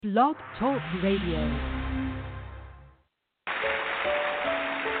Blog Talk Radio.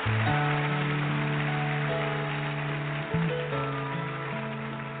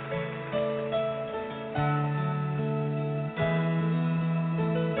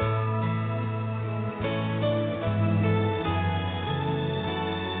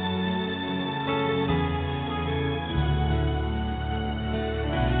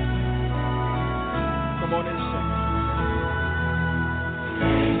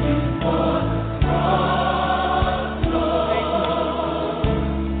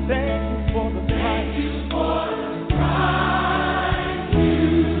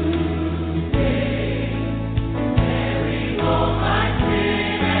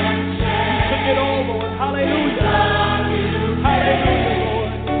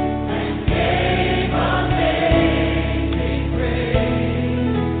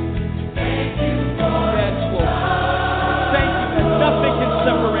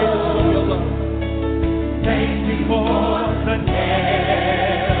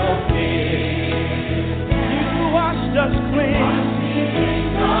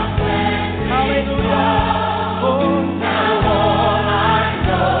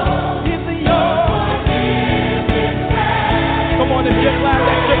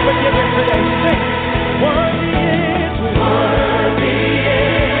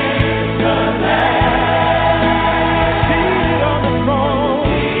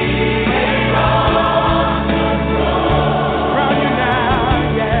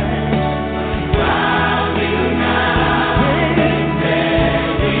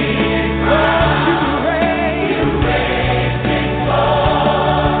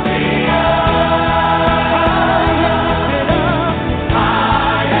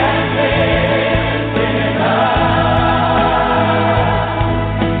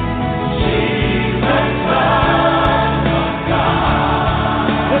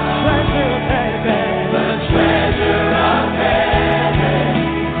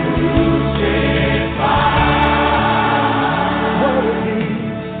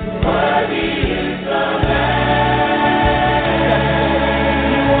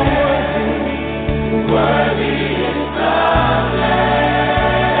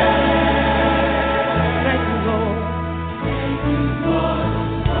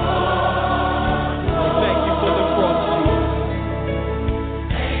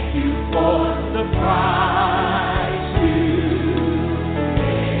 Thank you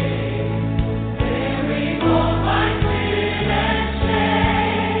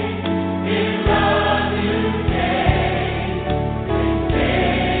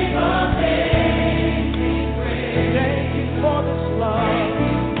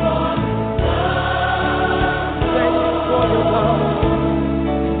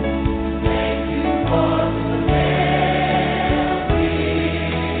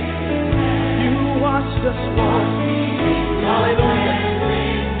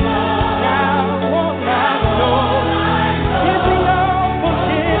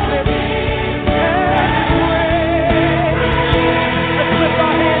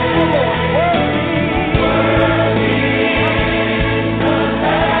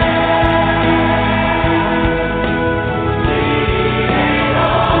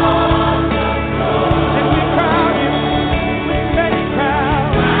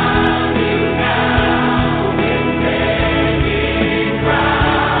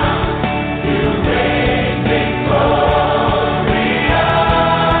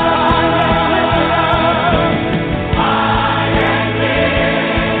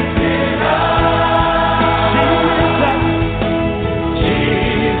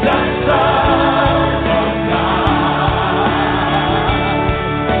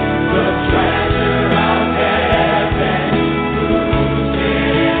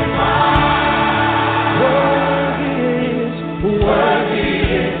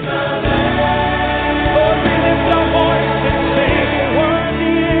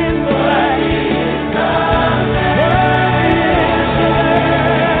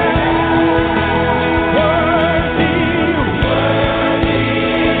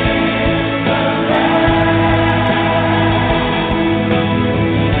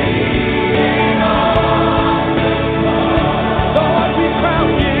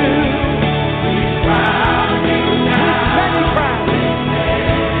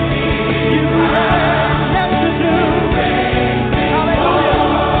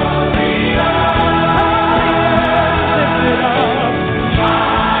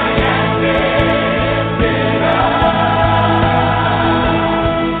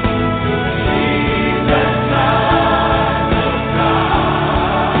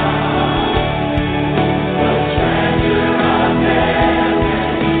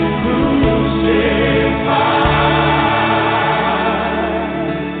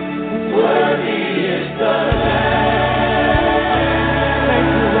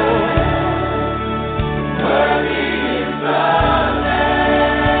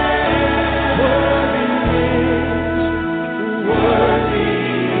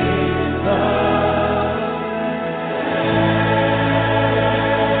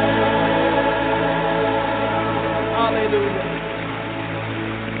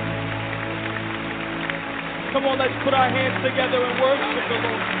Come on, let's put our hands together and worship the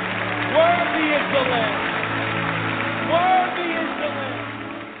Lord. Worthy is the Lamb. Worthy is the Lamb.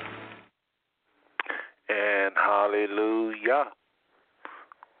 And hallelujah.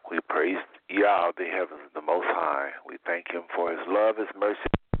 We praise Yah, the heavens, the Most High. We thank Him for His love, His mercy.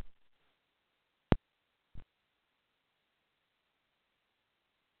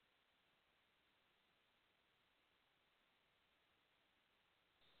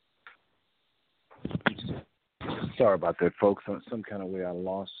 Sorry about that, folks. Some kind of way I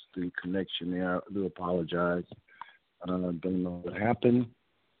lost the connection there. I do apologize. Don't know what happened.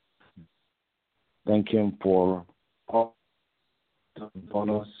 Thank Him for all on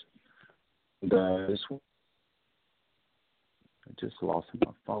us. This one, I just lost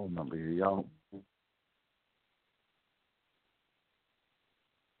my phone number here, y'all.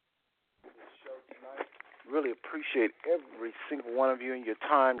 Really appreciate every single one of you and your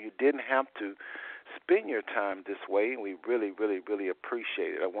time. You didn't have to spend your time this way, and we really, really, really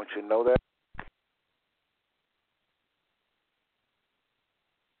appreciate it. I want you to know that.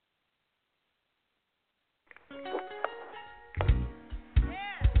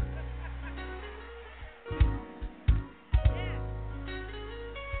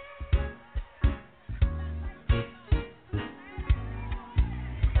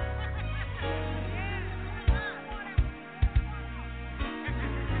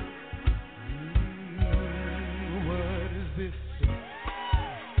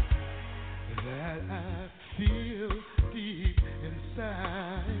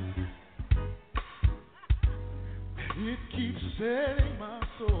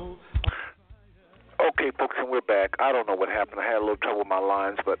 Okay, folks, and we're back. I don't know what happened. I had a little trouble with my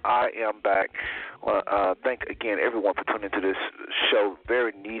lines, but I am back. Thank, again, everyone for tuning into this show.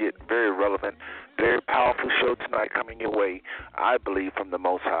 Very needed, very relevant, very powerful show tonight coming your way, I believe, from the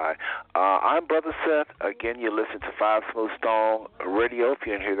Most High. I'm Brother Seth. Again, you listen to Five Smooth Stone Radio, if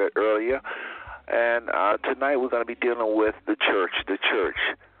you didn't hear that earlier. And tonight we're going to be dealing with the church.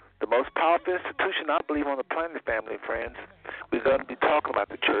 The most powerful institution, I believe, on the planet, family and friends. We're going to be talking about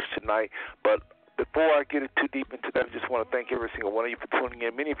the church tonight, but before I get too deep into that, I just want to thank every single one of you for tuning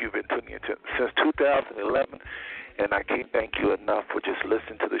in. Many of you have been tuning in since 2011, and I can't thank you enough for just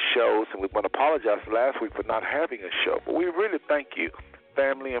listening to the shows. And we want to apologize last week for not having a show, but we really thank you,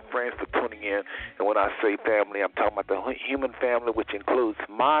 family and friends, for tuning in. And when I say family, I'm talking about the human family, which includes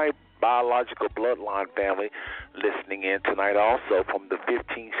my biological bloodline family listening in tonight, also from the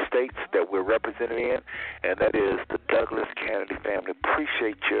 15 states that we're represented in, and that is the Douglas Kennedy family.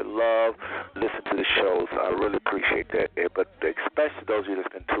 Appreciate your love. Listen to the shows. I really appreciate that. But especially those of you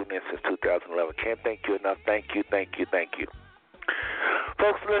that's been tuning in since 2011. Can't thank you enough. Thank you.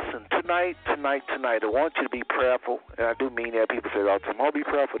 Folks, listen, tonight, I want you to be prayerful, and I do mean that. People say all the time, oh, be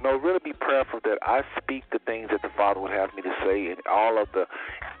prayerful. No, really be prayerful that I speak the things that the Father would have me to say, and all of the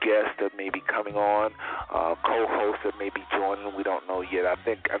guests that may be coming on, co-hosts that may be joining, we don't know yet. I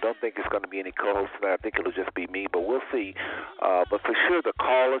don't think it's going to be any co-hosts tonight. I think it'll just be me, but we'll see. But for sure, the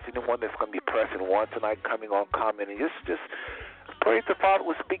callers, anyone that's going to be pressing one tonight, coming on, commenting, just pray that the Father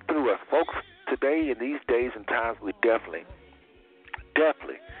will speak through us. Folks, today, in these days and times, we definitely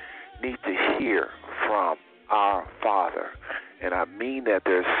need to hear from our Father. And I mean that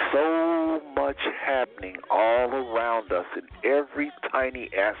there's so much happening all around us in every tiny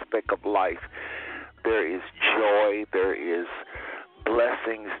aspect of life. There is joy, there is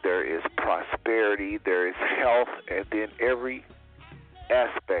blessings, there is prosperity, there is health, and then every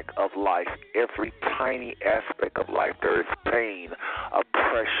aspect of life, every tiny aspect of life, there is pain,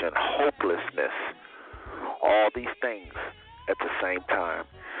 oppression, hopelessness, all these things at the same time.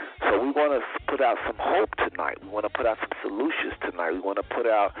 So we want to put out some hope tonight. We want to put out some solutions tonight. We want to put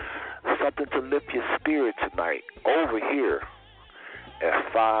out something to lift your spirit tonight over here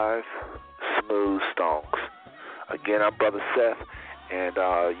at Five Smooth Stones. Again, I'm Brother Seth, and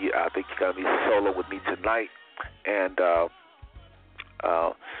I think you're going to be solo with me tonight. And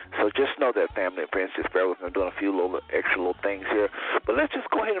so just know that, family and friends, just bear with me. I'm doing a few extra little things here. But let's just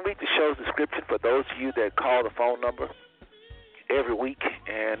go ahead and read the show's description for those of you that call the phone number every week,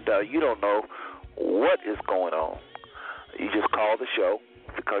 and you don't know what is going on. You just call the show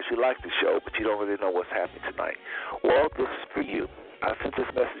because you like the show, but you don't really know what's happening tonight. Well, this is for you. I sent this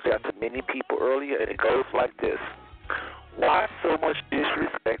message out to many people earlier, and it goes like this. Why so much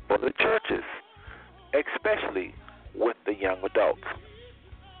disrespect for the churches, especially with the young adults?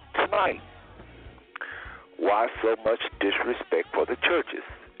 Tonight, why so much disrespect for the churches,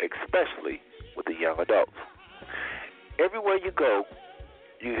 especially with the young adults? Everywhere you go,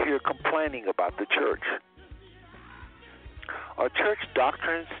 you hear complaining about the church. Are church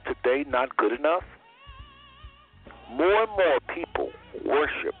doctrines today not good enough? More and more people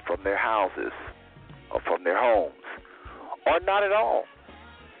worship from their houses or from their homes, or not at all.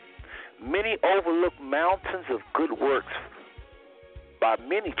 Many overlook mountains of good works by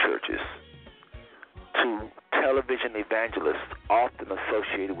many churches to television evangelists often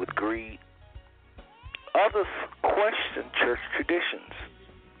associated with greed. Others question church traditions,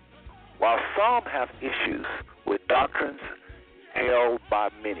 while some have issues with doctrines held by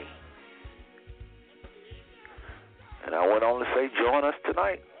many. And I went on to say, join us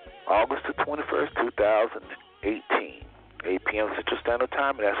tonight, August the 21st, 2018, 8 p.m. Central Standard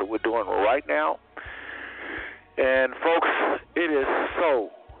Time, and that's what we're doing right now. And folks, it is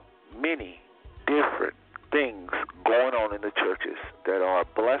so many different things going on in the churches that are a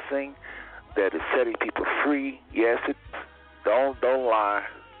blessing, that is setting people free. Yes, don't lie.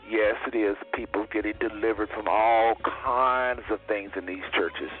 Yes, it is. People getting delivered from all kinds of things in these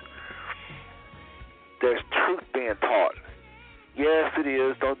churches. There's truth being taught. Yes, it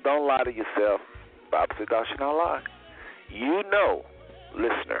is. Don't lie to yourself. The Bible says, thou shalt not lie. You know,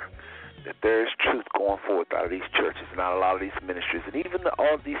 listener, that there is truth going forth out of these churches and out of a lot of these ministries, and even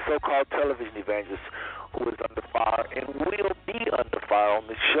all of these so-called television evangelists who is under fire and will be under fire on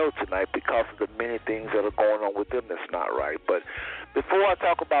this show tonight because of the many things that are going on with them that's not right. But before I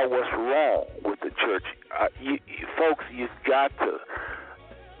talk about what's wrong with the church, folks, we've got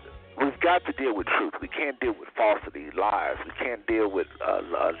to deal with truth. We can't deal with falsity, lies. We can't deal with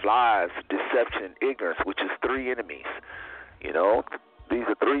lies, deception, and ignorance, which is three enemies. You know, these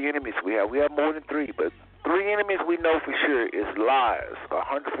are three enemies we have. We have more than three, but three enemies we know for sure is lies,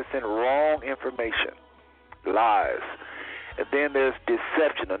 100% wrong information, lies. And then there's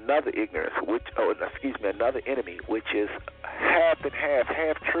deception, another ignorance, another enemy, which is half and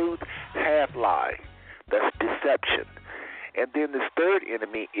half truth, half lie. That's deception. And then this third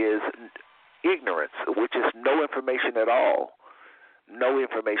enemy is ignorance, which is no information at all. No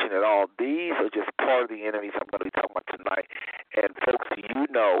information at all. These are just part of the enemies I'm going to be talking about tonight. And folks, you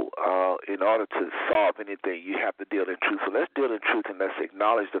know, in order to solve anything, you have to deal in truth. So let's deal in truth, and let's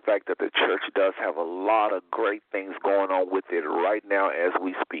acknowledge the fact that the church does have a lot of great things going on with it right now as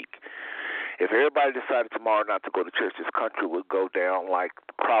we speak. If everybody decided tomorrow not to go to church, this country would go down like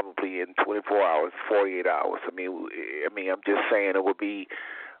probably in 24 hours, 48 hours. I mean, I'm just saying it would be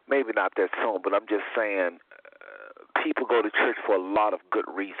maybe not that soon, but I'm just saying people go to church for a lot of good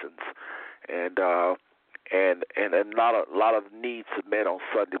reasons, and a lot of needs are met on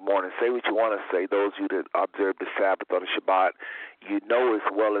Sunday morning. Say what you want to say. Those of you that observe the Sabbath or the Shabbat, you know as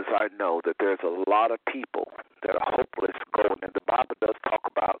well as I know that there's a lot of people that are hopeless going. And the Bible does talk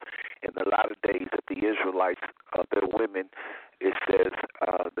about in the latter days that the Israelites, their women, it says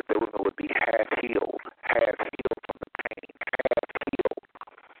that their women would be half healed from the pain, half healed.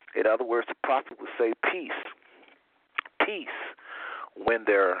 In other words, the prophet would say peace when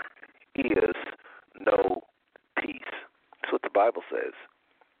there is no peace. That's what the Bible says.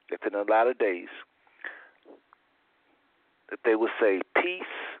 That in the latter days, that they will say peace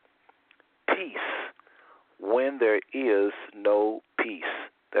when there is no peace.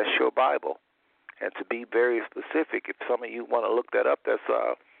 That's your Bible. And to be very specific, if some of you want to look that up, that's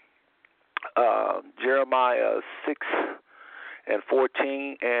Jeremiah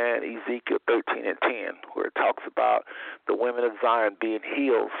 6:14 and Ezekiel 13:10, where it talks about the women of Zion being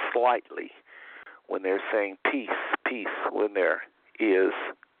healed slightly when they're saying peace when there is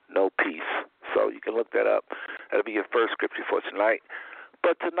no peace. So you can look that up. That'll be your first scripture for tonight.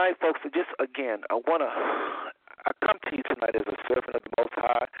 But tonight, folks, just again, I come to you tonight as a servant of the Most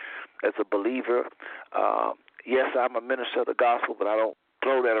High, as a believer. Yes, I'm a minister of the gospel, but I don't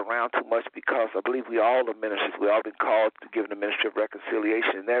throw that around too much because I believe we all are ministers. We all been called to give the ministry of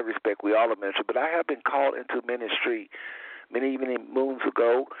reconciliation. In that respect, we all are ministers. But I have been called into ministry many moons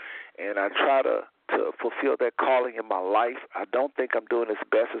ago, and I try to fulfill that calling in my life. I don't think I'm doing as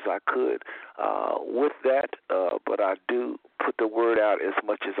best as I could with that, but I do put the word out as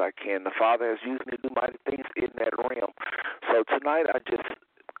much as I can. The Father has used me to do mighty things in that realm. So tonight I just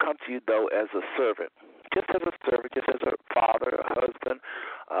come to you, though, as a servant. Just as a servant, just as a father, a husband,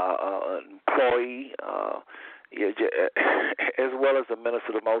 an employee, as well as a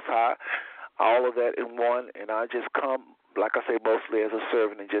minister of the Most High, all of that in one. And I just come, like I say, mostly as a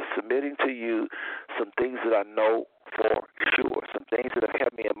servant and just submitting to you some things that I know for sure, some things that have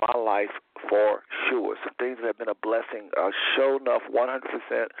helped me in my life for sure, some things that have been a blessing, sure enough,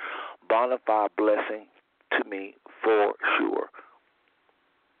 100% bona fide blessing to me for sure.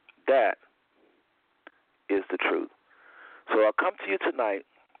 That is the truth. So I come to you tonight,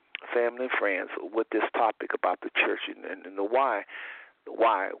 family and friends, with this topic about the church and the why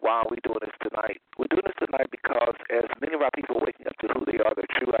Why? Why are we doing this tonight? We're doing this tonight because as many of our people are waking up to who they are, their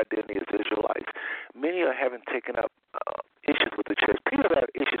true identity as Israelites, many are having taken up issues with the church. People have had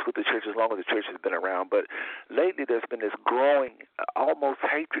issues with the church as long as the church has been around, but lately there's been this growing almost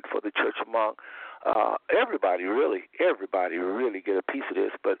hatred for the church among everybody really get a piece of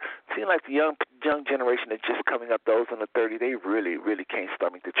this. But it seems like the young generation that's just coming up, those under 30, they really can't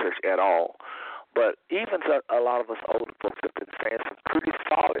stomach the church at all. But even a lot of us older folks have been saying have pretty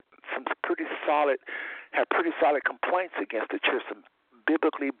solid complaints against the church, some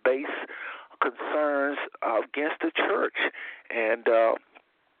biblically based concerns against the church, and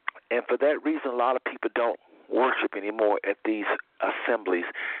for that reason, a lot of people don't worship anymore at these assemblies.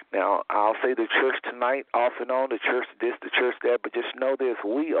 Now, I'll say the church tonight, off and on, the church this, the church that, but just know this: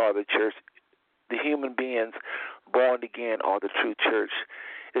 we are the church. The human beings born again are the true church.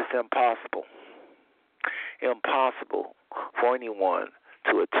 It's impossible for anyone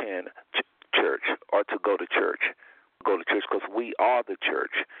to attend church or to go to church because we are the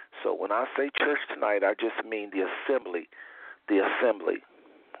church. So when I say church tonight, I just mean the assembly.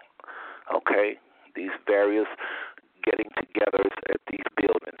 Okay? These various getting togethers at these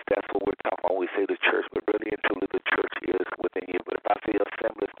buildings. That's what we're talking about when we say the church, but really and truly the church is within you. But if I say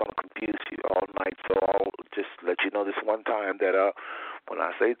assembly, it's going to confuse you all night. So I'll just let you know this one time that when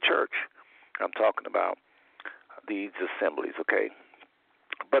I say church, I'm talking about these assemblies, okay?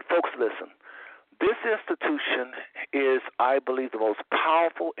 But folks, listen. This institution is, I believe, the most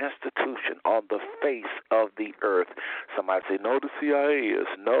powerful institution on the face of the earth. Somebody say, no, the CIA is.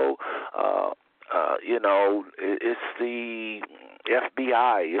 No, it's the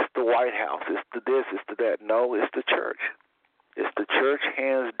FBI. It's the White House. It's the this. It's the that. No, it's the church. It's the church,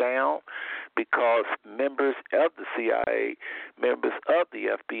 hands down, because members of the CIA, members of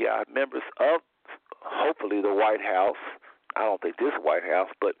the FBI, members of, hopefully, the White House, I don't think this White House,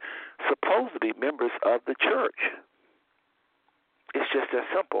 but supposed to be members of the church. It's just that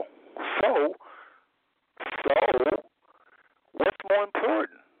simple. So what's more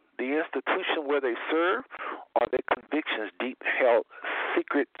important? The institution where they serve or their convictions, deep held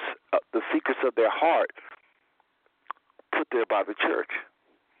secrets, the secrets of their heart put there by the church?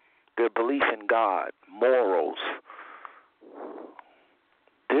 Their belief in God, morals.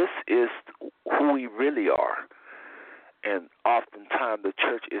 This is who we really are. And oftentimes the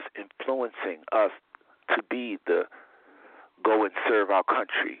church is influencing us to be the go and serve our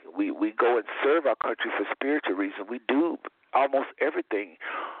country. We go and serve our country for spiritual reasons. We do almost everything,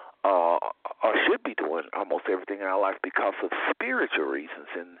 or should be doing almost everything in our life because of spiritual reasons.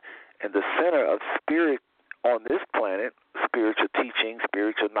 And the center of spirit on this planet, spiritual teaching,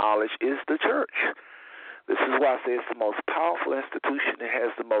 spiritual knowledge, is the church. This is why I say it's the most powerful institution. It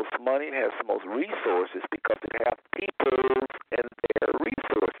has the most money. It has the most resources because it has people and their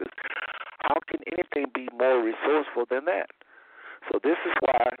resources. How can anything be more resourceful than that? So this is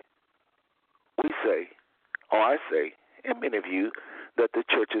why we say, or I say, and many of you, that the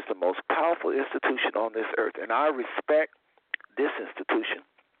church is the most powerful institution on this earth. And I respect this institution.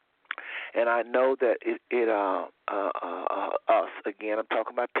 And I know that us, again, I'm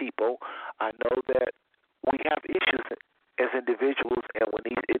talking about people, I know that we have issues as individuals, and when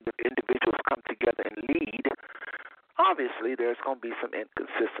these individuals come together and lead, obviously there's going to be some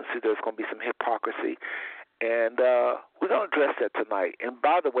inconsistency, there's going to be some hypocrisy, and we're going to address that tonight. And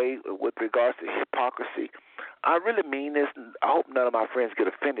by the way, with regards to hypocrisy, I really mean this, and I hope none of my friends get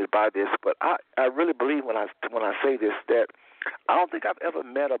offended by this, but I really believe when I say this that I don't think I've ever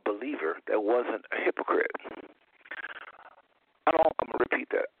met a believer that wasn't a hypocrite. I'm going to repeat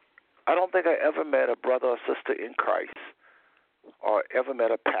that. I don't think I ever met a brother or sister in Christ, or ever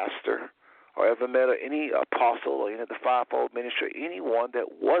met a pastor, or ever met any apostle or any of the fivefold ministry, anyone that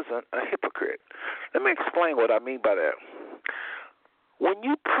wasn't a hypocrite. Let me explain what I mean by that. When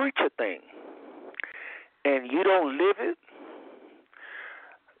you preach a thing and you don't live it,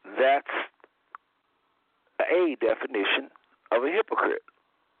 that's a definition of a hypocrite.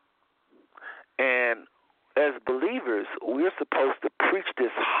 And as believers, we're supposed to preach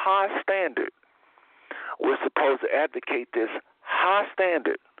this high standard. We're supposed to advocate this high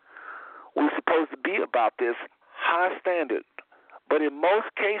standard. We're supposed to be about this high standard. But in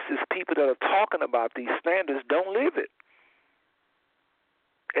most cases, people that are talking about these standards don't live it.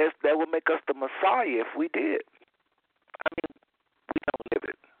 That would make us the Messiah if we did. I mean, we don't live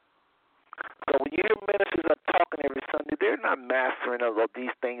it. So when you hear ministers are talking every Sunday, they're not mastering of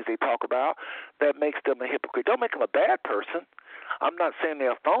these things they talk about. That makes them a hypocrite. Don't make them a bad person. I'm not saying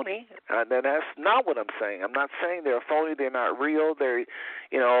they're phony. That's not what I'm saying. I'm not saying they're phony. They're not real. They're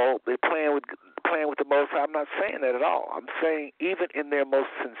playing playing with the Most High. I'm not saying that at all. I'm saying even in their most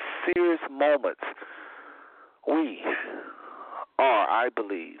sincerest moments, we are, I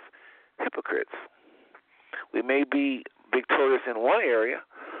believe, hypocrites. We may be victorious in one area,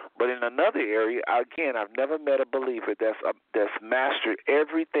 but in another area, again, I've never met a believer that's mastered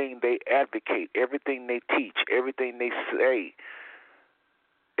everything they advocate, everything they teach, everything they say.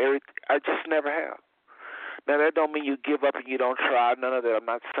 I just never have. Now, that don't mean you give up and you don't try. None of that. I'm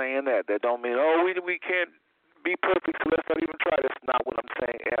not saying that. That don't mean, we can't be perfect, so let's not even try. That's not what I'm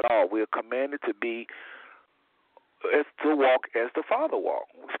saying at all. We are commanded to walk as the Father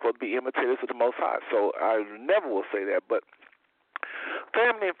walked. We're supposed to be imitators of the Most High. So I never will say that. But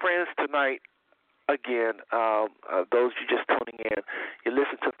family and friends, tonight, again, those you just tuning in, you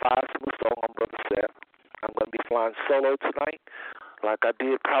listen to Five Smooth Song on Brother Seth. I'm going to be flying solo tonight, like I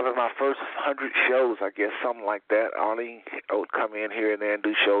did probably my first 100 shows, I guess, something like that. Arnie would come in here and there and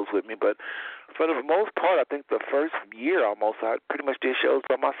do shows with me. But for the most part, I think the first year almost, I pretty much did shows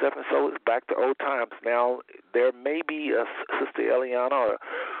by myself, and so it's back to old times. Now, there may be a Sister Eliana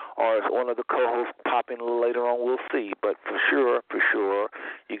or one of the co-hosts pop in a little later on. We'll see. But for sure,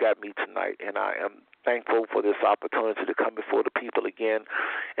 you got me tonight, and I am thankful for this opportunity to come before the people again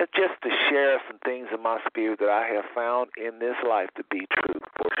and just to share some things in my spirit that I have found in this life to be true,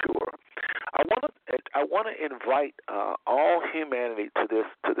 for sure. I want to invite all humanity to this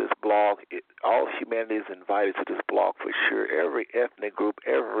blog. All humanity is invited to this blog for sure. Every ethnic group,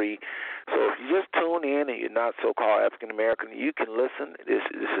 so if you just tune in and you're not so-called African American, you can listen. This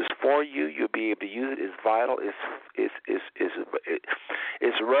is for you. You'll be able to use it. It's vital.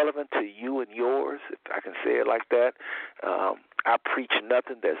 It's relevant to you and yours, if I can say it like that. I preach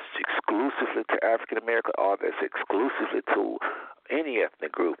nothing that's exclusively to African American or that's exclusively to any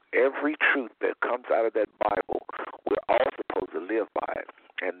ethnic group. Every truth that comes out of that Bible, we're all supposed to live by it,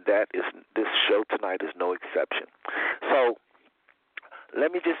 and this show tonight is no exception. So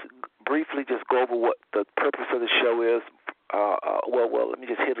let me just briefly go over what the purpose of the show is. Let me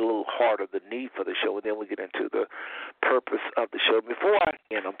just hit a little harder the need for the show, and then we get into the purpose of the show. Before I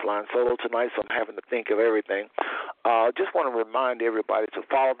end, I'm flying solo tonight, so I'm having to think of everything. Just want to remind everybody to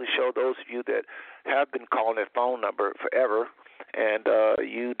follow the show. Those of you that have been calling that phone number forever, and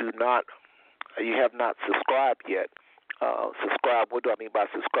you have not subscribed yet. Subscribe. What do I mean by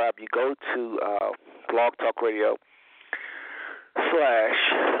subscribe? You go to Blog Talk Radio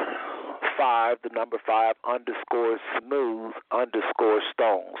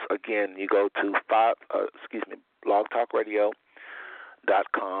 /5_smooth_stones. Again, you go to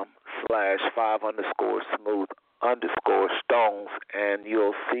blogtalkradio.com/5_smooth_stones, and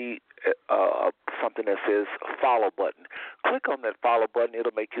you'll see something that says follow button. Click on that follow button.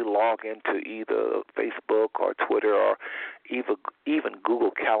 It'll make you log into either Facebook or Twitter or even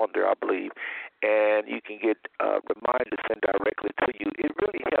Google Calendar, I believe, and you can get reminders sent directly to you. It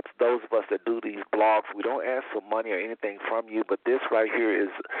really helps those of us that do these blogs. We don't ask for money or anything from you, but this right here is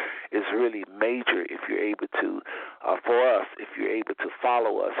really major if you're able to, for us, if you're able to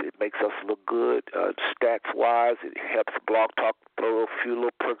follow us. It makes us look good stats-wise. It helps Blog Talk throw a few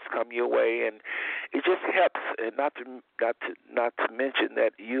little perks come your way, and it just helps. And not to mention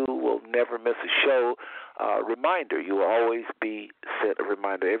that you will never miss a show. Reminder, you will always be sent a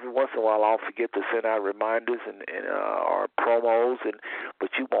reminder. Every once in a while, I'll forget to send out reminders and our promos,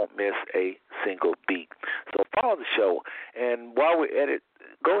 but you won't miss a single beat. So follow the show, and while we're at it,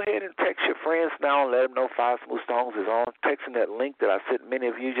 go ahead and text your friends now and let them know Five Smooth Stones is on. Texting that link that I sent many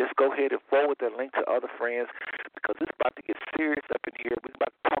of you, just go ahead and forward that link to other friends, because it's about to get serious up in here. We're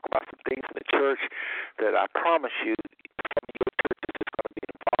about to talk about some things in the church that I promise you some of your churches is going to be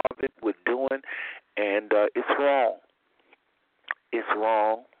involved with doing, and it's wrong. It's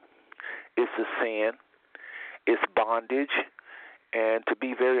wrong. It's a sin. It's bondage. And to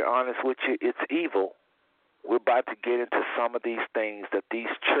be very honest with you, it's evil. We're about to get into some of these things that these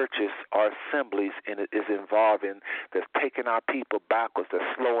churches or assemblies is involved in, that's taking our people backwards, that's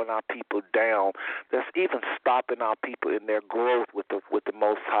slowing our people down, that's even stopping our people in their growth with the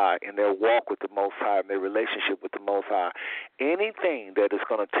Most High, in their walk with the Most High, in their relationship with the Most High. Anything that is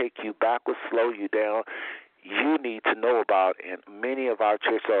going to take you backwards, slow you down, you need to know about, and many of our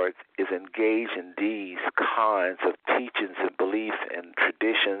churches is engaged in these kinds of teachings and beliefs and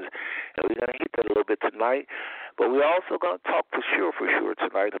traditions, and we're going to hit that a little bit tonight, but we're also going to talk for sure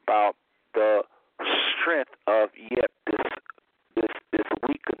tonight about the strength of yet this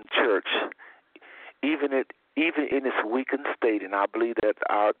weakened church, even in its weakened state. And I believe that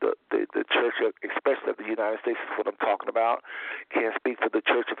the church, especially of the United States, is what I'm talking about. Can't speak for the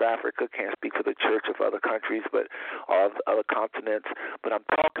Church of Africa, can't speak for the church of other countries, or of other continents. But I'm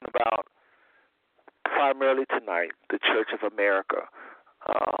talking about primarily tonight the Church of America.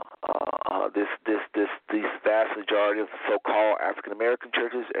 These vast majority of so-called African American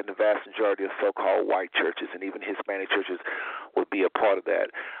churches and the vast majority of so-called white churches and even Hispanic churches would be a part of that.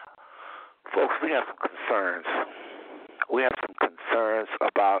 Folks, we have some concerns. We have some concerns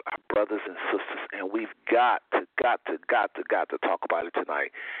about our brothers and sisters, and we've got to talk about it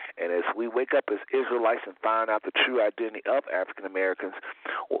tonight. And as we wake up as Israelites and find out the true identity of African Americans,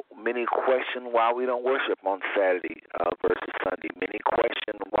 many question why we don't worship on Saturday versus Sunday. Many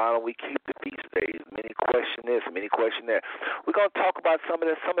question why don't we keep the feast days. Many question this, many question that. We're going to talk about some of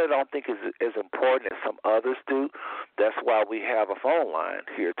that. Some of it I don't think is as important as some others do. That's why we have a phone line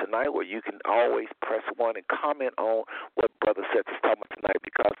here tonight where you can always press 1 and comment on what Brother Seth is talking about tonight,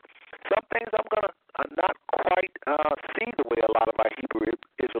 because some things I'm not quite see the way a lot of our Hebrew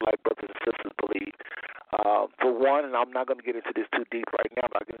Israelite brothers and sisters believe. For one, and I'm not going to get into this too deep right now,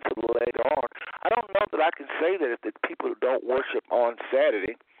 but I'll get into it a little later on. I don't know that I can say that if the people don't worship on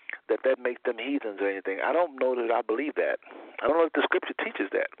Saturday, that makes them heathens or anything. I don't know that I believe that. I don't know if the Scripture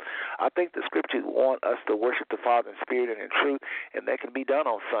teaches that. I think the Scripture want us to worship the Father in spirit and in truth, and that can be done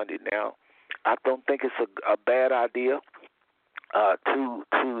on Sunday. Now, I don't think it's a bad idea to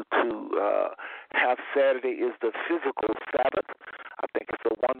have Saturday is the physical Sabbath. I think it's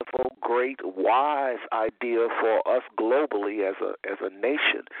a wonderful, great, wise idea for us globally as a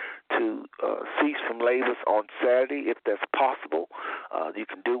nation to cease from labors on Saturday if that's possible. You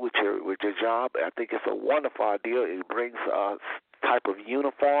can do with your job. I think it's a wonderful idea. It brings a type of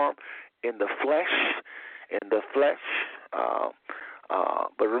uniform in the flesh.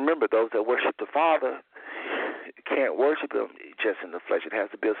 But remember, those that worship the Father can't worship Him just in the flesh. It has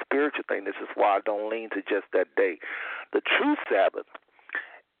to be a spiritual thing. This is why I don't lean to just that day. The true Sabbath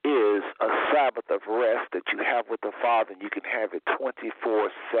is a Sabbath of rest that you have with the Father, and you can have it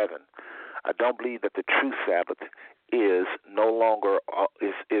 24/7. I don't believe that the true Sabbath is no longer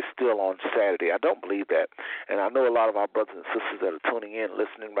is still on Saturday. I don't believe that. And I know a lot of our brothers and sisters that are tuning in,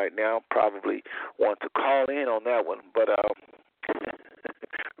 listening right now, probably want to call in on that one. But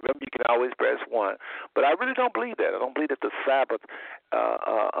remember, you can always press 1. But I really don't believe that. I don't believe that the Sabbath,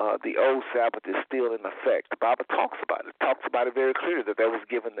 the old Sabbath, is still in effect. The Bible talks about it. It talks about it very clearly that was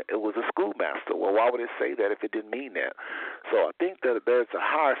given. It was a schoolmaster. Well, why would it say that if it didn't mean that? So I think that there's a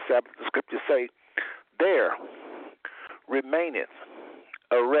higher Sabbath. The Scriptures say, "There remaineth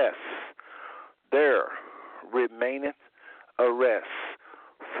a rest. There remaineth a rest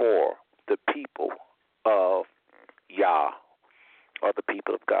for the people of Yah," or the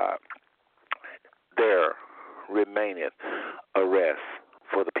people of God. There remaineth a rest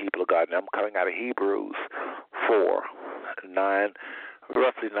for the people of God. And I'm coming out of Hebrews 4:9,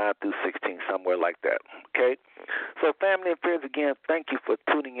 roughly 9 through 16, somewhere like that. Okay? So family and friends, again, thank you for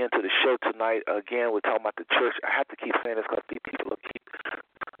tuning into the show tonight. Again, we're talking about the church. I have to keep saying this because people will keep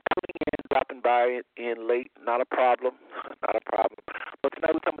tuning in, dropping by in late. Not a problem. Not a problem. But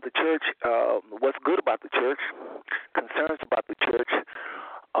tonight we're talking about the church, what's good about the church, concerns about the church,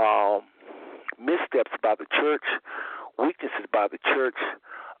 missteps about the church, weaknesses by the church,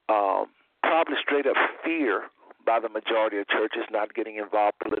 probably straight up fear by the majority of churches not getting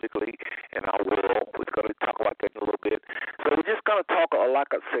involved politically in our world. We're going to talk about that in a little bit. So we're just going to talk,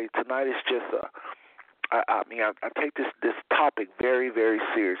 like I say, tonight is just I take this topic very, very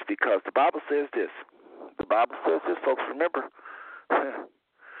serious because the Bible says this. The Bible says this, folks. Remember,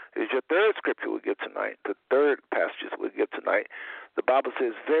 it's your third scripture we get tonight, the third passages we get tonight. The Bible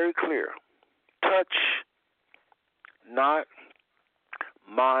says very clear, touch not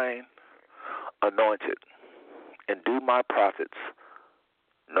mine anointed, and do my prophets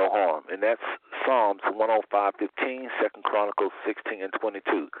no harm. And that's Psalms 105:15, 2 Chronicles 16 and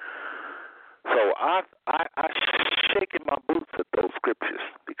 22. So I shaking my boots at those scriptures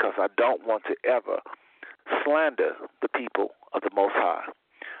because I don't want to ever slander the people of the Most High.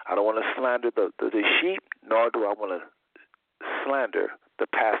 I don't want to slander the sheep, nor do I want to slander the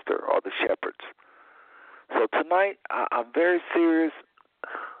pastor or the shepherds. So tonight, I'm very serious.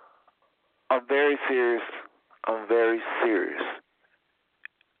 I'm very serious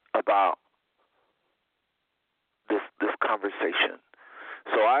about this conversation.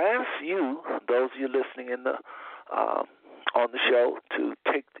 So I ask you, those of you listening in the on the show, to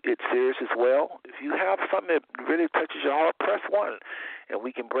take it serious as well. If you have something that really touches your heart, press 1, and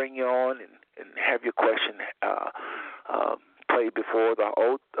we can bring you on and have your question played before the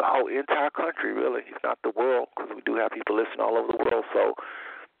whole entire country, really, if not the world, because we do have people listening all over the world. So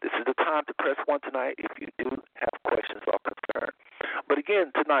this is the time to press 1 tonight if you do have questions or concern. But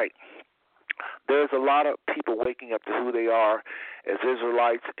again, tonight, There's a lot of people waking up to who they are as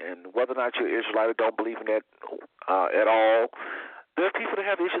Israelites, and whether or not you're Israelite or don't believe in that at all, there are people that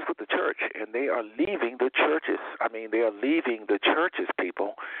have issues with the church, and they are leaving the churches. I mean, they are leaving the churches,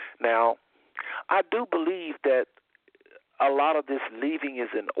 people. Now, I do believe that a lot of this leaving is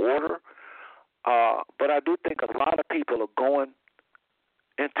in order, but I do think a lot of people are going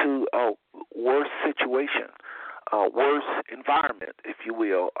into a worse situation, a worse environment, if you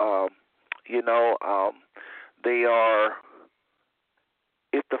will. They are.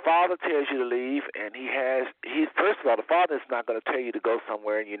 If the Father tells you to leave, and he's first of all, the Father is not going to tell you to go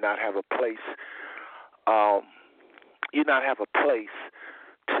somewhere and you not have a place. You not have a place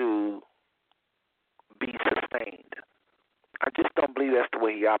to be sustained. I just don't believe that's the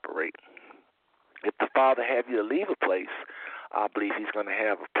way He operates. If the Father have you to leave a place, I believe He's going to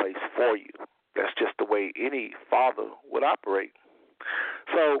have a place for you. That's just the way any father would operate.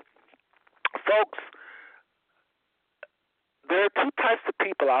 So, folks, there are two types of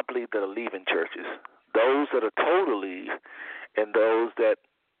people, I believe, that are leaving churches. Those that are told to leave and those that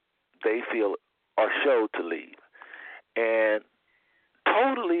they feel are showed to leave. And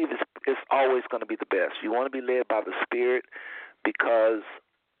told to leave is always going to be the best. You want to be led by the Spirit because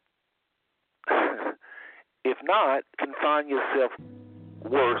if not, you can find yourself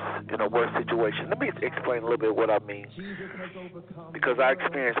worse in a worse situation. Let me explain a little bit what I mean, because I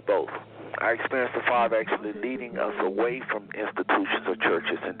experienced both. I experienced the Father actually leading us away from institutions or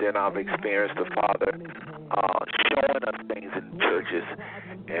churches, and then I've experienced the Father showing us things in churches,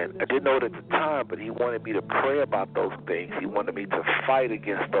 and I didn't know it at the time, but He wanted me to pray about those things. He wanted me to fight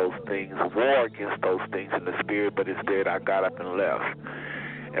against those things, war against those things in the Spirit, but instead I got up and left.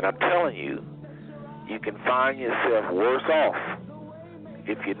 And I'm telling you, you can find yourself worse off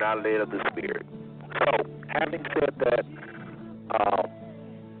if you're not led of the Spirit. So, having said that,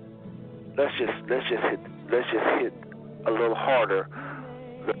 let's just hit a little harder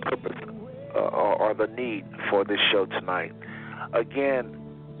the purpose or the need for this show tonight. Again,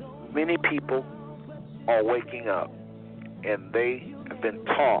 many people are waking up, and they have been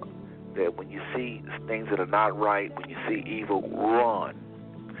taught that when you see things that are not right, when you see evil, run.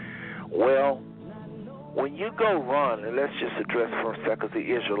 Well, when you go run, and let's just address for a second the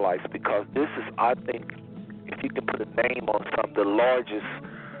Israelites, because this is, I think, if you can put a name on some of the largest,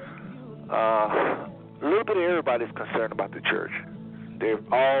 a little bit of everybody's concerned about the church. They're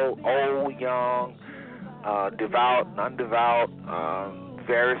all old, young, devout, undevout,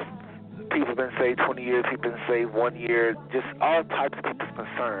 various people have been saved 20 years, people have been saved 1 year, just all types of people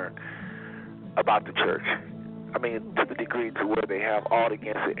concerned about the church. I mean, to the degree to where they have all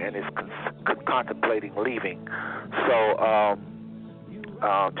against it and is contemplating leaving. So,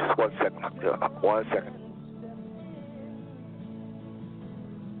 just 1 second. 1 second.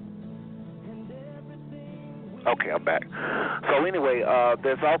 Okay, I'm back. So anyway,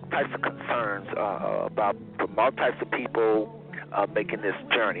 there's all types of concerns from all types of people making this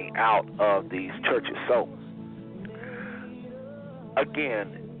journey out of these churches. So,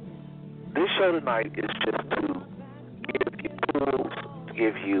 again, this show tonight is just to give you tools, to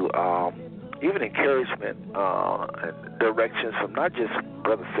give you even encouragement and directions from not just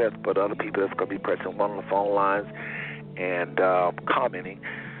Brother Seth, but other people that's going to be pressing one on the phone lines and commenting,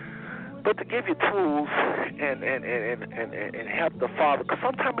 but to give you tools and help the Father, because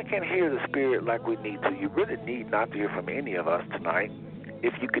sometimes we can't hear the Spirit like we need to. You really need not to hear from any of us tonight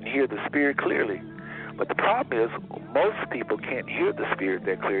if you can hear the Spirit clearly. But the problem is most people can't hear the Spirit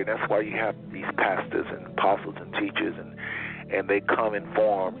that clearly. That's why you have these pastors and apostles and teachers, and they come in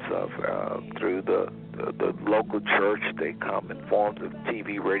forms of through the local church. They come in forms of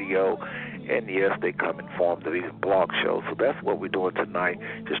TV, radio, and yes, they come in forms of even blog shows. So that's what we're doing tonight.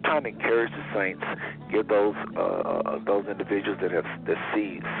 Just trying to encourage the saints, give those individuals that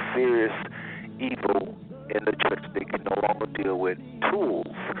see serious evil in the church they can no longer deal with,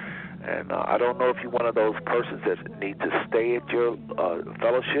 tools. And I don't know if you're one of those persons that need to stay at your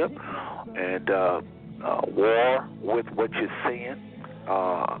fellowship and war with what you're seeing.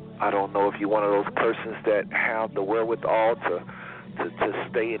 I don't know if you're one of those persons that have the wherewithal to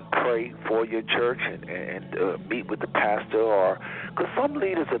stay and pray for your church and meet with the pastor, or because some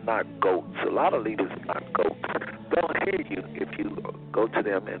leaders are not goats. A lot of leaders are not goats. They'll hear you if you go to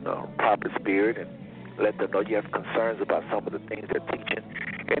them in a proper spirit and let them know you have concerns about some of the things they're teaching.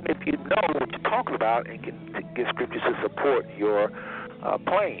 And if you know what you're talking about and can get scriptures to support your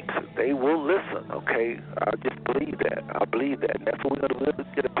claims, they will listen, okay? I just believe that. I believe that. And that's what we're going to really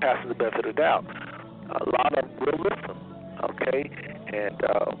get a pastor the benefit of the doubt. A lot of them will listen, okay? And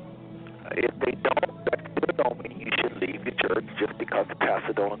if they don't, that's good don't mean you should leave your church just because the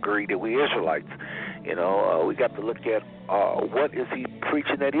pastor don't agree that we Israelites. You know, we got to look at what is he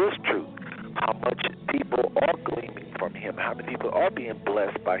preaching that is true. How much people are gleaming from him. How many people are being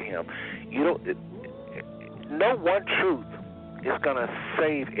blessed by him. No one truth is going to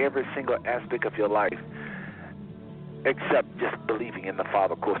save every single aspect of your life except just believing in the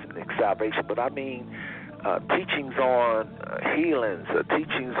Father, of course, and salvation. But I mean teachings on healings,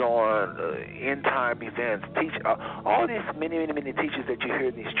 teachings on end-time events, all these many teachings that you hear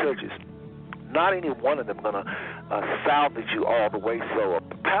in these churches. Not any one of them going to salvage you all the way. So a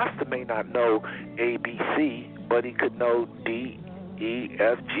pastor may not know A, B, C, but he could know D, E,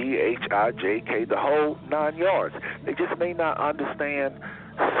 F, G, H, I, J, K, the whole 9 yards. They just may not understand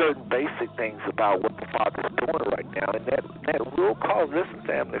certain basic things about what the Father's doing right now, and that will cause, listen,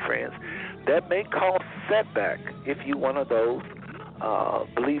 family, friends, that may cause setback if you're one of those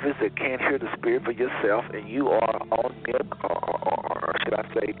believers that can't hear the Spirit for yourself, and you are on milk, or should I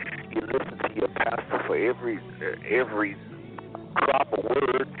say, you listen to your pastor for every crop of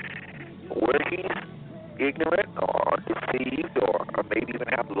word, where he's ignorant or deceived or maybe even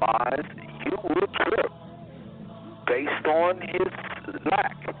have lies, you will trip based on his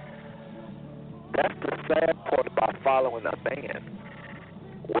lack. That's the sad part about following a man.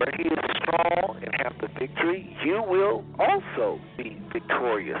 Where he is strong and have the victory, you will also be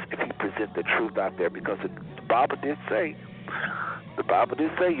victorious if you present the truth out there, because the Bible did say,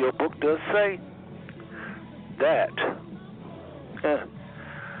 your book does say that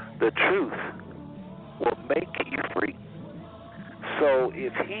the truth will make you free. So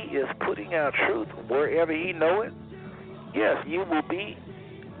if he is putting out truth wherever he know it, yes, you will be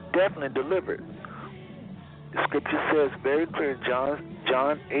definitely delivered. The scripture says very clear,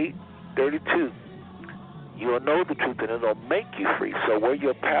 John 8:32, you will know the truth and it will make you free. So where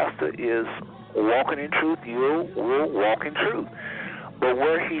your pastor is walking in truth, you will walk in truth. But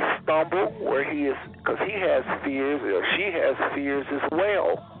where he stumbles, where he is, because he has fears, or she has fears as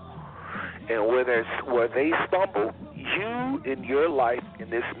well, and where they stumble, you in your life,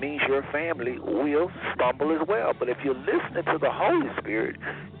 and this means your family, will stumble as well. But if you're listening to the Holy Spirit,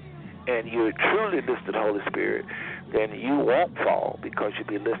 and you truly listen to the Holy Spirit, then you won't fall, because you'll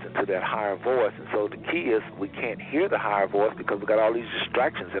be listening to that higher voice. And so the key is we can't hear the higher voice because we've got all these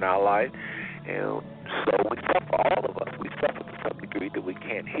distractions in our life. And so we suffer, all of us. We suffer to some degree that we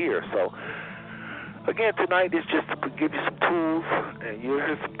can't hear. So, again, tonight is just to give you some tools, and you'll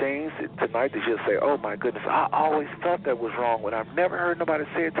hear some things tonight that you'll say, oh, my goodness, I always thought that was wrong, but I've never heard nobody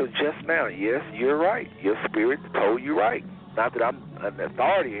say it till just now. Yes, you're right. Your spirit told you right. Not that I'm an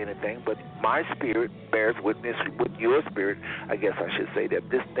authority or anything, but my spirit bears witness with your spirit. I guess I should say that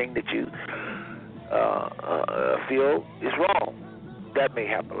this thing that you feel is wrong, that may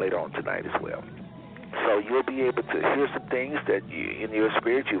happen later on tonight as well. So you'll be able to hear some things that you, in your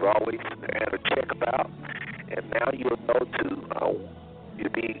spirit, you've always had a check about, and now you'll know you'll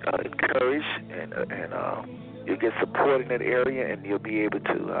be encouraged, and you'll get support in that area, and you'll be able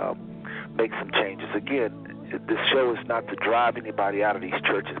to make some changes. Again, this show is not to drive anybody out of these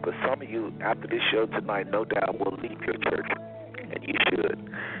churches, but some of you, after this show tonight, no doubt will leave your church, and you should,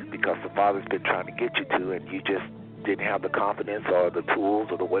 because the Father's been trying to get you to, and you just didn't have the confidence or the tools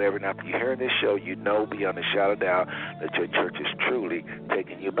or the whatever. And after you hearing this show, you know beyond a shadow of doubt that your church is truly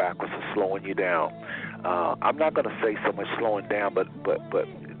taking you backwards and slowing you down. I'm not going to say so much slowing down, but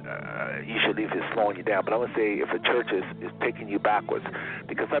you should leave it slowing you down. But I'm going to say if a church is taking you backwards,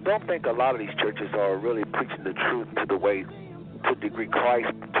 because I don't think a lot of these churches are really preaching the truth to the way, to the degree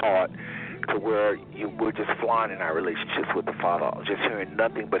Christ taught, to where we're just flying in our relationships with the Father, just hearing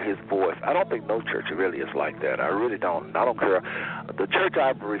nothing but His voice. I don't think no church really is like that. I really don't. I don't care. The church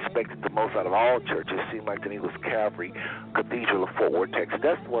I've respected the most out of all churches seemed like to me was Calvary Cathedral of Fort Worth, Texas.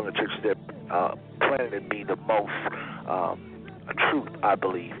 That's one of the churches that planted in me the most truth, I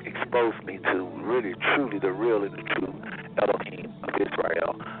believe, exposed me to really, truly the real and the true Elohim of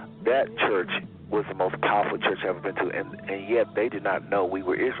Israel. That church was the most powerful church I've ever been to, and yet they did not know we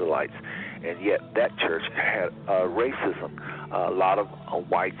were Israelites. And yet that church had racism. A lot of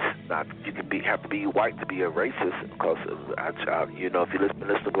whites. Not you can have to be white to be a racist, because if you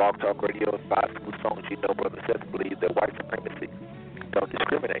listen to Blog Talk Radio and Bible songs, you know Brother Seth believes that white supremacy don't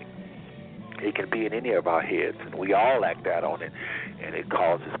discriminate. It can be in any of our heads, and we all act out on it, and it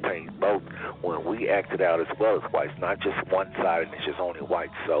causes pain both when we act it out as well as whites, not just one side and it's just only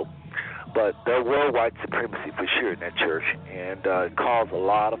whites. So, but there were white supremacy for sure in that church, and it caused a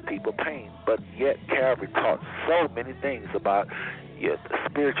lot of people pain. But yet Calvary taught so many things about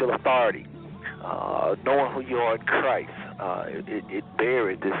spiritual authority, knowing who you are in Christ, it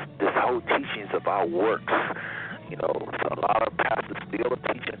buried this whole teachings about works. You know, so a lot of pastors still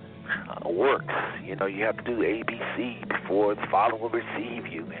are teaching works. You know, you have to do ABC before the Father will receive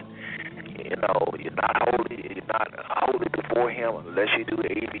you, and you know, you're not holy before Him unless you do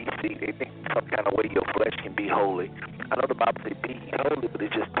ABC. They think some kind of way your flesh can be holy. I know the Bible says be holy, but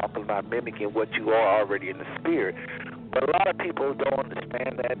it's just talking about mimicking what you are already in the Spirit. But a lot of people don't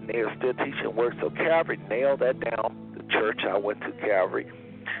understand that, and they're still teaching works. So Calvary nailed that down. The church I went to, Calvary,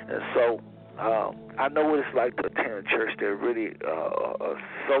 and so I know what it's like to attend a church that really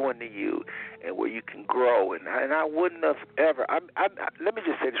sow into you and where you can grow. And I wouldn't have ever. Let me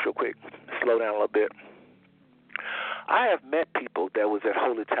just say this real quick. Slow down a little bit. I have met people that was at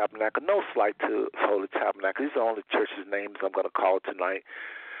Holy Tabernacle. No slight to Holy Tabernacle. These are the only churches' names I'm going to call tonight.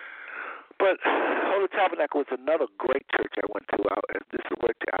 But Holy Tabernacle was another great church I went to. This is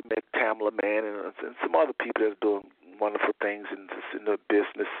where I met Tamla Mann and some other people that's doing wonderful things in the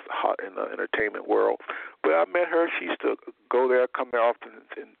business, in the entertainment world. But I met her. She used to go there, come there often,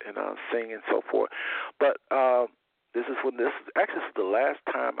 and sing and so forth. But this is the last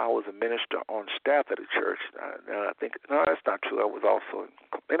time I was a minister on staff at a church. Now I think no, that's not true. I was also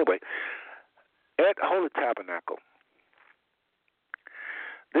anyway at Holy Tabernacle.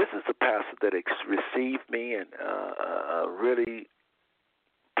 This is the pastor that received me and really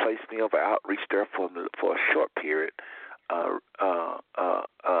placed me over outreach there for a short period.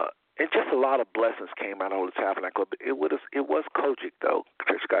 And just a lot of blessings came out of Holy Tabernacle. It was Kojic, though,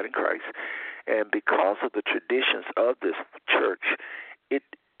 Church of God in Christ. And because of the traditions of this church, you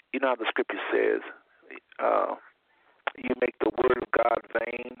know how the scripture says, you make the word of God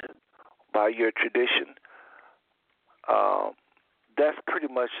vain by your tradition. That's pretty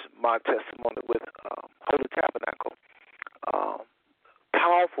much my testimony with Holy Tabernacle.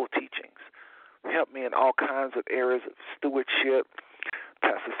 Powerful teachings helped me in all kinds of areas of stewardship.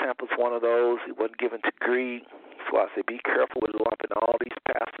 Pastor Sample's one of those. He wasn't given to greed. So I say be careful with lumping all these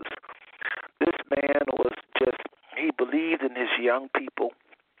pastors. This man was he believed in his young people.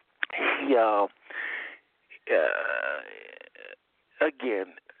 He,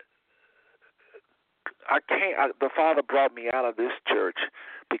 again, the Father brought me out of this church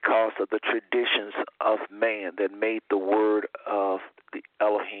because of the traditions of man that made the word of the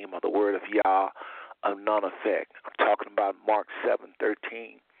Elohim or the word of Yah of none effect. I'm talking about Mark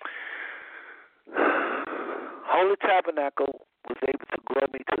 7:13. Holy Tabernacle was able to grow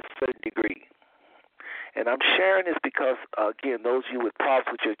me to a certain degree. And I'm sharing this because, again, those of you with problems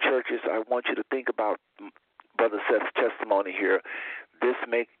with your churches, I want you to think about Brother Seth's testimony here. This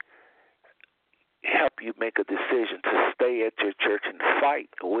may help you make a decision to stay at your church and fight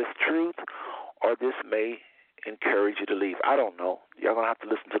with truth, or this may encourage you to leave. I don't know. You're going to have to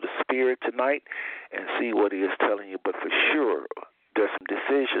listen to the Spirit tonight and see what He is telling you. But for sure, there's some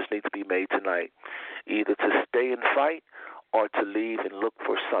decisions need to be made tonight, either to stay and fight or to leave and look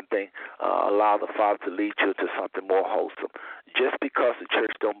for something, allow the Father to lead you into something more wholesome. Just because the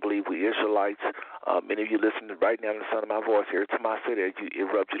church don't believe we Israelites, many of you listening right now to the sound of my voice, every time I say that, it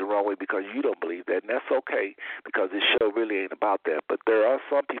rubs you the wrong way because you don't believe that, and that's okay because this show really ain't about that. But there are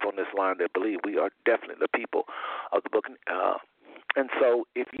some people on this line that believe we are definitely the people of the book. And so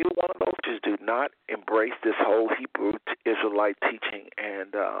if you're one of those, just do not embrace this whole Hebrew Israelite teaching,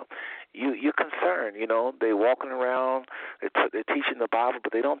 and you're concerned. You know, they're walking around, they're teaching the Bible,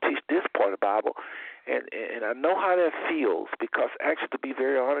 but they don't teach this part of the Bible. And I know how that feels because, actually, to be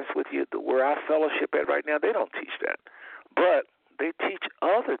very honest with you, where I fellowship at right now, they don't teach that. But they teach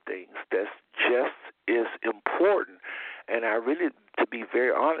other things that's just as important. And I really, to be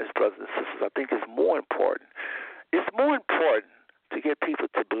very honest, brothers and sisters, I think it's more important. It's more important to get people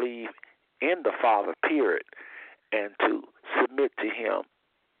to believe in the Father, period, and to submit to Him,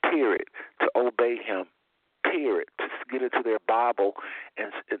 period, to obey Him, period, to get into their Bible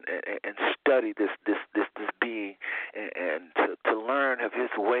and study this being and to learn of His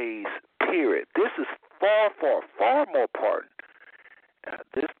ways, period. This is far more important.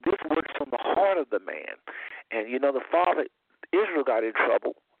 This works from the heart of the man. And, you know, the Father, Israel got in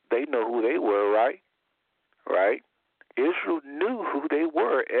trouble. They know who they were, right? Right? Israel knew who they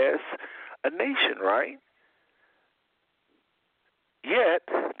were as a nation, right? Yet,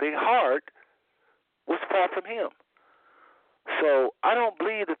 their heart was far from Him. So, I don't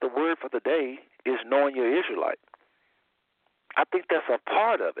believe that the word for the day is knowing you're Israelite. I think that's a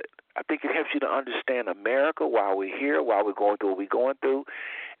part of it. I think it helps you to understand America while we're here, while we're going through what we're going through.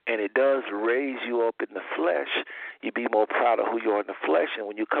 And it does raise you up in the flesh. You be more proud of who you are in the flesh. And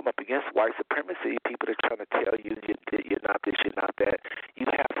when you come up against white supremacy, people are trying to tell you you're not this, you're not that. You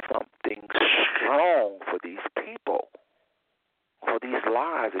have something strong for these people. for these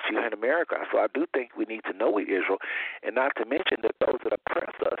lies that you have in America. So I do think we need to know we Israel, and not to mention that those that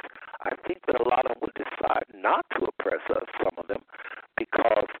oppress us, I think that a lot of them will decide not to oppress us, some of them,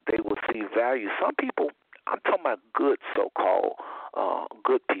 because they will see value. Some people, I'm talking about good so-called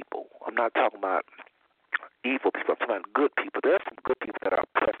good people. I'm not talking about evil people. I'm talking about good people. There are some good people that are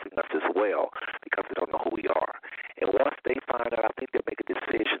oppressing us as well because they don't know who we are. And once they find out, I think they'll make a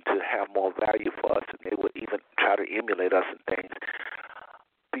decision to have more value for us, and they will even try to emulate us and things.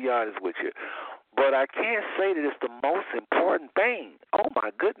 Be honest with you. But I can't say that it's the most important thing. Oh,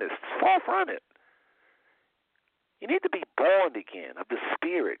 my goodness. Far from it. You need to be born again of the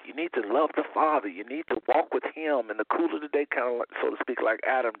Spirit. You need to love the Father. You need to walk with Him in the cool of the day, kind of, so to speak, like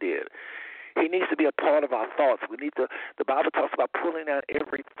Adam did. He needs to be a part of our thoughts. We need to. The Bible talks about pulling out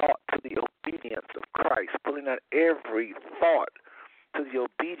every thought to the obedience of Christ, pulling out every thought to the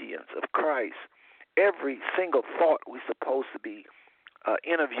obedience of Christ. Every single thought we're supposed to be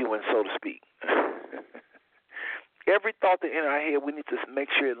interviewing, so to speak. Every thought that in our head, we need to make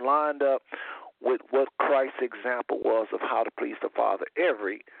sure it lined up with what Christ's example was of how to please the Father.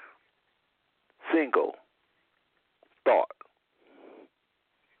 Every single thought.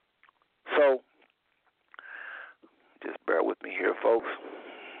 So, just bear with me here, folks,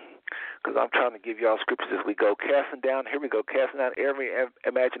 because I'm trying to give y'all scriptures as we go. Casting down every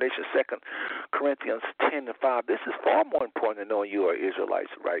imagination. 2 Corinthians 10:5. This is far more important than knowing you are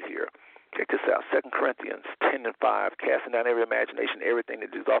Israelites right here. Check this out. 2 Corinthians 10:5. Casting down every imagination, everything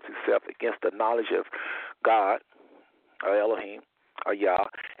that exalts itself against the knowledge of God, or Elohim, or Yah,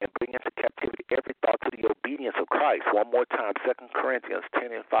 and bring into captivity every thought to the obedience of Christ. One more time, 2 Corinthians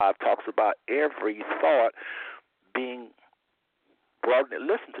 10:5 talks about every thought being brought in.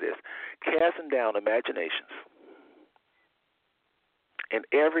 Listen to this. Casting down imaginations and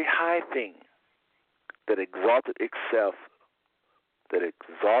every high thing that exalts itself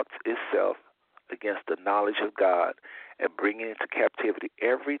against the knowledge of God, and bringing into captivity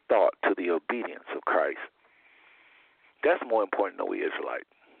every thought to the obedience of Christ. That's more important than we Israelite.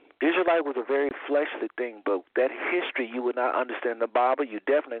 Israelite was a very fleshly thing, but that history you would not understand the Bible. You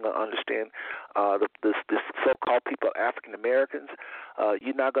definitely going to understand this so-called people, African Americans.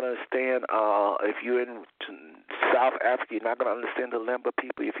 You're not going to understand if you're in South Africa. You're not going to understand the Lemba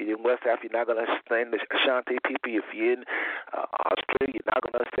people. If you're in West Africa, you're not going to understand the Ashanti people. If you're in Australia, you're not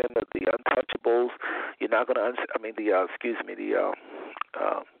going to understand the Untouchables. You're not going to understand.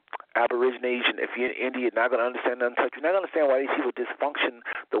 Aborigines. If you're in India, you're not going to understand the Untouchables. You're not going to understand why these people dysfunction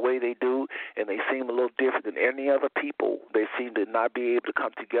the way they do, and they seem a little different than any other people. They seem to not be able to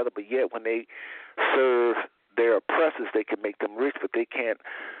come together, but yet when they serve their oppressors, they can make them rich, but they can't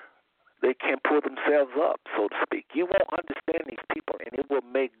pull themselves up, so to speak. You won't understand these people, and it will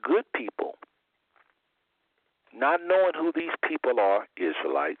make good people, not knowing who these people are,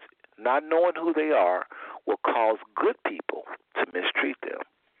 Israelites, not knowing who they are, will cause good people to mistreat them.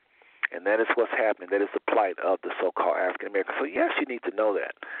 And that is what's happening. That is the plight of the so-called African Americans. So, yes, you need to know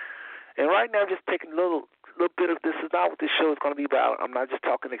that. And right now, I'm just taking a little bit of this. Is not what this show is going to be about. I'm not just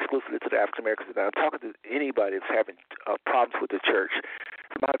talking exclusively to the African Americans. I'm talking to anybody that's having problems with the church.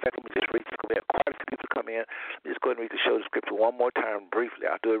 As a matter of fact, let me just read this. We have quite a few people come in. Let me just go ahead and read the show description one more time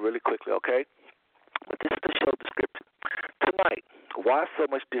briefly. I'll do it really quickly, okay? But this is the show description. Tonight, why so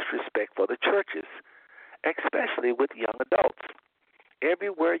much disrespect for the churches, especially with young adults?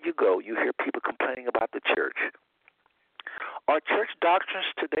 Everywhere you go, you hear people complaining about the church. Are church doctrines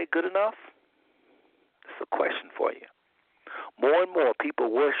today good enough? That's a question for you. More and more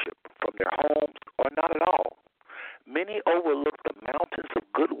people worship from their homes or not at all. Many overlook the mountains of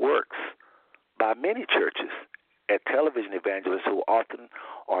good works by many churches at television evangelists who often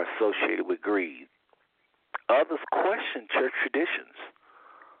are associated with greed. Others question church traditions,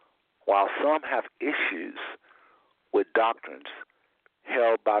 while some have issues with doctrines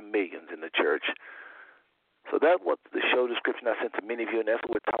held by millions in the church. So that's what the show description I sent to many of you, and that's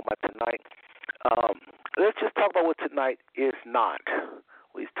what we're talking about tonight. Let's just talk about what tonight is not.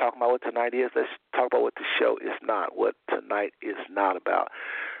 We're talking about what tonight is. Let's talk about what the show is not, what tonight is not about.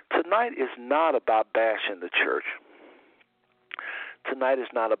 Tonight is not about bashing the church. Tonight is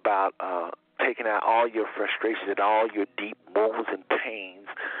not about taking out all your frustrations and all your deep wounds and pains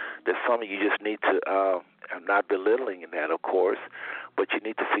that some of you just need to, I'm not belittling in that, of course, but you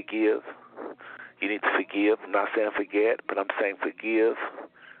need to forgive. You need to forgive. I'm not saying forget, but I'm saying forgive,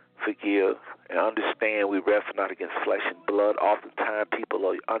 and understand we wrestle not against flesh and blood. Oftentimes people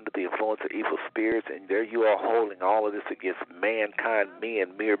are under the influence of evil spirits, and there you are holding all of this against mankind,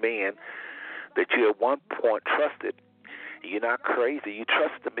 mere men, that you at one point trusted. You're not crazy. You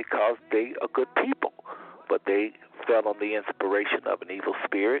trust them because they are good people, but they fell on the inspiration of an evil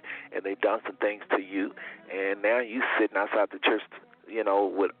spirit, and they've done some things to you, and now you sitting outside the church,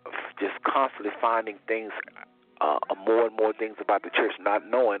 with just constantly finding things, more and more things about the church, not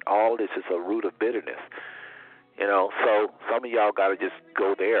knowing all this is a root of bitterness. So some of y'all got to just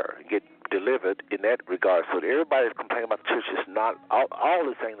go there and get delivered in that regard. So everybody's complaining about the church is not, all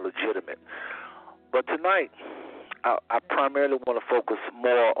this ain't legitimate. But tonight, I primarily want to focus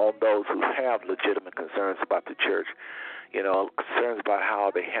more on those who have legitimate concerns about the church. Concerns about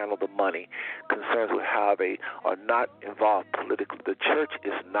how they handle the money, concerns with how they are not involved politically. The church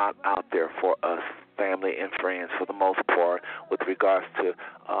is not out there for us, family and friends, for the most part, with regards to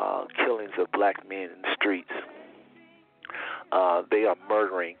killings of black men in the streets. They are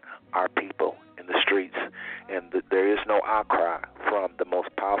murdering our people in the streets, and there is no outcry from the most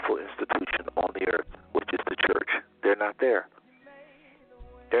powerful institution on the earth, which is the church. They're not there.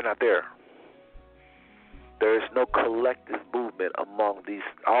 They're not there. There is no collective movement among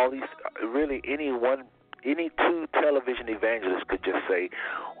any two television evangelists could just say,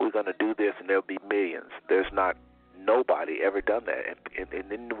 we're going to do this and there'll be millions. There's not nobody ever done that. And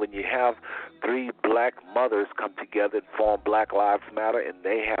then when you have three black mothers come together and form Black Lives Matter, and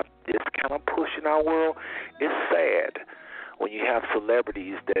they have this kind of push in our world, it's sad. When you have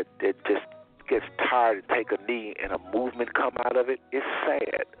celebrities that just gets tired and take a knee and a movement come out of it, it's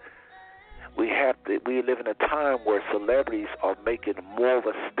sad. We live in a time where celebrities are making more of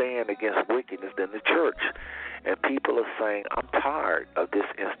a stand against wickedness than the church. And people are saying, I'm tired of this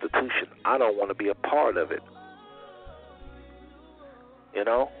institution. I don't want to be a part of it. And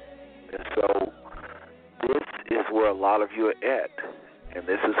so this is where a lot of you are at, and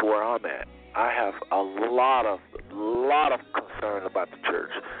this is where I'm at. I have a lot of concern about the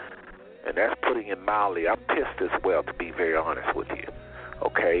church, and that's putting it mildly. I'm pissed as well, to be very honest with you,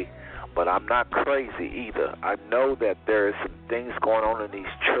 okay? But I'm not crazy either. I know that there is some things going on in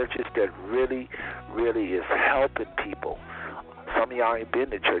these churches that really, really is helping people. Some of y'all ain't been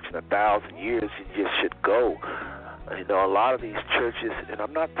to church in 1,000 years. You just should go. A lot of these churches, and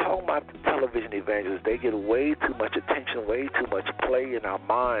I'm not talking about the television evangelists, they get way too much attention, way too much play in our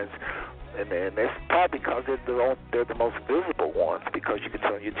minds, and that's probably because they're the most visible ones, because you can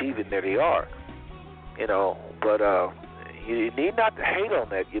turn on your TV and there they are. But you need not to hate on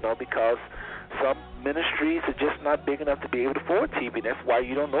that, because some ministries are just not big enough to be able to afford TV, and that's why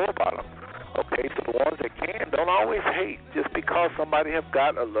you don't know about them. Okay, so the ones that can, don't always hate just because somebody have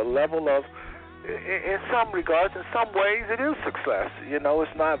got a level of, in some regards, in some ways, it is success. It's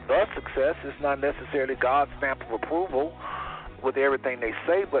not the success. It's not necessarily God's stamp of approval with everything they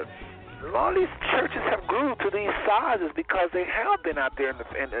say, but a lot of these churches have grew to these sizes because they have been out there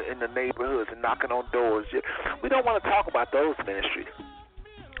in the neighborhoods and knocking on doors. We don't want to talk about those ministries.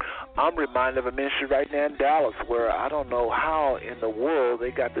 I'm reminded of a ministry right now in Dallas where I don't know how in the world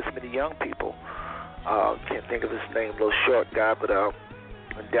they got this many young people. Can't think of his name, little short guy, but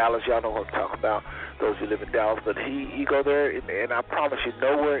in Dallas, y'all know what I'm talking about, those who live in Dallas. But he go there, and I promise you,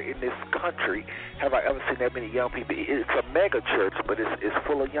 nowhere in this country have I ever seen that many young people. It's a mega church, but it's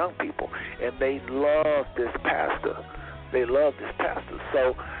full of young people, and they love this pastor. They love this pastor.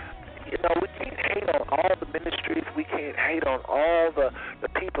 So, we can't hate on all the ministries. We can't hate on all the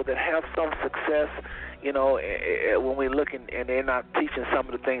people that have some success, when we're looking, and they're not teaching some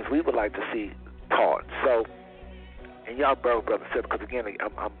of the things we would like to see taught. So, and y'all, brother, said, because again,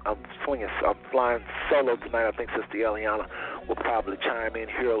 I'm flying solo tonight. I think Sister Eliana will probably chime in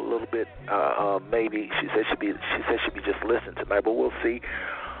here a little bit. Maybe she said she'd be just listening tonight, but we'll see.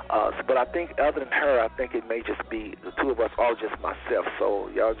 But I think other than her, I think it may just be the two of us, or just myself. So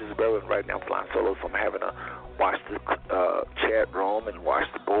y'all just bear with me right now. I'm flying solo, so I'm having to watch the chat room and watch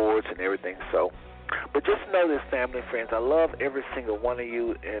the boards and everything. So. But just know this, family and friends, I love every single one of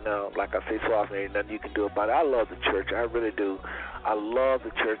you, and like I say so often, there ain't nothing you can do about it. I love the church. I really do. I love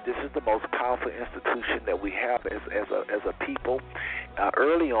the church. This is the most powerful institution that we have as a people.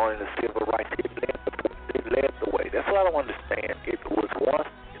 Early on in the civil rights, it led the way. That's what I don't understand. It once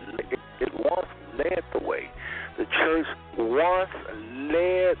led the way. The church once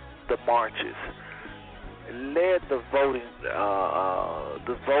led the marches, led the voting.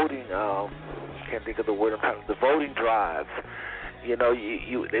 Can't think of the word. The voting drives. They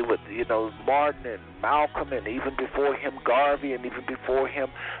would, Martin and Malcolm, and even before him, Garvey, and even before him,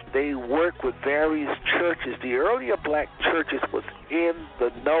 they worked with various churches. The earlier black churches was in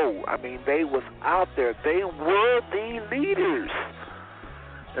the know. I mean, they was out there. They were the leaders.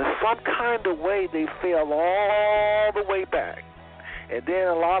 In some kind of way, they fell all the way back. And then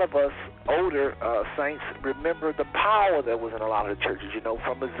a lot of us older saints remember the power that was in a lot of the churches.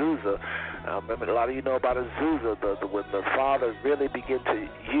 From Azusa, Remember, a lot of you know about Azusa, when the Father really began to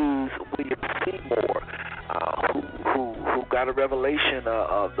use William Seymour, who got a revelation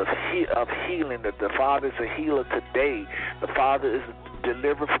of healing, that the Father is a healer today. The Father is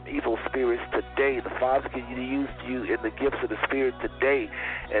delivered from evil spirits today. The Father can use you in the gifts of the Spirit today.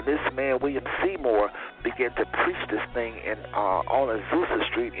 And this man, William Seymour, began to preach this thing on Azusa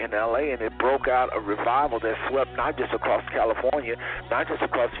Street in L.A., and it broke out a revival that swept not just across California, not just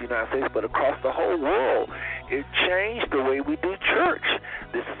across the United States, but across the whole world. It changed the way we do church.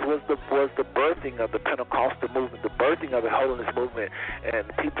 This was the birthing of the Pentecostal movement, the birthing of the holiness movement, and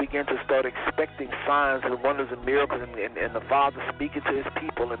people began to start expecting signs and wonders and miracles, and the Father speaking to His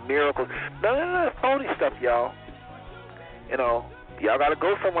people and miracles. None of that phony stuff, y'all. You know, y'all got to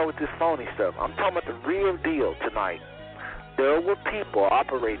go somewhere with this phony stuff. I'm talking about the real deal tonight. There were people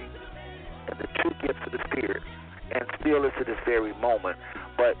operating in the true gifts of the Spirit, and still is to this very moment,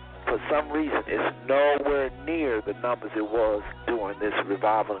 but for some reason, it's nowhere near the numbers it was during this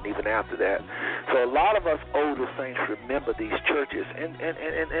revival and even after that. So a lot of us older saints remember these churches, and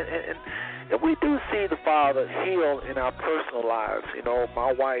we do see the Father heal in our personal lives. You know,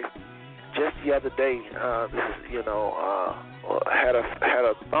 my wife just the other day, had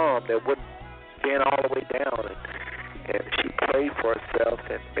a thumb that wouldn't bend all the way down, and she prayed for herself,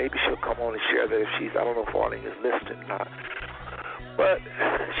 and maybe she'll come on and share that if I don't know if Arlene is listening or not. But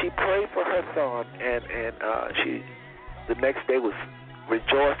she prayed for her thumb, and she the next day was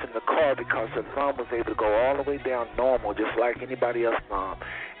rejoicing in the car because her thumb was able to go all the way down normal, just like anybody else's thumb.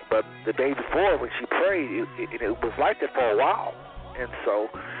 But the day before, when she prayed, it was like that for a while, and so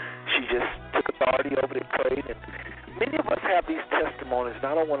she just took authority over it and prayed. And many of us have these testimonies, and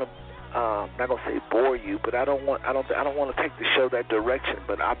I don't want to. I'm not gonna say bore you, but I don't want to take the show that direction.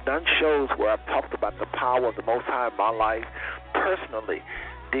 But I've done shows where I've talked about the power of the Most High in my life personally,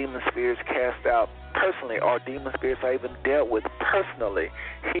 demon spirits cast out personally, or demon spirits I even dealt with personally,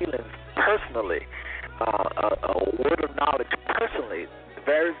 healing personally, a word of knowledge personally,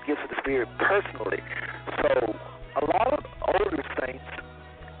 various gifts of the Spirit personally. So a lot of older saints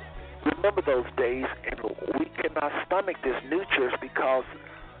remember those days, and we cannot stomach this new church because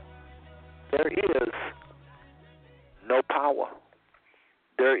there is no power.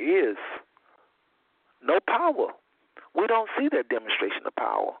 There is no power. We don't see that demonstration of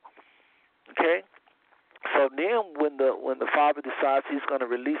power. Okay? So then when the Father decides He's going to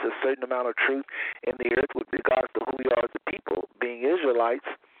release a certain amount of truth in the earth with regards to who we are as a people, being Israelites,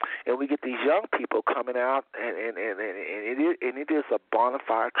 and we get these young people coming out, and it is a bona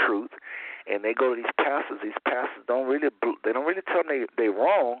fide truth, and they go to these pastors. These pastors don't really tell them they're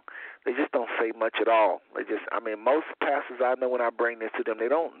wrong. They just don't say much at all. Most pastors I know, when I bring this to them, they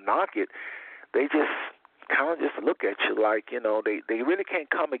don't knock it. They just kind of just look at you like, they really can't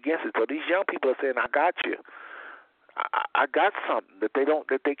come against it. So these young people are saying, I got you. I got something that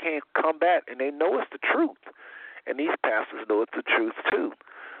they can't combat, and they know it's the truth. And these pastors know it's the truth too.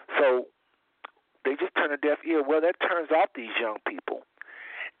 So they just turn a deaf ear. Well, that turns off these young people.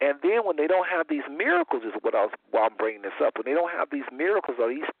 And then when they don't have these miracles, is why I'm bringing this up. When they don't have these miracles or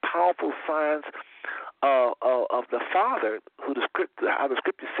these powerful signs of the Father, how the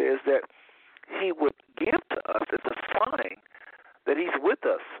Scripture says that He would give to us as a sign that He's with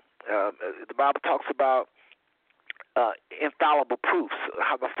us. The Bible talks about infallible proofs,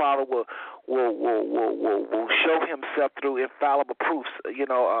 how the Father will show Himself through infallible proofs.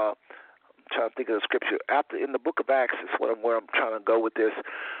 I'm trying to think of the Scripture. In the book of Acts is where I'm trying to go with this.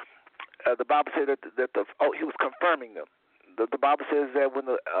 The Bible said that He was confirming them. The Bible says that when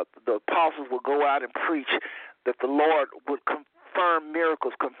the apostles would go out and preach, that the Lord would confirm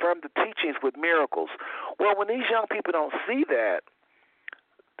miracles, confirm the teachings with miracles. Well, when these young people don't see that,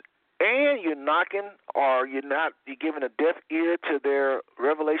 and you're knocking or you're giving a deaf ear to their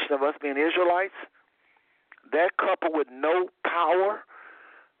revelation of us being Israelites, that coupled with no power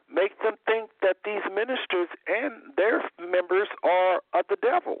make them think that these ministers and their members are of the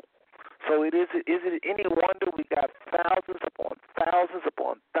devil. So is it any wonder we got thousands upon thousands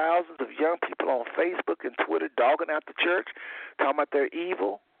upon thousands of young people on Facebook and Twitter dogging out the church, talking about they're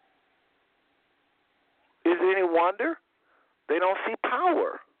evil? Is it any wonder? They don't see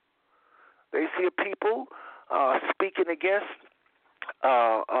power. They see people speaking against,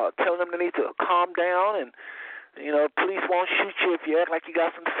 telling them they need to calm down, and police won't shoot you if you act like you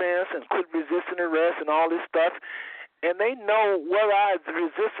got some sense, and quit resisting arrest and all this stuff. And they know whether I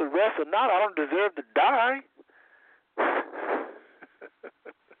resist arrest or not, I don't deserve to die.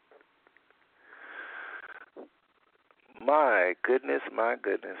 My goodness.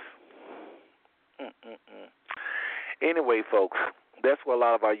 Anyway, folks, That's where a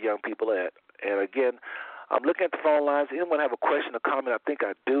lot of our young people are at. And again, I'm looking at the phone lines. Anyone have a question or comment? I think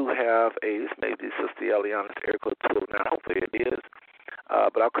I do have this may be Sister Eliana's area code 209. Hopefully it is.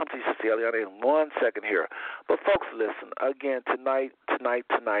 But I'll come to you, Sister Eliana, in 1 second here. But folks, listen, again, tonight,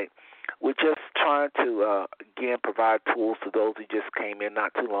 we're just trying to, again, provide tools to those who just came in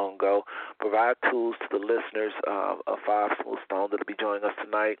not too long ago, provide tools to the listeners of Five Smooth Stone that will be joining us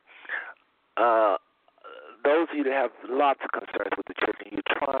tonight. Those of you that have lots of concerns with the church and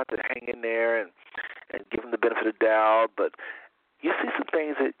you're trying to hang in there and give them the benefit of the doubt, but you see some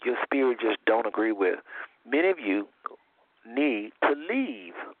things that your spirit just don't agree with. Many of you need to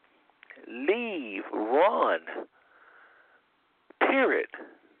leave, run, period.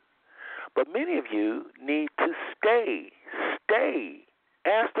 But many of you need to stay.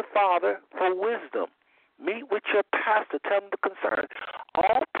 Ask the Father for wisdom. Meet with your pastor. Tell them the concern.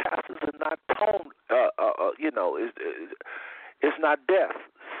 All pastors are not it's not deaf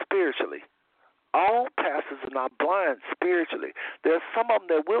spiritually. All pastors are not blind spiritually. There's some of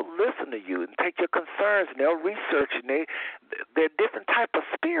them that will listen to you and take your concerns, and they'll research, and they're different type of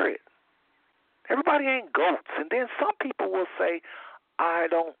spirit. Everybody ain't goats. And then some people will say,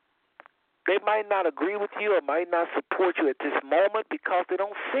 they might not agree with you or might not support you at this moment because they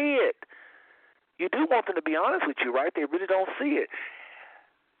don't see it. You do want them to be honest with you, right? They really don't see it.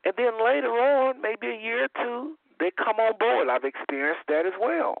 And then later on, maybe a year or two, they come on board. I've experienced that as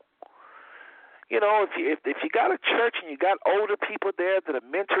well. You know, if you got a church and you got older people there that are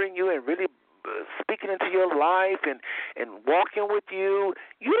mentoring you and really speaking into your life and walking with you,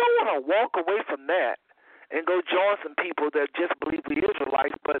 you don't want to walk away from that and go join some people that just believe the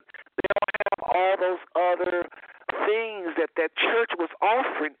Israelites, but they don't have all those other things that church was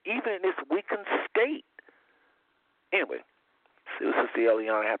offering, even in this weakened state. Anyway, see what Sister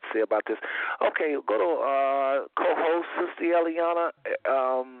Eliana has to say about this. Okay, go to co-host Sister Eliana,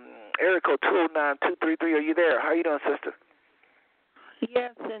 area code 209-233. Are you there? How are you doing, sister?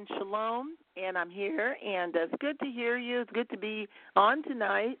 Yes, and shalom, and I'm here, and it's good to hear you. It's good to be on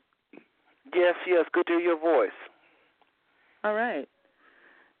tonight. Yes, good to hear your voice. All right.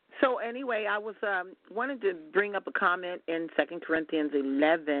 So anyway, I was wanted to bring up a comment in 2 Corinthians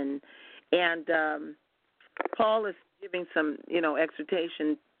 11, and Paul is giving some,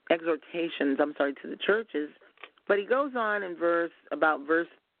 exhortations, to the churches, but he goes on in verse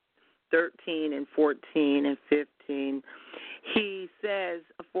 13 and 14 and 15. He says,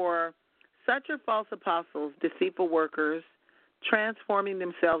 "For such are false apostles, deceitful workers, transforming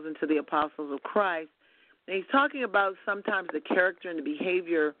themselves into the apostles of Christ." And he's talking about sometimes the character and the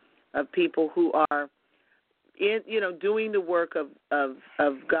behavior of people who are, doing the work of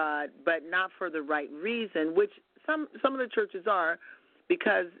God, but not for the right reason, which some of the churches are,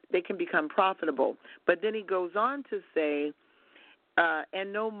 because they can become profitable. But then he goes on to say,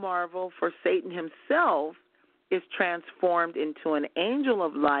 and no marvel, for Satan himself is transformed into an angel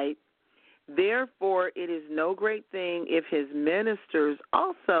of light. Therefore, it is no great thing if his ministers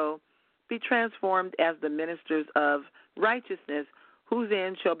also be transformed as the ministers of righteousness, whose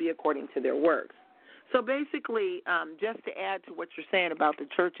end shall be according to their works. So basically, just to add to what you're saying about the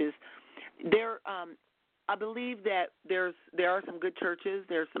churches, I believe that there are some good churches.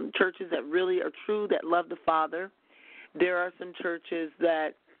 There are some churches that really are true, that love the Father. There are some churches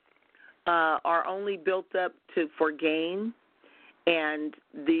that are only built up for gain, and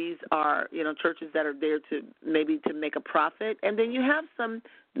these are, churches that are there to make a profit. And then you have some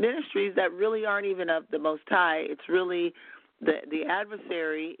ministries that really aren't even of the Most High. It's really the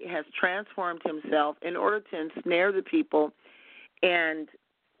adversary has transformed himself in order to ensnare the people, and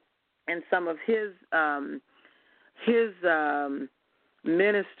some of his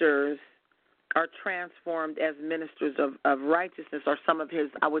ministers are transformed as ministers of righteousness, or some of his,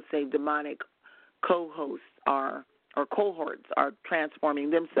 I would say, demonic co-hosts or cohorts are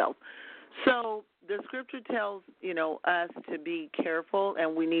transforming themselves. So the scripture tells, us to be careful,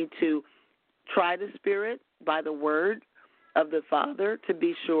 and we need to try the Spirit by the word of the Father to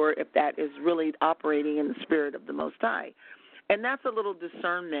be sure if that is really operating in the Spirit of the Most High. And that's a little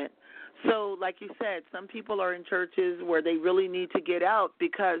discernment. So like you said, some people are in churches where they really need to get out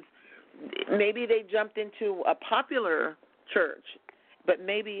because maybe they jumped into a popular church, but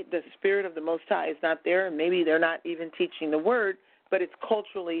maybe the Spirit of the Most High is not there, and maybe they're not even teaching the Word, but it's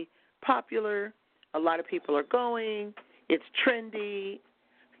culturally popular. A lot of people are going. It's trendy.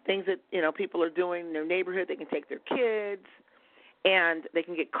 Things that, people are doing in their neighborhood. They can take their kids, and they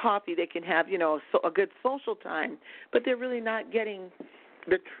can get coffee. They can have, a good social time, but they're really not getting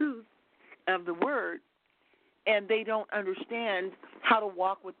the truth of the Word, and they don't understand how to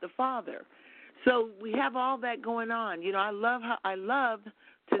walk with the Father. So we have all that going on. You know, I love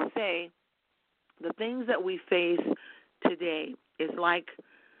to say the things that we face today is like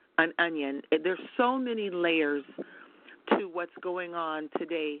an onion. There's so many layers to what's going on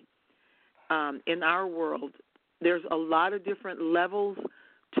today in our world. There's a lot of different levels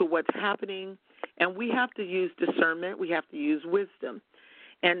to what's happening, and we have to use discernment. We have to use wisdom.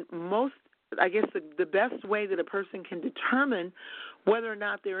 And I guess the best way that a person can determine whether or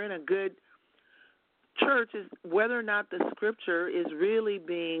not they're in a good church is whether or not the scripture is really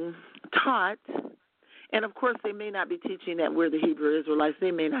being taught. And, of course, they may not be teaching that we're the Hebrew Israelites.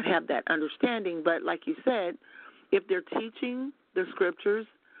 They may not have that understanding. But like you said, if they're teaching the scriptures,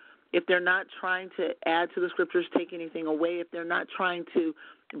 if they're not trying to add to the scriptures, take anything away, if they're not trying to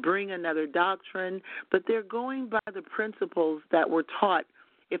bring another doctrine, but they're going by the principles that were taught,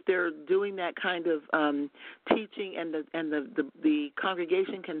 if they're doing that kind of teaching and the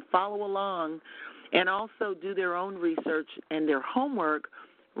congregation can follow along and also do their own research and their homework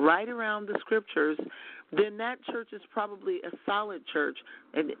right around the scriptures, then that church is probably a solid church.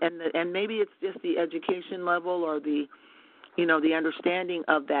 And maybe it's just the education level or the understanding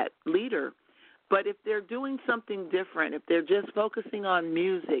of that leader. But if they're doing something different, if they're just focusing on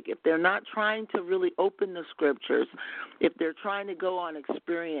music, if they're not trying to really open the scriptures, if they're trying to go on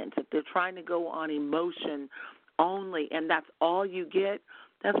experience, if they're trying to go on emotion only, and that's all you get,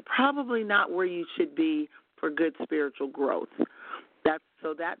 that's probably not where you should be for good spiritual growth.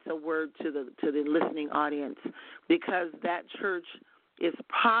 That's a word to the listening audience, because that church is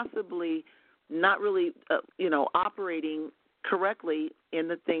possibly not really operating correctly in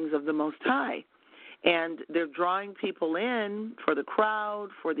the things of the Most High. And they're drawing people in for the crowd,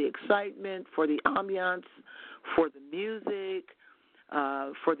 for the excitement, for the ambiance, for the music,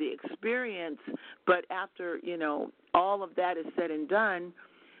 for the experience. But after, all of that is said and done,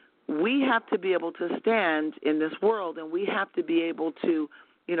 we have to be able to stand in this world, and we have to be able to,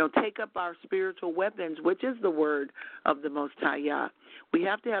 take up our spiritual weapons, which is the word of the Most High Yah. We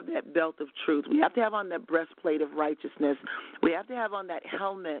have to have that belt of truth. We have to have on that breastplate of righteousness. We have to have on that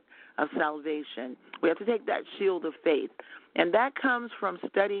helmet of salvation. We have to take that shield of faith. And that comes from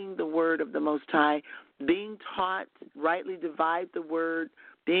studying the word of the Most High, being taught rightly divide the word,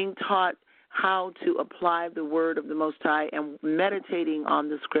 being taught how to apply the word of the Most High, and meditating on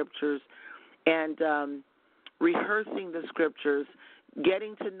the scriptures and rehearsing the scriptures,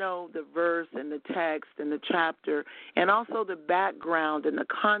 getting to know the verse and the text and the chapter, and also the background and the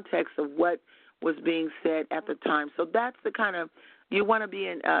context of what was being said at the time. So that's the kind of, you want to be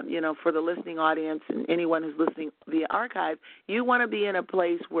in, for the listening audience and anyone who's listening via archive, you want to be in a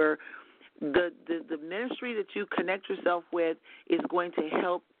place where the ministry that you connect yourself with is going to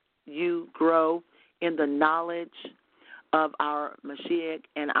help you grow in the knowledge of our Mashiach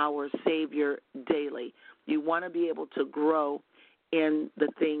and our Savior daily. You want to be able to grow in the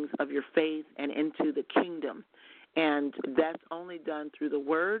things of your faith and into the kingdom. And that's only done through the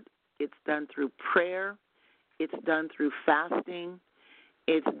word. It's done through prayer. It's done through fasting.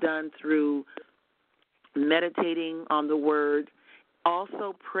 It's done through meditating on the word.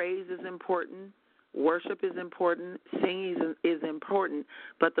 Also, praise is important. Worship is important. Singing is important.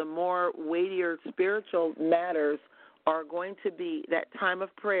 But the more weightier spiritual matters are going to be that time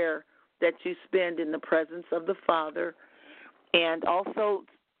of prayer that you spend in the presence of the Father, and also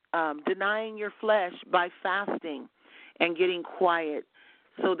denying your flesh by fasting and getting quiet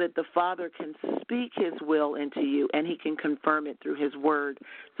so that the Father can speak his will into you and he can confirm it through his word.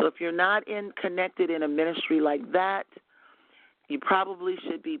 So if you're not connected in a ministry like that, you probably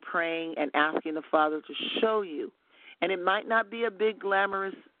should be praying and asking the Father to show you. And it might not be a big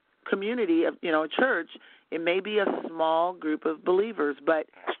glamorous community of, a church. It may be a small group of believers, but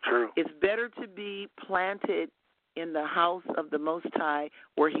it's better to be planted in the house of the Most High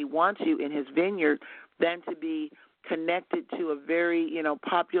where he wants you in his vineyard than to be connected to a very,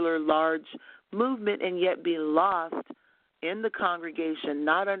 popular, large movement and yet be lost in the congregation,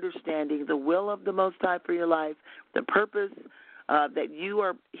 not understanding the will of the Most High for your life, the purpose that you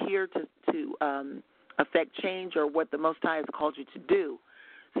are here to affect change or what the Most High has called you to do.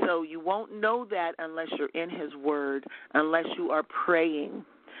 So you won't know that unless you're in his word, unless you are praying,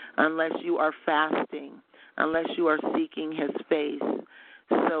 unless you are fasting, unless you are seeking his face.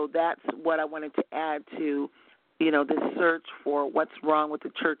 So that's what I wanted to add to, this search for what's wrong with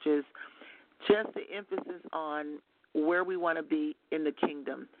the churches, just the emphasis on where we want to be in the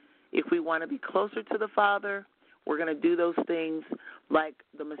kingdom. If we want to be closer to the Father, we're going to do those things like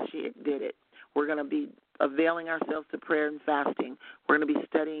the Mashiach did it. We're going to be availing ourselves to prayer and fasting. We're going to be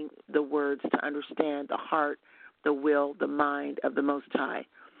studying the words to understand the heart, the will, the mind of the Most High.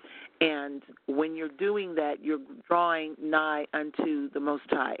 And when you're doing that, you're drawing nigh unto the Most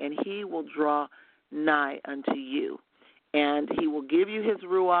High, and He will draw nigh unto you. And He will give you His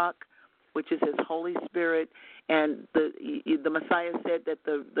Ruach, which is His Holy Spirit. And the Messiah said that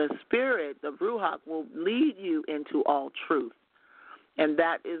the Spirit, the Ruach, will lead you into all truth. And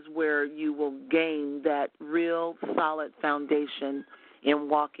that is where you will gain that real solid foundation in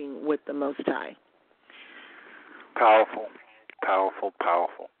walking with the Most High. Powerful, powerful,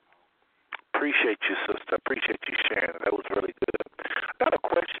 powerful. Appreciate you, sister. Appreciate you sharing. That was really good. I got a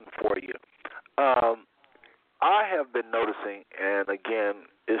question for you. I have been noticing, and again,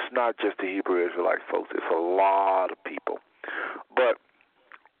 it's not just the Hebrew Israelite folks. It's a lot of people. But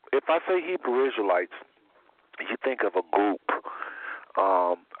if I say Hebrew Israelites, you think of a group.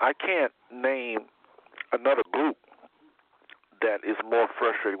 I can't name another group that is more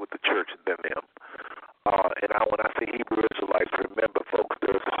frustrated with the church than them. When I say Hebrew Israelites, remember, folks,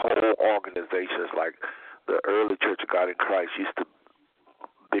 there's whole organizations like the early Church of God in Christ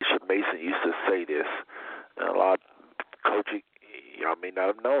Bishop Mason used to say this. And a lot of coaching, y'all may not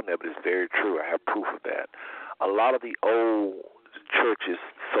have known that, but it's very true. I have proof of that. A lot of the old churches,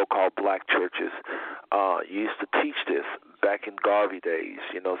 so-called black churches, used to teach this back in Garvey days.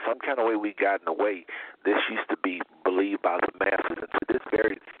 You know, some kind of way we got in the way. This used to be believed by the masses. And to this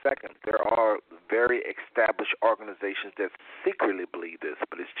very second, there are very established organizations that secretly believe this.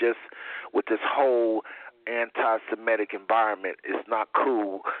 But it's just with this whole anti-Semitic environment, it's not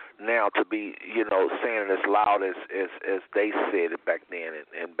cool now to be, saying it as loud as they said it back then.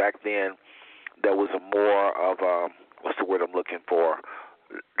 And back then, there was a more of what's the word I'm looking for?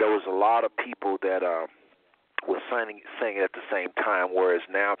 There was a lot of people that were saying it at the same time, whereas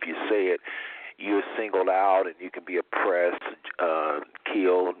now if you say it, you're singled out and you can be oppressed,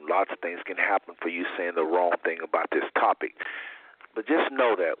 killed. Lots of things can happen for you saying the wrong thing about this topic. But just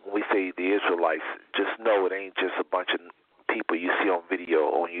know that when we say the Israelites, just know it ain't just a bunch of people you see on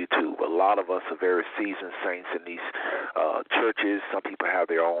video on YouTube. A lot of us are very seasoned saints in these churches. Some people have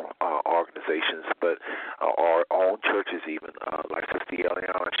their own organizations, but or own churches even. Like Sister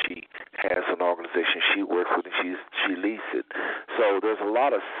Eliana, she has an organization she works with, and she leads it. So there's a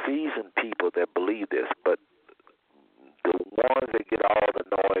lot of seasoned people that believe this, but the ones that get all the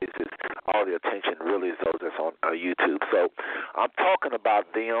noise, all the attention, really is those that's on YouTube. So I'm talking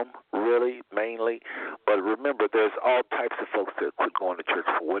about them, really, mainly. But remember, there's all types of folks that quit going to church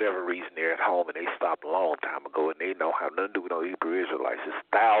for whatever reason. They're at home, and they stopped a long time ago, and they don't have nothing to do with no Hebrew Israelites. It's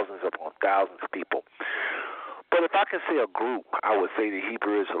thousands upon thousands of people. But if I can say a group, I would say the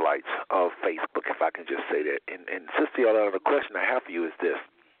Hebrew Israelites of Facebook, if I can just say that. And Sister Yolanda, the question I have for you is this.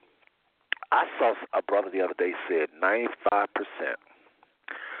 I saw a brother the other day said 95%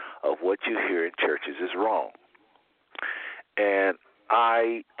 of what you hear in churches is wrong. And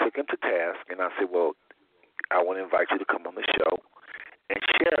I took him to task, and I said, well, I want to invite you to come on the show and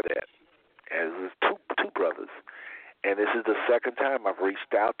share that. And it was two brothers. And this is the second time I've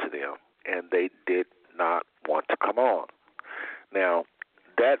reached out to them, and they did not want to come on. Now,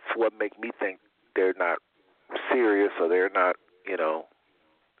 that's what makes me think they're not serious, or they're not,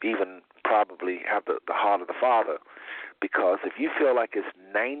 even probably have the heart of the Father. Because if you feel like it's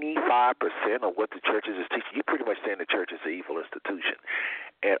 95% of what the churches is teaching, you're pretty much saying the church is an evil institution.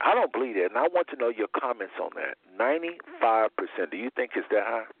 And I don't believe that, and I want to know your comments on that. 95%, do you think it's that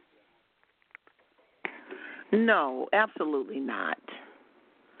high? No, absolutely not.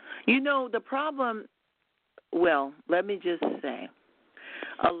 The problem, well, let me just say,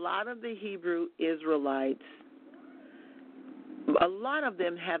 a lot of the Hebrew Israelites, a lot of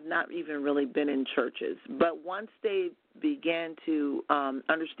them have not even really been in churches. But once they began to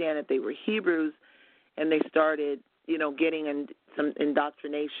understand that they were Hebrews, and they started, getting in some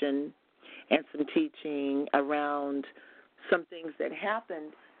indoctrination and some teaching around some things that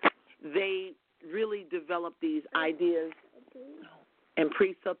happened, they really developed these ideas and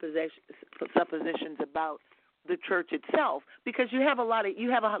presuppositions about the church itself. Because you have a lot of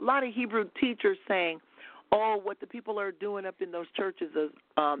Hebrew teachers saying, oh, what the people are doing up in those churches is,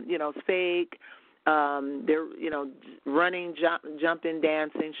 is fake. They're, running, jumping,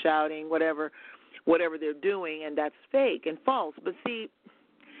 dancing, shouting, whatever they're doing, and that's fake and false. But see,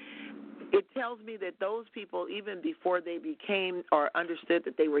 it tells me that those people, even before they became or understood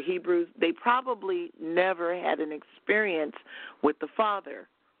that they were Hebrews, they probably never had an experience with the Father.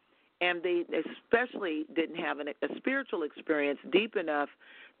 And they especially didn't have a spiritual experience deep enough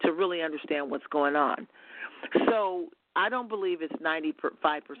to really understand what's going on. So I don't believe it's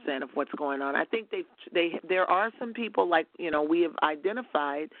 95% of what's going on. I think there are some people, like we have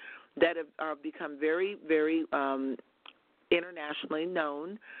identified, that have become very, very internationally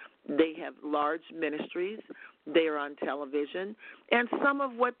known, They have large ministries. They are on television. And some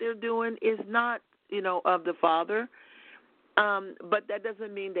of what they're doing is not, of the Father. But that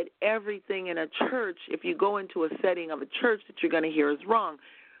doesn't mean that everything in a church, if you go into a setting of a church, that you're going to hear is wrong.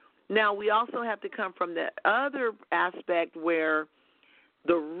 Now, we also have to come from the other aspect where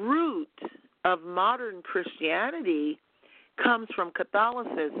the root of modern Christianity comes from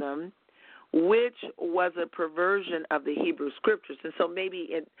Catholicism, which was a perversion of the Hebrew Scriptures. And so maybe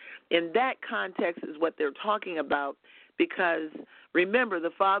in that context is what they're talking about, because remember,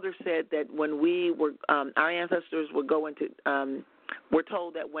 the Father said that when we were, our ancestors would go into, we're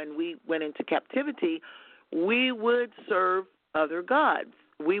told that when we went into captivity, we would serve other gods.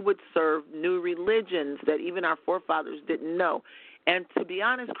 We would serve new religions that even our forefathers didn't know. And to be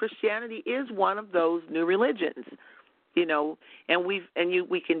honest, Christianity is one of those new religions. And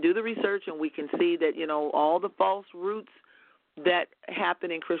we can do the research and we can see that, all the false roots that happen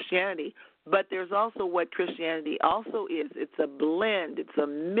in Christianity. But there's also what Christianity also is. It's a blend. It's a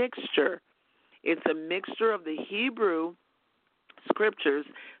mixture. It's a mixture of the Hebrew Scriptures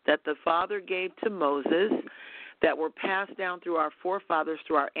that the Father gave to Moses, that were passed down through our forefathers,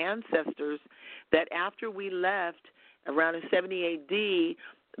 through our ancestors, that after we left around in 70 A.D.,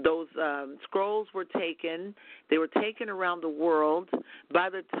 those scrolls were taken. They were taken around the world. By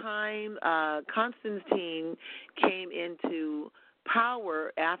the time Constantine came into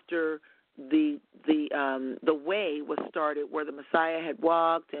power after the way was started, where the Messiah had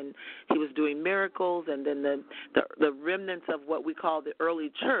walked and he was doing miracles, and then the remnants of what we call the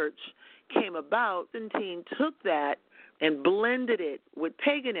early church came about, Constantine took that and blended it with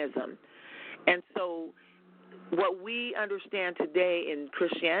paganism. And so what we understand today in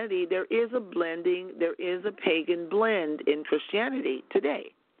Christianity, there is a blending, there is a pagan blend in Christianity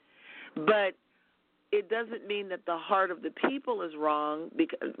today. But it doesn't mean that the heart of the people is wrong,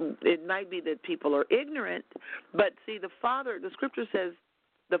 because it might be that people are ignorant. But see, the Scripture says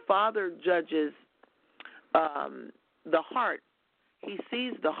the Father judges the heart. He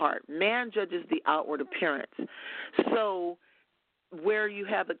sees the heart. Man judges the outward appearance. So where you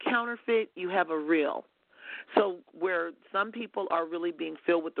have a counterfeit, you have a real. So where some people are really being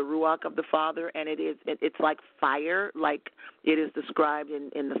filled with the Ruach of the Father, and it's like fire, like it is described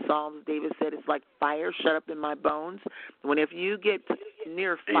in the Psalms. David said it's like fire shut up in my bones. If you get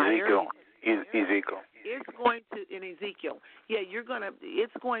near fire, Ezekiel. It's going to, in Ezekiel, you're gonna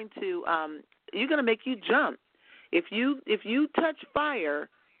make you jump. If you touch fire,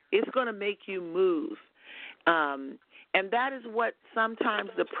 it's going to make you move. And that is what sometimes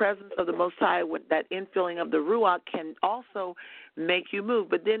the presence of the Most High, that infilling of the Ruach, can also make you move.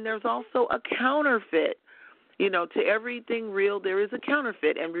 But then there's also a counterfeit. To everything real, there is a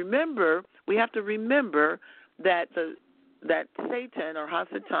counterfeit. And remember, we have to remember that that Satan or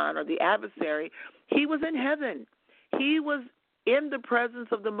Hasatan or the adversary, he was in heaven. He was in the presence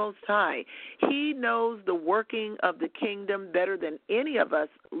of the Most High. He knows the working of the kingdom better than any of us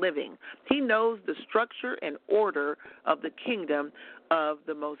living. He knows the structure and order of the kingdom of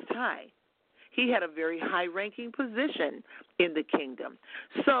the Most High. He had a very high-ranking position in the kingdom.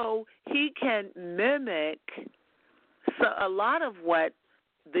 So he can mimic a lot of what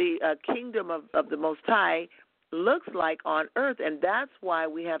the kingdom of the Most High looks like on earth, and that's why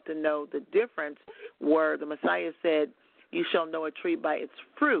we have to know the difference, where the Messiah said, you shall know a tree by its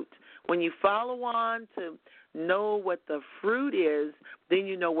fruit. When you follow on to know what the fruit is, then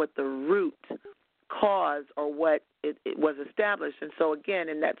you know what the root cause or what it was established. And so again,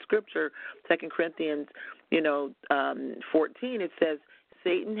 in that scripture, 2 Corinthians 14, it says,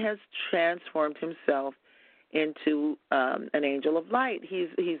 Satan has transformed himself into an angel of light.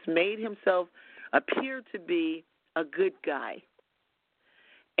 He's made himself appear to be a good guy.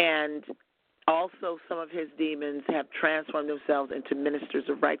 And also, some of his demons have transformed themselves into ministers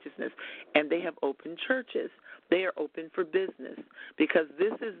of righteousness, and they have opened churches. They are open for business, because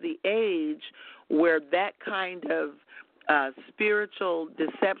this is the age where that kind of spiritual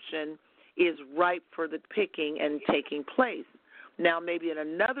deception is ripe for the picking and taking place. Now, maybe in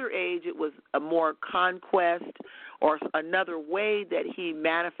another age it was a more conquest or another way that he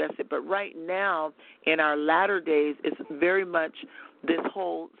manifested, but right now in our latter days it's very much this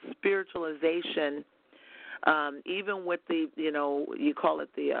whole spiritualization, even with the, you call it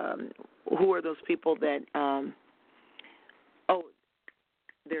the, who are those people that,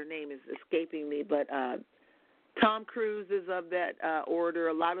 their name is escaping me, but Tom Cruise is of that order.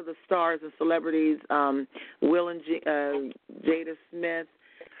 A lot of the stars and celebrities, Will and Jada Smith.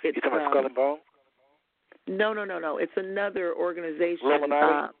 You talking about Skull and Bone? No. It's another organization.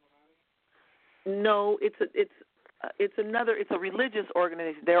 Illuminati? No, it's it's a religious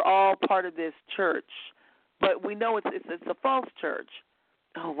organization. They're all part of this church, but we know it's a false church.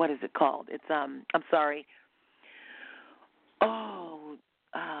 Oh, what is it called? It's I'm sorry.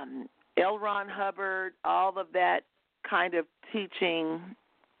 L. Ron Hubbard, all of that kind of teaching.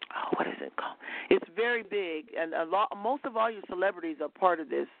 Oh, what is it called? It's very big, and most of all your celebrities are part of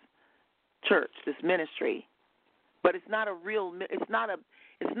this church, this ministry. But it's not a real. It's not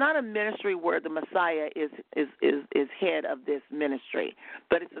a ministry where the Messiah is head of this ministry,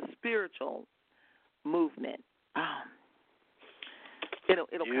 but it's a spiritual movement. It'll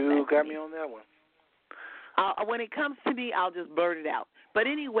you got me on that one. When it comes to me, I'll just blurt it out. But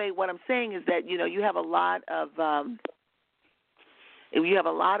anyway, what I'm saying is that you have a lot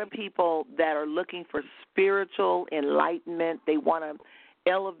of people that are looking for spiritual enlightenment. They want to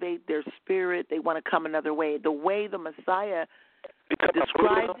elevate their spirit. They want to come another way. The way the Messiah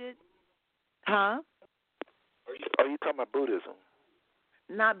described it, huh? Are you talking about Buddhism?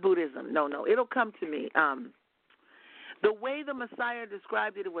 Not Buddhism. No. It'll come to me. The way the Messiah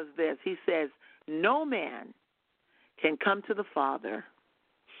described it was this. He says, no man can come to the Father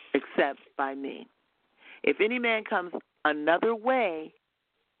except by me. If any man comes another way,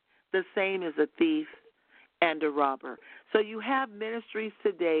 the same is a thief and a robber. So you have ministries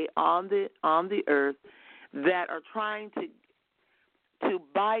today on the earth that are trying to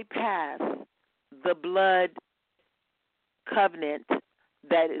bypass the blood covenant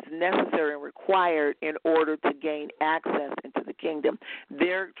that is necessary and required in order to gain access into the kingdom.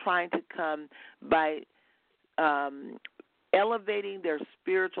 They're trying to come by elevating their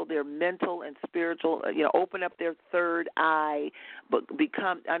spiritual, their mental and spiritual, open up their third eye, but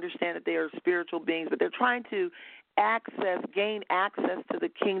understand that they are spiritual beings, but they're trying to gain access to the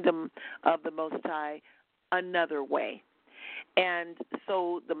kingdom of the Most High another way. And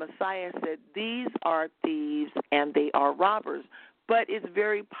so the Messiah said, these are thieves and they are robbers. But it's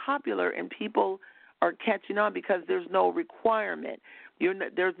very popular and people are catching on because there's no requirement.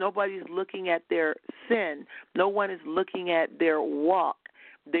 There's nobody's looking at their sin. No one is looking at their walk.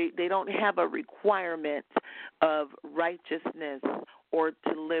 They don't have a requirement of righteousness or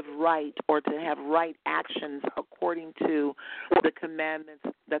to live right or to have right actions according to the commandments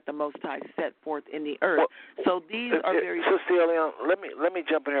that the Most High set forth in the earth. So these are very. Sister Elian, let me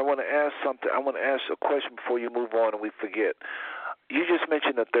jump in here. I want to ask something. I want to ask a question before you move on and we forget. You just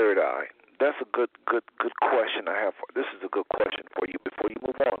mentioned the third eye. That's a good question I have. This is a good question for you before you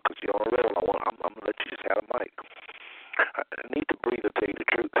move on because you're on a roll. I'm going to let you just have a mic. I need to breathe to tell you the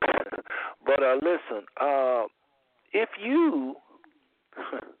truth. But listen, if you,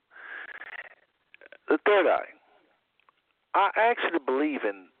 the third eye, I actually believe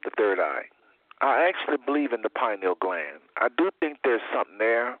in the third eye. I actually believe in the pineal gland. I do think there's something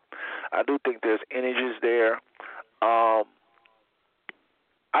there. I do think there's energies there. I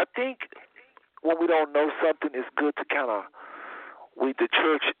think when we don't know something, it's good to kind of, the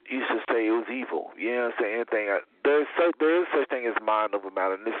church used to say it was evil. You know what I'm saying? Anything. There is such thing as mind over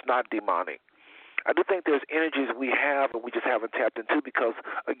matter, and it's not demonic. I do think there's energies we have and we just haven't tapped into because,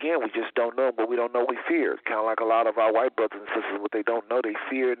 again, we just don't know. But we don't know, we fear. Kind of like a lot of our white brothers and sisters, what they don't know, they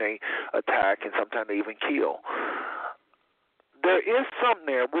fear and they attack, and sometimes they even kill. There is something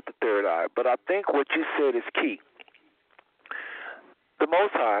there with the third eye, but I think what you said is key. The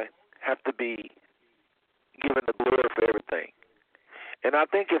Most High have to be given the glory for everything. And I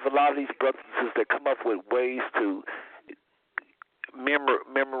think if a lot of these brothers and sisters that come up with ways to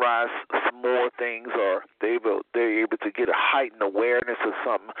memorize some more things or they're able to get a heightened awareness of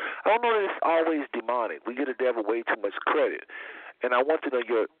something, I don't know that it's always demonic. We give the devil way too much credit. And I want to know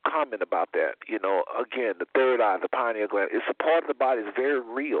your comment about that. Again, the third eye, the pineal gland, it's a part of the body that's very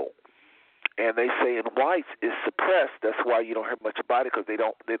real. And they say in whites it's suppressed. That's why you don't hear much about it because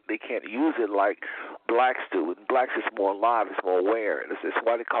they can't use it like blacks do. And blacks is more alive, it's more aware. It's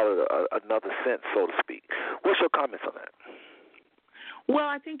why they call it another sense, so to speak. What's your comments on that? Well,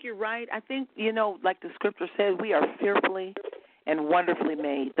 I think you're right. I think, like the scripture says, we are fearfully and wonderfully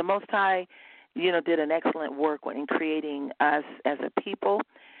made. The Most High, did an excellent work in creating us as a people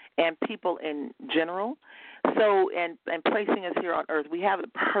and people in general. So, and placing us here on earth, we have a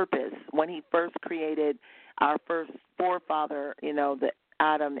purpose. When he first created our first forefather, the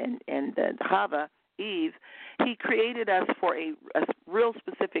Adam and the Hava, Eve, he created us for a real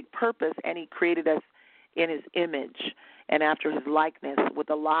specific purpose, and he created us in his image and after his likeness with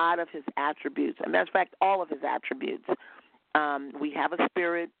a lot of his attributes. As a matter of fact, all of his attributes. We have a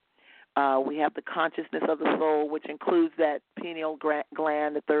spirit. We have the consciousness of the soul, which includes that pineal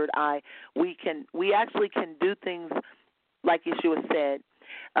gland, the third eye. We actually can do things like Yeshua said.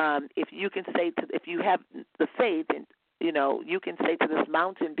 If you have the faith, and you can say to this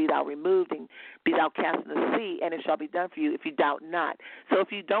mountain, be thou removed and be thou cast in the sea, and it shall be done for you if you doubt not. So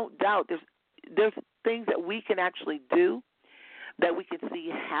if you don't doubt, there's things that we can actually do that we can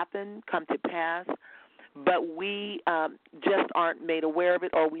see happen, come to pass, but we just aren't made aware of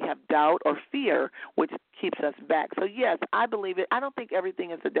it, or we have doubt or fear, which keeps us back. So, yes, I believe it. I don't think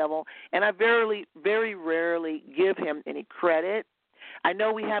everything is the devil, and I very rarely give him any credit. I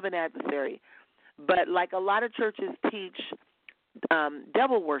know we have an adversary, but like a lot of churches teach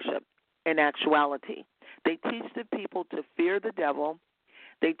devil worship in actuality. They teach the people to fear the devil.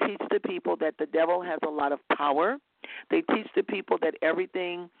 They teach the people that the devil has a lot of power. They teach the people that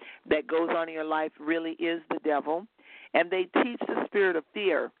everything that goes on in your life really is the devil. And they teach the spirit of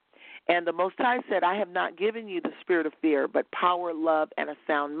fear. And the Most High said, I have not given you the spirit of fear, but power, love, and a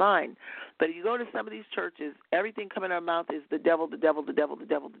sound mind. But if you go to some of these churches, everything coming out of their mouth is the devil, the devil, the devil, the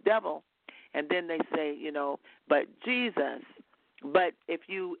devil, the devil. And then they say, but Jesus. But if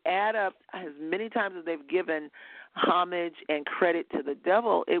you add up as many times as they've given homage and credit to the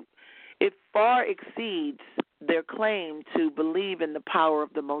devil, it far exceeds their claim to believe in the power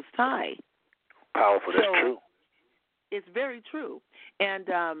of the Most High. Powerful, that's true. It's very true. And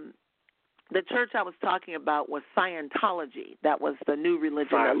the church I was talking about was Scientology. That was the new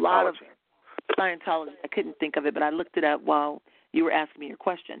religion. A lot of Scientology. I couldn't think of it, but I looked it up while you were asking me your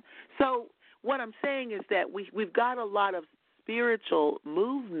question. So what I'm saying is that we've got a lot of spiritual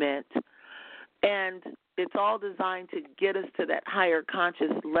movement, and it's all designed to get us to that higher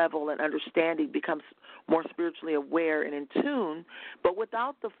conscious level and understanding, becomes more spiritually aware and in tune. But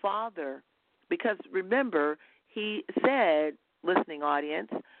without the Father, because remember, he said, listening audience,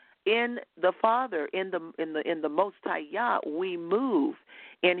 in the Father, in the Most High Yah, we move.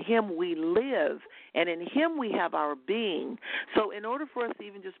 In him we live, and in him we have our being. So in order for us to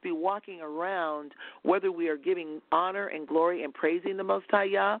even just be walking around, whether we are giving honor and glory and praising the Most High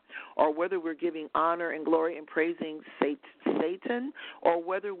Yah, or whether we're giving honor and glory and praising Satan, or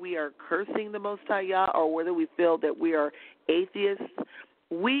whether we are cursing the Most High Yah, or whether we feel that we are atheists,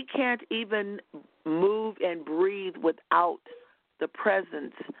 we can't even move and breathe without the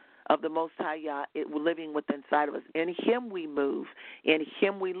presence of the Most High Yah living within inside of us. In him we move, in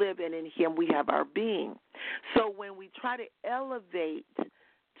him we live, and in him we have our being. So when we try to elevate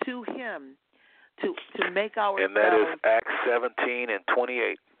to him, to make ourselves... And that is Acts 17 and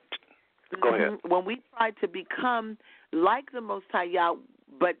 28. Go ahead. When we try to become like the Most High Yah,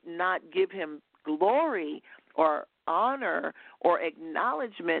 but not give him glory or honor or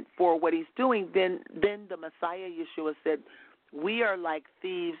acknowledgement for what he's doing, then the Messiah Yeshua said, we are like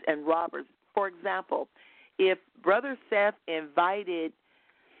thieves and robbers. For example, if Brother Seth invited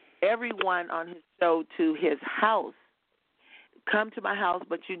everyone on his show to his house, come to my house,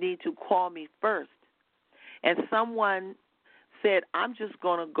 but you need to call me first, and someone said, I'm just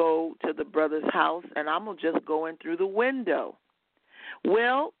going to go to the brother's house and I'm going to just go in through the window,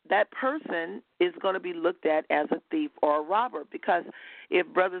 well, that person is going to be looked at as a thief or a robber, because if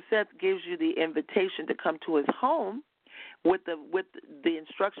Brother Seth gives you the invitation to come to his home, with the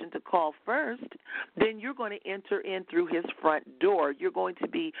instruction to call first, then you're going to enter in through his front door. You're going to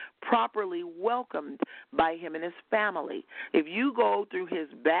be properly welcomed by him and his family. If you go through his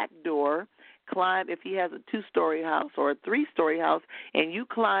back door, if he has a 2-story house or a 3-story house, and you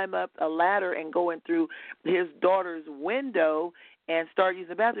climb up a ladder and go in through his daughter's window and start using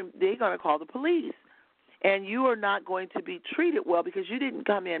the bathroom, they're going to call the police. And you are not going to be treated well because you didn't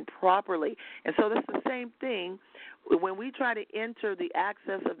come in properly. And so that's the same thing. When we try to enter the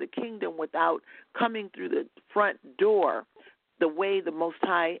access of the kingdom without coming through the front door, the way the Most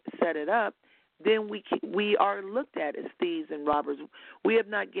High set it up, then we are looked at as thieves and robbers. We have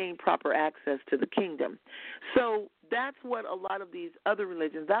not gained proper access to the kingdom. So that's what a lot of these other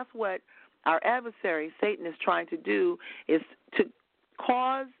religions, that's what our adversary, Satan, is trying to do, is to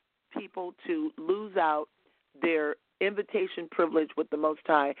cause people to lose out their invitation privilege with the Most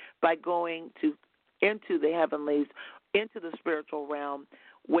High by going into the heavenlies, into the spiritual realm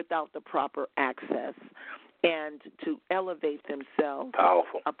without the proper access, and to elevate themselves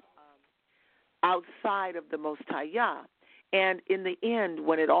outside of the Most High Yah. And in the end,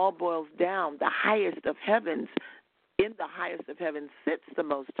 when it all boils down, the highest of heavens, in the highest of heavens sits the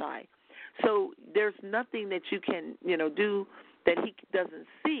Most High. So there's nothing that you can, do that he doesn't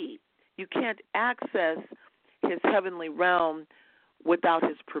see. You can't access his heavenly realm without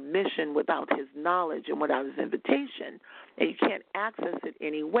his permission, without his knowledge, and without his invitation. And you can't access it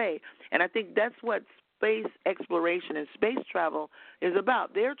any way. And I think that's what space exploration and space travel is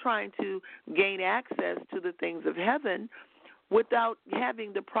about. They're trying to gain access to the things of heaven without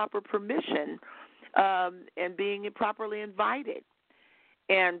having the proper permission and being properly invited.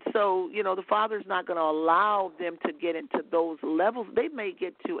 And so, the Father's not going to allow them to get into those levels. They may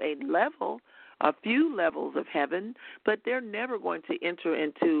get to a few levels of heaven, but they're never going to enter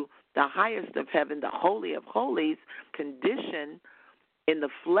into the highest of heaven, the Holy of Holies condition in the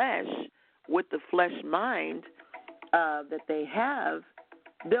flesh with the flesh mind that they have.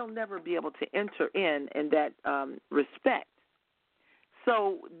 They'll never be able to enter in that respect.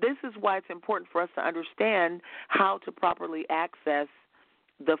 So this is why it's important for us to understand how to properly access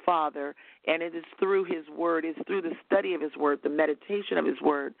the Father, and it is through His Word, it's through the study of His Word, the meditation of His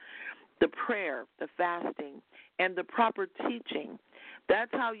Word, the prayer, the fasting, and the proper teaching.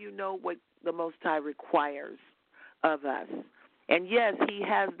 That's how you know what the Most High requires of us. And yes, He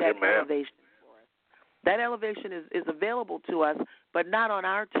has that elevation for us. That elevation is available to us, but not on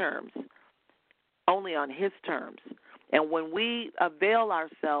our terms, only on His terms. And when we avail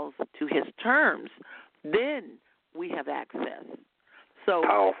ourselves to His terms, then we have access. So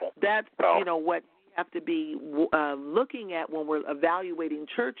that's, what we have to be looking at when we're evaluating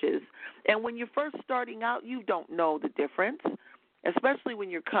churches. And when you're first starting out, you don't know the difference, especially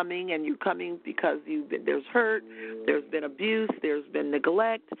when you're coming because there's hurt, there's been abuse, there's been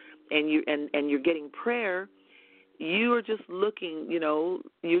neglect, and you're getting prayer. You are just looking,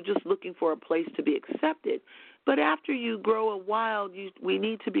 you're just looking for a place to be accepted. But after you grow a while, we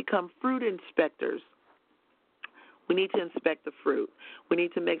need to become fruit inspectors. We need to inspect the fruit. We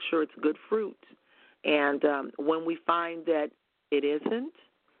need to make sure it's good fruit. And when we find that it isn't,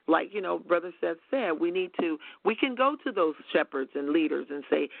 like, Brother Seth said, we can go to those shepherds and leaders and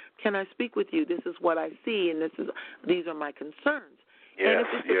say, can I speak with you? This is what I see, and these are my concerns. Yes,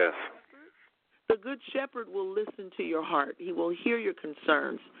 yes. The good shepherd will listen to your heart. He will hear your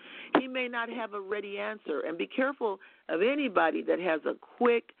concerns. He may not have a ready answer. And be careful of anybody that has a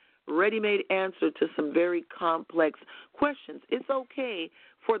quick, ready-made answer to some very complex questions. It's okay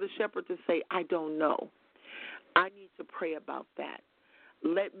for the shepherd to say, I don't know. I need to pray about that.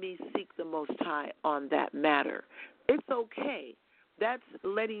 Let me seek the Most High on that matter. It's okay. That's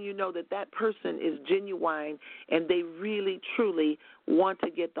letting you know that person is genuine and they really, truly want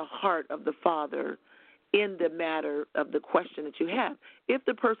to get the heart of the Father in the matter of the question that you have. If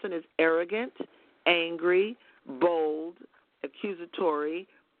the person is arrogant, angry, bold, accusatory,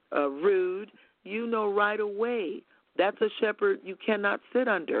 rude, you know right away that's a shepherd you cannot sit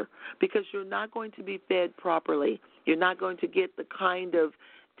under, because you're not going to be fed properly. You're not going to get the kind of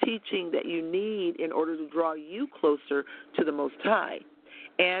teaching that you need in order to draw you closer to the Most High.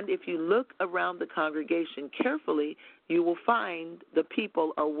 And if you look around the congregation carefully, you will find the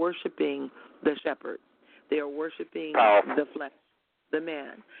people are worshiping the shepherd. They are worshiping the flesh, the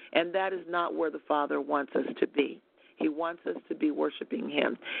man. And that is not where the Father wants us to be. He wants us to be worshiping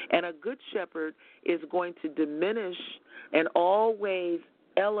Him. And a good shepherd is going to diminish and always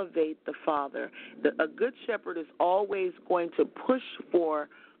elevate the Father. A good shepherd is always going to push for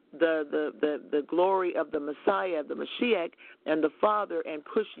the glory of the Messiah, the Mashiach, and the Father, and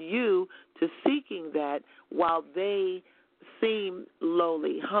push you to seeking that, while they seem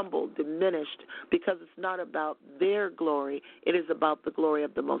lowly, humble, diminished, because it's not about their glory. It is about the glory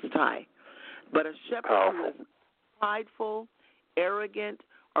of the Most High. But a shepherd who is prideful, arrogant,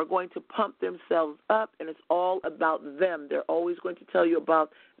 are going to pump themselves up, and it's all about them. They're always going to tell you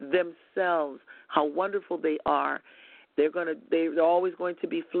about themselves, how wonderful they are. They're always going to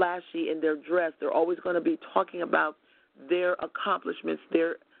be flashy in their dress. They're always going to be talking about their accomplishments,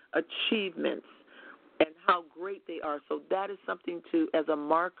 their achievements, and how great they are. So that is something to, as a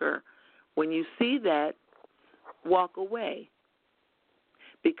marker, when you see that, walk away,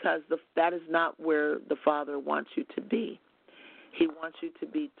 because that is not where the Father wants you to be. He wants you to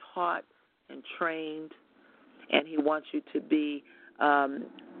be taught and trained, and He wants you to be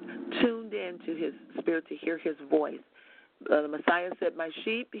tuned in to His Spirit, to hear His voice. The Messiah said, my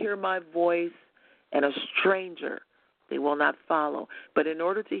sheep hear my voice, and a stranger they will not follow. But in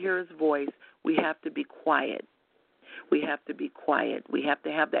order to hear His voice, we have to be quiet. We have to be quiet. We have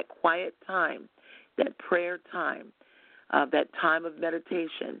to have that quiet time, that prayer time, that time of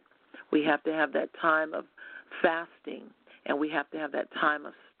meditation. We have to have that time of fasting, and we have to have that time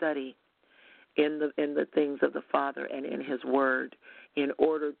of study in the things of the Father and in His Word, in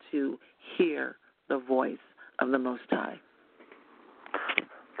order to hear the voice of the Most High.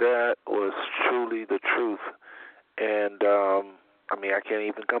 That was truly the truth. And, I can't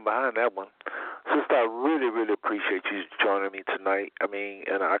even come behind that one. Sister, I really, really appreciate you joining me tonight.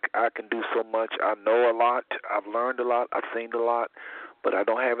 And I can do so much. I know a lot. I've learned a lot. I've seen a lot. But I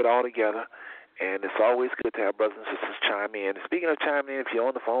don't have it all together. And it's always good to have brothers and sisters chime in. Speaking of chiming in, if you're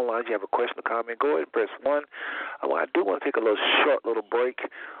on the phone lines, you have a question or comment, go ahead and press 1. I do want to take a short break.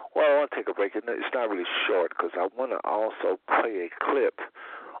 Well, I want to take a break. It's not really short because I want to also play a clip.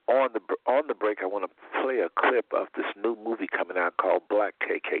 On the break, I want to play a clip of this new movie coming out called Black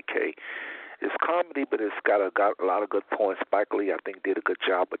KKK. It's comedy, but it's got a lot of good points. Spike Lee, I think, did a good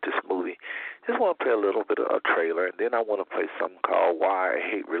job with this movie. Just want to play a little bit of a trailer, and then I want to play something called Why I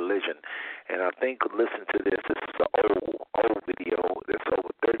Hate Religion. And I think, listen to this. This is an old video. It's over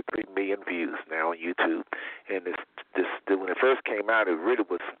 33 million views now on YouTube. And when it first came out, it really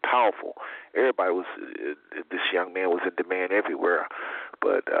was powerful. This young man was in demand everywhere.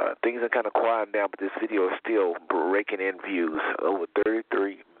 But things are kind of quieting down, but this video is still raking in views, over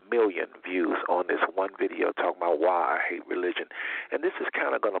 33 million views on this one video talking about why I hate religion. And this is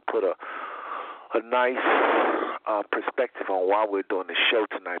kind of going to put a nice perspective on why we're doing the show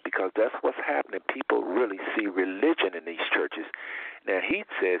tonight, because that's what's happening. People really see religion in these churches. Now, he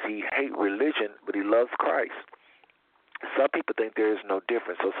says he hates religion, but he loves Christ. Some people think there is no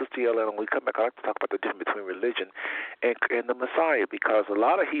difference. So, Sister Yolanda, when we come back, I'd like to talk about the difference between religion and the Messiah, because a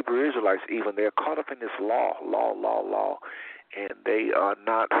lot of Hebrew Israelites, even, they're caught up in this law, and they are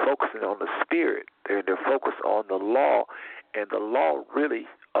not focusing on the Spirit. They're focused on the law, and the law really,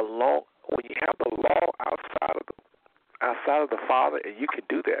 when you have the law outside of the Father, and you can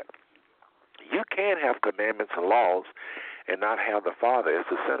do that. You can have commandments and laws and not have the Father as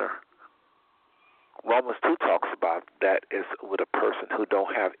the center. Romans 2 talks about that is with a person who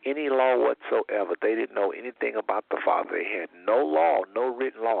don't have any law whatsoever. They didn't know anything about the Father. They had no law, no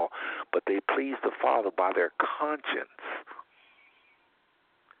written law, but they pleased the Father by their conscience.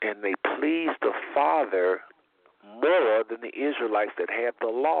 And they pleased the Father more than the Israelites that had the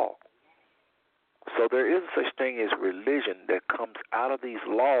law. So there is such thing as religion that comes out of these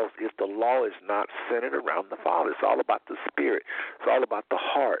laws if the law is not centered around the Father. It's all about the Spirit. It's all about the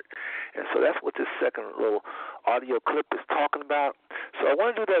heart. And so that's what this second little audio clip is talking about. So I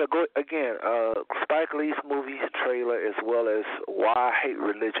want to do that again. Spike Lee's movie trailer as well as Why I Hate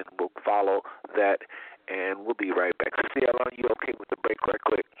Religion will follow that, and we'll be right back. See, are you okay with the break right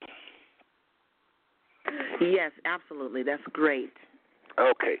quick? Yes, absolutely. That's great.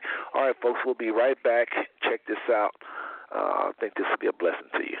 Okay. All right, folks, we'll be right back. Check this out. I think this will be a blessing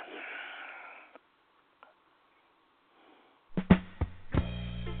to you.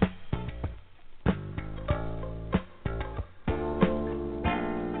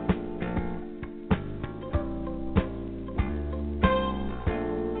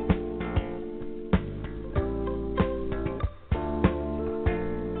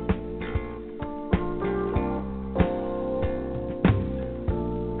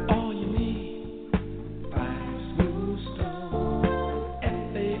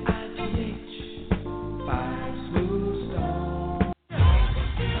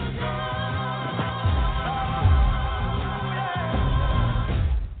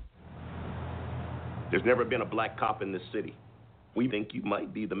 There's never been a black cop in this city. We think you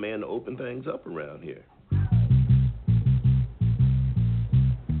might be the man to open things up around here.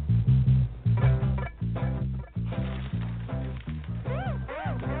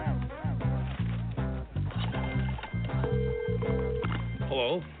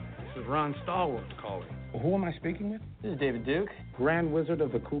 Hello, this is Ron Stallworth calling. Well, who am I speaking with? This is David Duke. Grand Wizard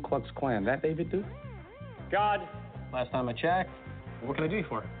of the Ku Klux Klan. That David Duke? God. Last time I checked. What can I do you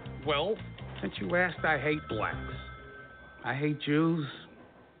for? Well, since you asked, I hate blacks. I hate Jews,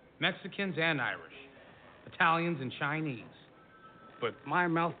 Mexicans and Irish, Italians and Chinese. But my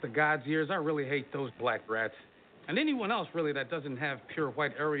mouth to God's ears, I really hate those black rats. And anyone else, really, that doesn't have pure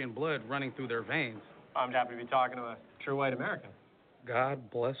white Aryan blood running through their veins. I'm happy to be talking to a true white American.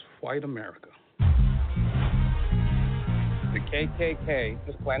 God bless white America. The KKK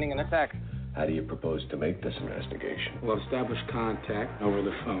is planning an attack. How do you propose to make this investigation? We'll establish contact over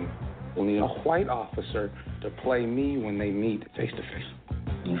the phone. We'll need a white officer to play me when they meet face to face.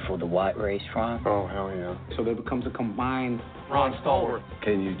 You for the white race, Ron? Oh, hell yeah. So there becomes a combined Ron Stallworth.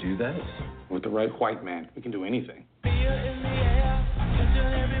 Can you do that? With the right white man, we can do anything.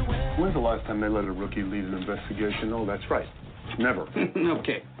 When's the last time they let a rookie lead an investigation? Oh, that's right. Never.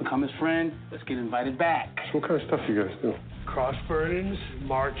 Okay, become his friend. Let's get invited back. So what kind of stuff you guys do? Cross burnings,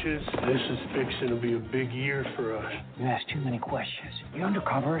 marches. This is fixing to be a big year for us. You ask too many questions. You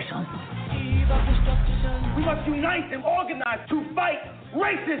undercover or something? We must unite and organize to fight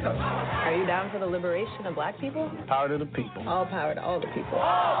racism. Are you down for the liberation of black people? Power to the people. All power to all the people.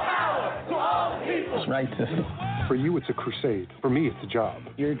 All power to all the people. That's right, sister. For you, it's a crusade. For me, it's a job.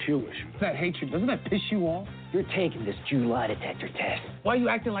 You're Jewish. That hatred, doesn't that piss you off? You're taking this Jew lie detector test. Why are you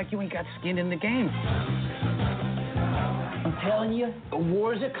acting like you ain't got skin in the game? I'm telling you, the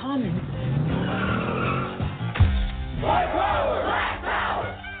wars are coming. White power! Black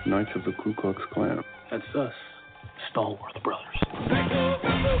power! Knights of the Ku Klux Klan. That's us, Stallworth Brothers.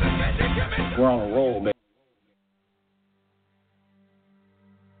 We're on a roll, baby.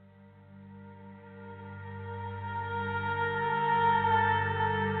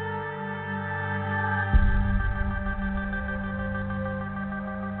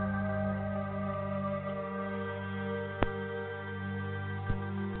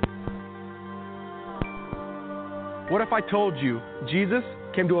 What if I told you Jesus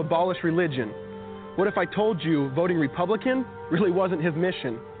came to abolish religion? What if I told you voting Republican really wasn't his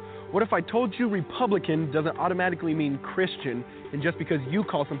mission? What if I told you Republican doesn't automatically mean Christian, and just because you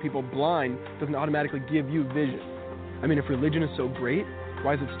call some people blind doesn't automatically give you vision? I mean, if religion is so great,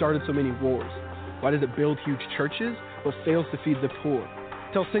 why has it started so many wars? Why does it build huge churches but fails to feed the poor?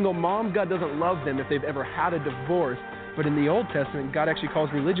 Tell single moms God doesn't love them if they've ever had a divorce, but in the Old Testament, God actually calls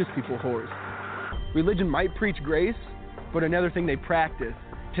religious people whores. Religion might preach grace, but another thing they practice.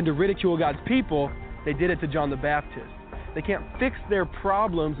 Tend to ridicule God's people, they did it to John the Baptist. They can't fix their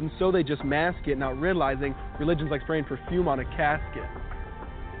problems, and so they just mask it, not realizing religion's like spraying perfume on a casket.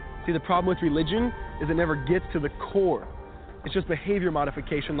 See, the problem with religion is it never gets to the core. It's just behavior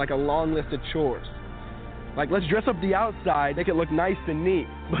modification, like a long list of chores. Like, let's dress up the outside, make it look nice and neat.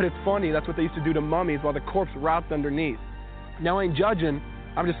 But it's funny, that's what they used to do to mummies while the corpse rots underneath. Now, I ain't judging,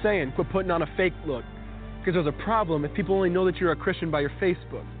 I'm just saying, quit putting on a fake look. Because there's a problem if people only know that you're a Christian by your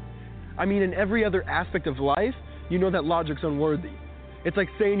Facebook. I mean, in every other aspect of life, you know that logic's unworthy. It's like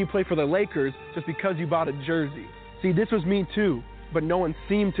saying you play for the Lakers just because you bought a jersey. See, this was me too, but no one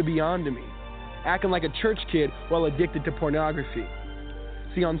seemed to be on to me. Acting like a church kid while addicted to pornography.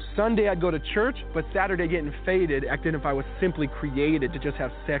 See, on Sunday I'd go to church, but Saturday getting faded, acting if I was simply created to just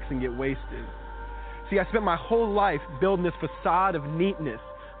have sex and get wasted. See, I spent my whole life building this facade of neatness,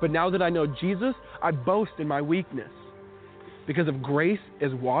 but now that I know Jesus, I boast in my weakness. Because if grace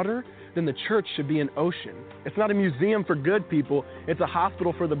is water, then the church should be an ocean. It's not a museum for good people, it's a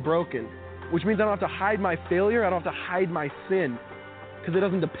hospital for the broken. Which means I don't have to hide my failure, I don't have to hide my sin. Because it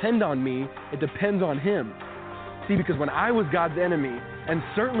doesn't depend on me, it depends on Him. See, because when I was God's enemy, and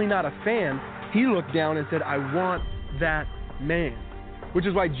certainly not a fan, He looked down and said, I want that man. Which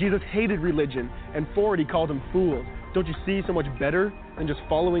is why Jesus hated religion, and for it He called them fools. Don't you see so much better than just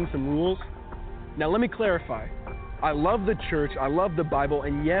following some rules? Now let me clarify. I love the church, I love the Bible,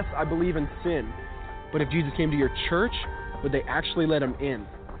 and yes, I believe in sin. But if Jesus came to your church, would they actually let Him in?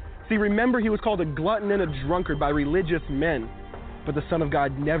 See, remember He was called a glutton and a drunkard by religious men. But the Son of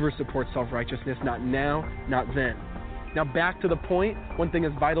God never supports self-righteousness, not now, not then. Now back to the point, one thing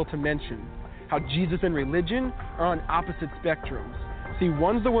is vital to mention. How Jesus and religion are on opposite spectrums. See,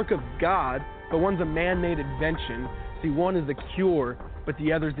 one's the work of God, but one's a man-made invention. See, one is the cure, but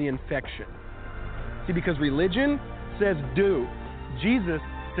the other's the infection. See, because religion says do. Jesus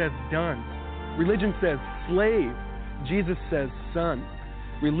says done. Religion says slave. Jesus says son.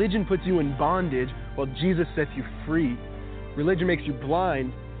 Religion puts you in bondage, while Jesus sets you free. Religion makes you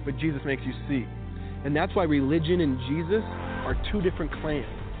blind, but Jesus makes you see. And that's why religion and Jesus are two different clans.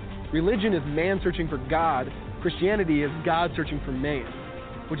 Religion is man searching for God. Christianity is God searching for man.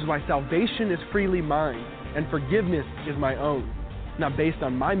 Which is why salvation is freely mine, and forgiveness is my own. Not based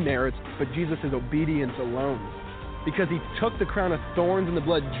on my merits, but Jesus' obedience alone. Because He took the crown of thorns and the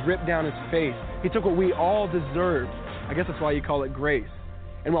blood dripped down His face. He took what we all deserved. I guess that's why you call it grace.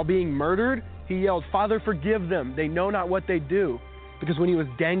 And while being murdered, He yelled, Father, forgive them. They know not what they do. Because when He was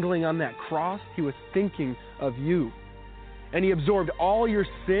dangling on that cross, He was thinking of you. And He absorbed all your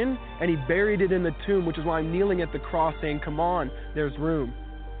sin, and He buried it in the tomb, which is why I'm kneeling at the cross saying, come on, there's room.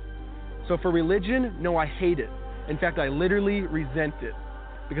 So for religion, no, I hate it. In fact, I literally resent it.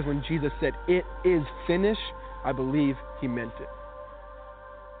 Because when Jesus said, it is finished, I believe He meant it.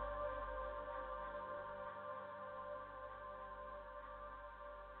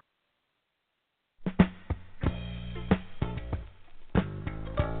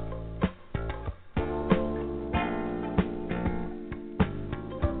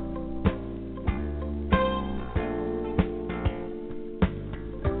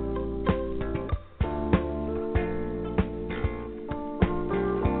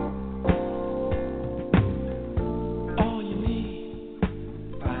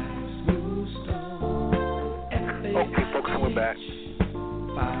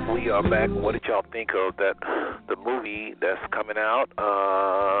 Back. What did y'all think of the movie that's coming out,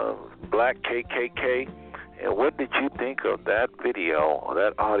 Black KKK, And what did you think of that video or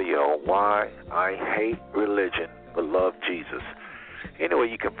that audio, Why I Hate Religion but Love Jesus? Anyway,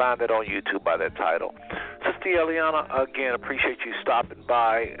 you can find that on YouTube by that title. Sister Eliana, again, appreciate you stopping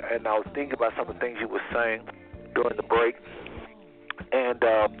by. And I was thinking about some of the things you were saying during the break. And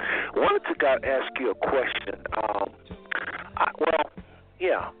wanted to ask you a question.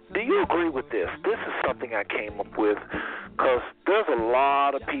 Do you agree with this? This is something I came up with because there's a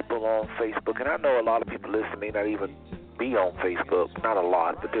lot of people on Facebook, and I know a lot of people listening may not even be on Facebook. Not a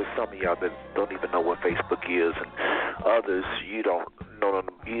lot, but there's some of y'all that don't even know what Facebook is, and others you don't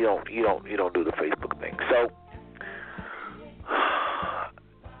do the Facebook thing. So,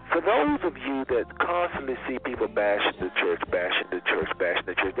 for those of you that constantly see people bashing the church,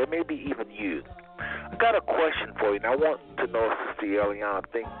 there may be even you. I got a question for you, and I want to know if Sister Eliana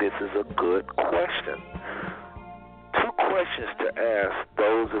think this is a good question. 2 questions to ask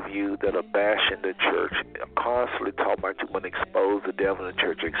those of you that are bashing the church, constantly talking about you want to expose the devil in the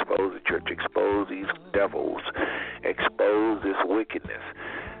church, expose the church, expose these devils, expose this wickedness.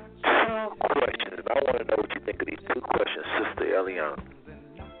 2 questions, and I want to know what you think of these 2 questions, Sister Eliana.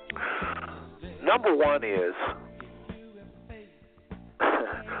 Number 1 is,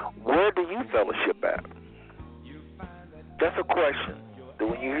 where do you fellowship at? That's a question. That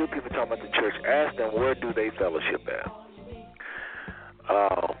when you hear people talking about the church, ask them where do they fellowship at.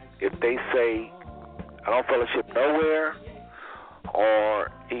 If they say, I don't fellowship nowhere, or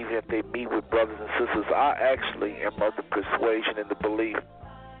even if they meet with brothers and sisters, I actually am of the persuasion and the belief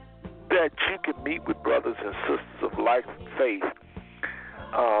that you can meet with brothers and sisters of like faith,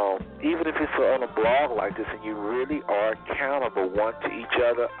 even if it's on a blog like this and you really are accountable one to each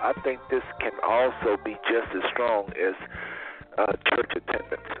other. I think this can also be just as strong as church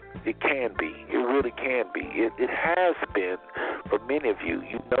attendance. It can be. It really can be. It has been for many of you.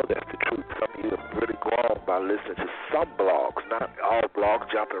 You know that's the truth. Some of you have really grown by listening to some blogs, not all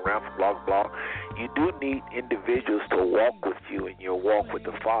blogs, jumping around from blog to blog. You do need individuals to walk with you in your walk with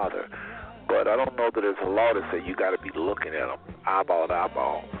the Father. But I don't know that there's a law that says you got to be looking at them eyeball to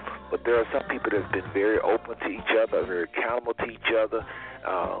eyeball. But there are some people that's been very open to each other, very accountable to each other.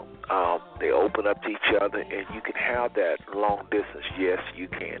 They open up to each other, and you can have that long distance. Yes, you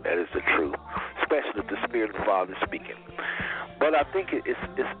can. That is the truth, especially if the Spirit of the Father is speaking. But I think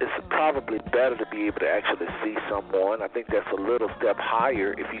it's probably better to be able to actually see someone. I think that's a little step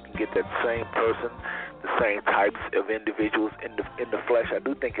higher if you can get that same person, the same types of individuals in the flesh. I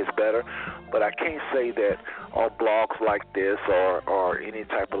do think it's better, but I can't say that on blogs like this or any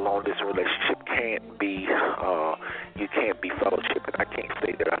type of long distance relationship can't be you can't be fellowshipping. I can't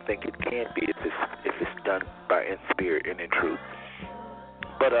say that. I think it can be if it's done in spirit and in truth.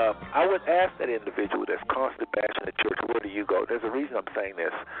 But I would ask that individual that's constantly bashing the church, where do you go? There's a reason I'm saying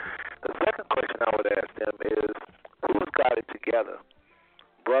this. The second question I would ask them is, who's got it together?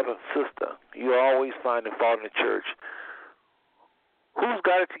 Brother, sister, you're always finding fault in the church. Who's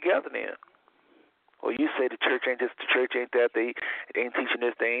got it together then? Well, you say the church ain't this, the church ain't that, they ain't teaching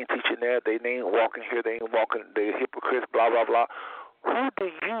this, they ain't teaching that, they ain't walking here, they ain't walking, they're hypocrites, blah, blah, blah. Who do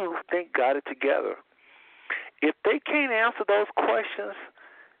you think got it together? If they can't answer those questions,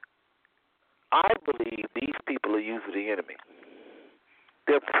 I believe these people are using the enemy.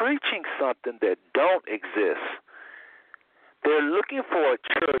 They're preaching something that don't exist. They're looking for a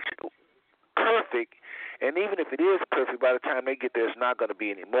church perfect, and even if it is perfect, by the time they get there, it's not going to be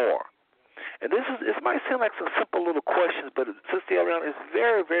any more. And this might seem like some simple little questions, but Sister Eliana, it's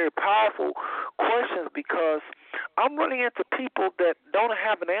very, very powerful questions because I'm running into people that don't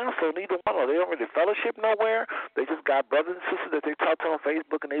have an answer on either one. They don't really fellowship nowhere. They just got brothers and sisters that they talk to on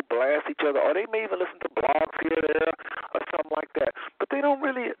Facebook and they blast each other, or they may even listen to blogs here or there or something like that. But they're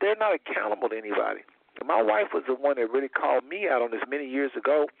not accountable to anybody. And my wife was the one that really called me out on this many years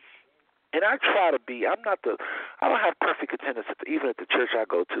ago. And I try to be, I don't have perfect attendance even at the church I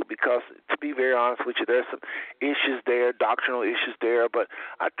go to because, to be very honest with you, there's some issues there, doctrinal issues there. But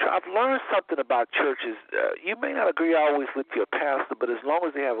I've learned something about churches. You may not agree always with your pastor, but as long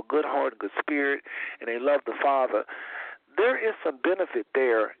as they have a good heart and good spirit and they love the Father, there is some benefit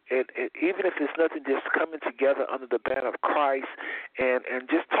there, and even if it's nothing, just coming together under the banner of Christ and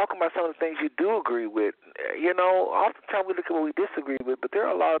just talking about some of the things you do agree with. You know, oftentimes we look at what we disagree with, but there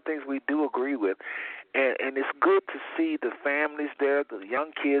are a lot of things we do agree with, and it's good to see the families there, the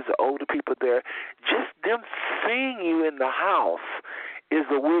young kids, the older people there. Just them seeing you in the house is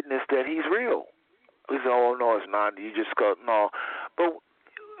a witness that he's real. We say, oh, no, it's not. You just go, no. But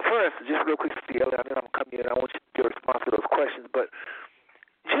first, just real quick, Steve, I know I'm coming in. I want you to get a response to those questions. But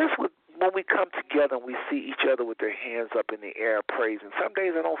just when we come together and we see each other with their hands up in the air praising, some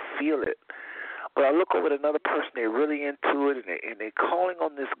days I don't feel it. But I look over at another person, they're really into it, and they're calling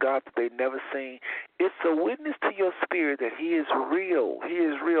on this God that they've never seen. It's a witness to your spirit that He is real. He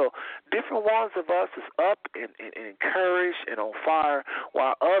is real. Different ones of us is up and encouraged and on fire,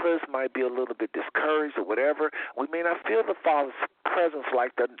 while others might be a little bit discouraged or whatever. We may not feel the Father's presence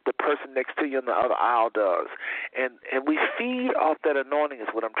like the person next to you in the other aisle does. And we feed off that anointing is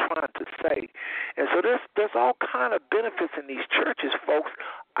what I'm trying to say. And so there's all kind of benefits in these churches, folks,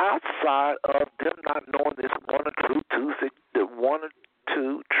 outside of them not knowing this one or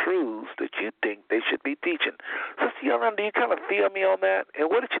two truths that you think they should be teaching. Sister Yolanda, do you kind of feel me on that? And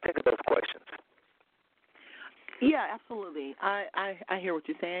what did you think of those questions? Yeah, absolutely. I hear what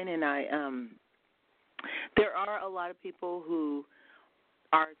you're saying, and there are a lot of people who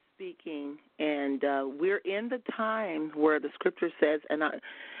are speaking, and we're in the time where the Scripture says,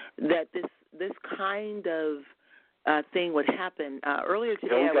 that this kind of thing would happen. Earlier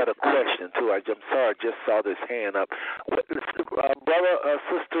today, we got a question too. I'm sorry, I just saw this hand up. Brother,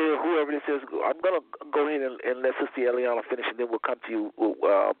 sister, whoever this is, I'm going to go ahead and let Sister Eliana finish, and then we'll come to you.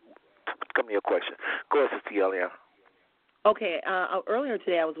 Come to your question. Go ahead, Sister Eliana. Okay. Earlier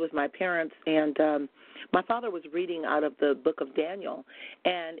today, I was with my parents, and my father was reading out of the book of Daniel.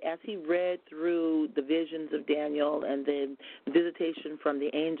 And as he read through the visions of Daniel and the visitation from the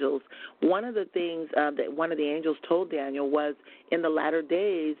angels, one of the things that one of the angels told Daniel was in the latter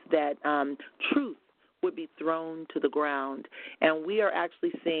days that truth would be thrown to the ground. And we are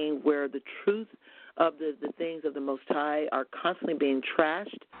actually seeing where the truth of the things of the Most High are constantly being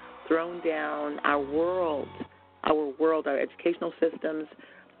trashed, thrown down. Our world, our educational systems,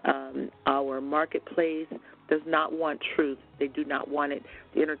 our marketplace does not want truth. They do not want it.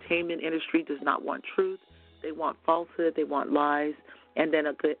 The entertainment industry does not want truth. They want falsehood. They want lies. And then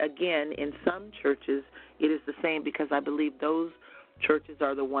again, in some churches, it is the same, because I believe those churches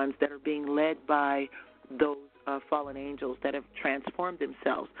are the ones that are being led by those fallen angels that have transformed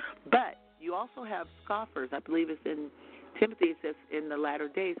themselves. But you also have scoffers. I believe it's in Timothy, it says in the latter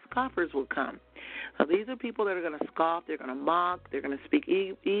days, scoffers will come. So these are people that are going to scoff, they're going to mock, they're going to speak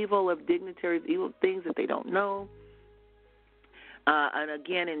evil of dignitaries, evil things that they don't know. And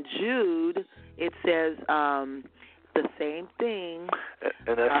again, in Jude, it says the same thing.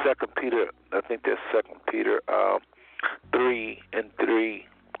 And that's 2 Peter, I think that's 2 Peter 3 and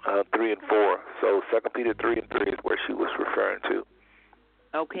 4. So 2 Peter 3 and 3 is where she was referring to.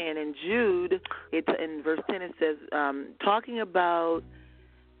 Okay, and in Jude, in verse 10, it says, talking about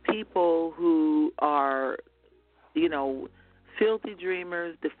people who are, filthy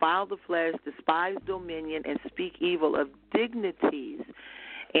dreamers, defile the flesh, despise dominion, and speak evil of dignities.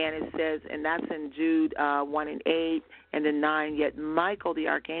 And it says, and that's in Jude 1 and 8, and then 9, yet Michael the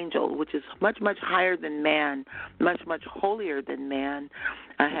archangel, which is much, much higher than man, much, much holier than man,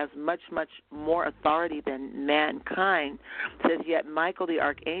 has much, much more authority than mankind, says, yet Michael the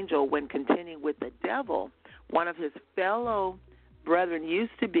archangel, when contending with the devil, one of his fellow brethren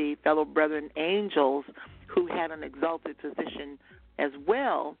fellow brethren angels who had an exalted position as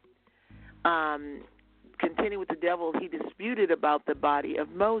well, contending with the devil, he disputed about the body of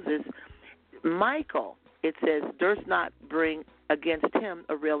Moses. Michael, it says, durst not bring against him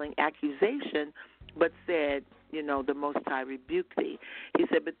a railing accusation, but said, the Most High rebuked thee. He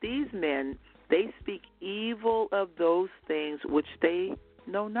said, but these men, they speak evil of those things which they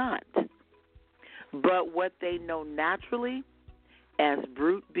know not. But what they know naturally, as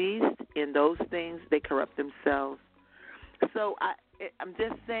brute beasts, in those things they corrupt themselves. So I'm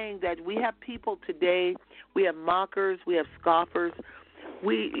just saying that we have people today, we have mockers, we have scoffers.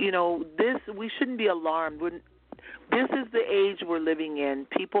 We shouldn't be alarmed. This is the age we're living in.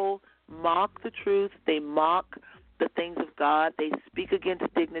 People mock the truth. They mock the things of God. They speak against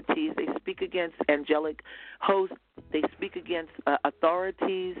dignities. They speak against angelic hosts. They speak against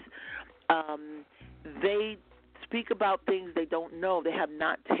authorities. They speak about things they don't know. They have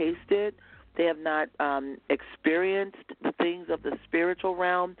not tasted. They have not experienced the things of the spiritual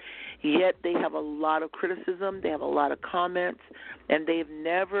realm, yet they have a lot of criticism, they have a lot of comments, and they've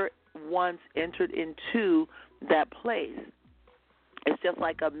never once entered into that place. It's just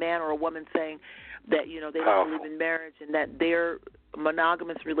like a man or a woman saying that, they don't believe in marriage and that their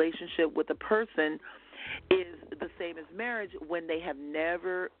monogamous relationship with a person is the same as marriage when they have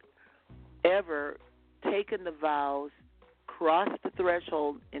never, ever taken the vows, cross the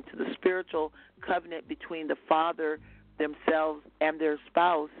threshold into the spiritual covenant between the father, themselves, and their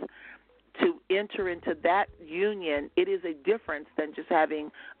spouse. To enter into that union, it is a difference than just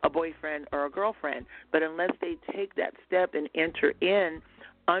having a boyfriend or a girlfriend. But unless they take that step and enter in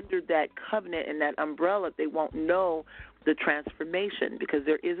under that covenant and that umbrella, they won't know the transformation, because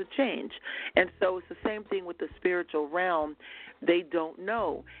there is a change. And so it's the same thing with the spiritual realm. They don't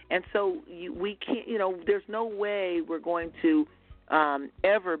know. And so we can't, there's no way we're going to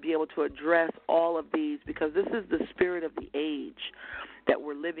ever be able to address all of these, because this is the spirit of the age that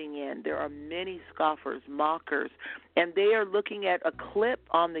we're living in. There are many scoffers, mockers, and they are looking at a clip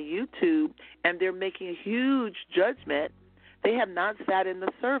on the YouTube and they're making a huge judgment. They have not sat in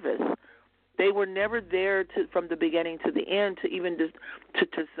the service. They were never there from the beginning to the end to even to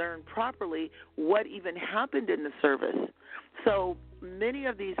discern properly what even happened in the service. So many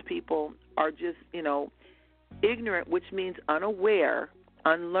of these people are just, ignorant, which means unaware,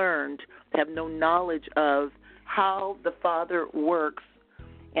 unlearned, have no knowledge of how the Father works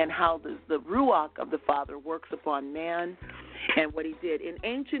and how the Ruach of the Father works upon man and what he did. In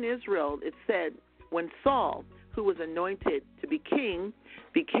ancient Israel, it said when Saul, who was anointed to be king,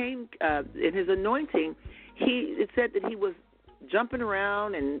 became in his anointing, it said that he was jumping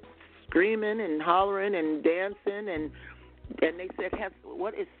around and screaming and hollering and dancing, and they said,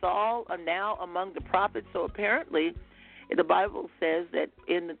 what is Saul now among the prophets? So apparently the Bible says that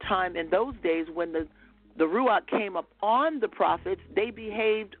in those days when the Ruach came up on the prophets, they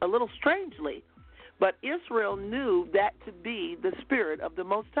behaved a little strangely. But Israel knew that to be the Spirit of the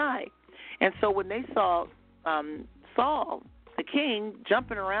Most High. And so when they saw Saul, the king,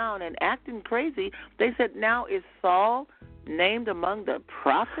 jumping around and acting crazy, they said, now is Saul named among the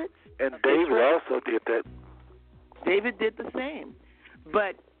prophets? And David also did that. David did the same.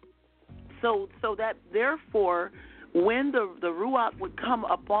 But so that therefore, when the Ruach would come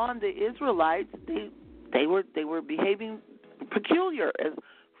upon the Israelites, they were behaving peculiar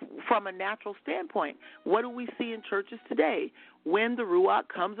from a natural standpoint. What do we see in churches today? When the Ruach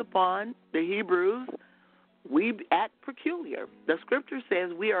comes upon the Hebrews, we act peculiar. The scripture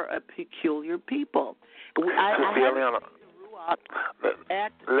says we are a peculiar people. Let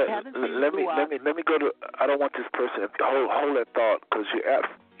me go to. I don't want this person. Hold that thought, because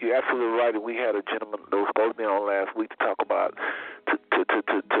you're absolutely right. And we had a gentleman that was supposed to be on last week to talk about.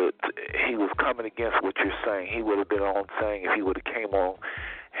 He was coming against what you're saying. He would have been on saying if he would have came on,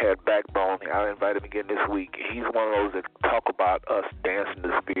 had backbone. I invited him again this week. He's one of those that talk about us dancing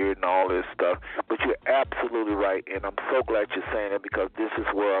the spirit and all this stuff. But you're absolutely right, and I'm so glad you're saying it, because this is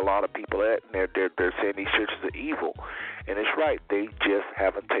where a lot of people are at, and they're saying these churches are evil. And it's right. They just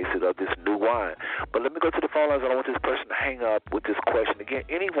haven't tasted of this new wine. But let me go to the phone lines. I don't want this person to hang up with this question. Again,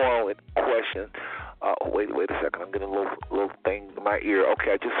 anyone with questions, wait a second. I'm getting a little thing in my ear.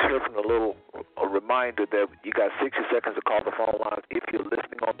 Okay, I just heard from a reminder that you got 60 seconds to call the phone lines. If you're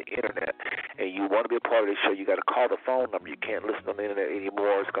listening on the internet and you want to be a part of this show, you got to call the phone number. You can't listen on the internet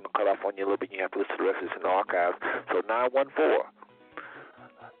anymore. It's going to cut off on you a little bit. You have to listen to the rest of this in the archives. So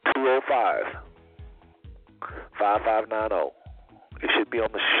 914-205-5590. It should be on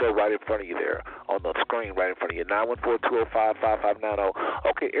the show right in front of you there, on the screen right in front of you. 914-205-5590.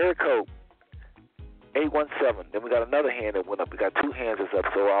 Okay, area code 817. Then we got another hand that went up. We got two hands that's up,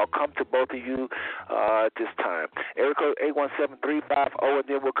 so I'll come to both of you at this time. Area code 817-350, and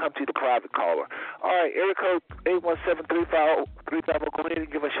then we'll come to the private caller. All right, area code 817-350. Go ahead and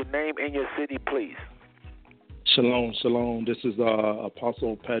give us your name and your city, please. Shalom. This is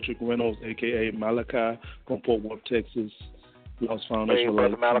Apostle Patrick Reynolds, a.k.a. Malachi, from Fort Worth, Texas. Lost Foundation. Hey,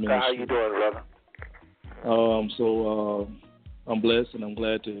 Brother Malachi, how you doing, brother? I'm blessed, and I'm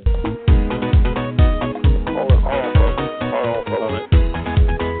glad to... Hold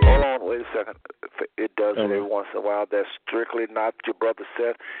on, wait a second. It does it every once in a while. That's strictly not your brother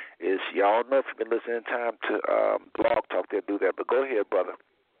Seth. Y'all know if you've been listening in time to Blog Talk, they'll do that. But go ahead, brother.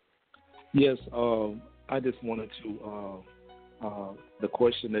 Yes, I just wanted to, the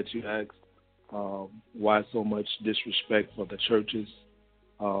question that you asked, why so much disrespect for the churches?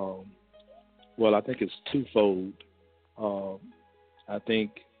 Well, I think it's twofold. I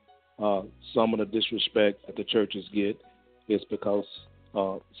think some of the disrespect that the churches get is because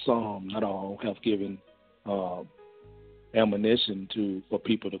some, not all, have given ammunition for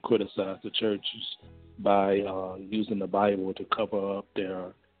people to criticize the churches by using the Bible to cover up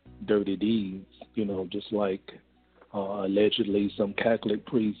their dirty deeds, just like allegedly some Catholic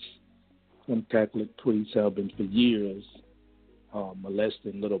priests have been for years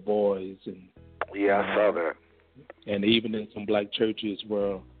molesting little boys, and I saw that. And even in some black churches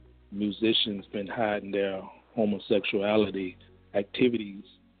where musicians been hiding their homosexuality activities,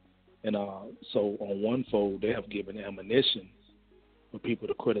 and so on one fold they have given ammunition for people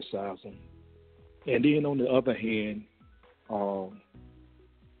to criticize them, and then on the other hand,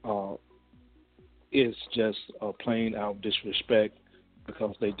 it's just a plain out disrespect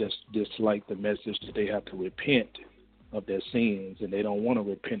because they just dislike the message that they have to repent of their sins, and they don't want to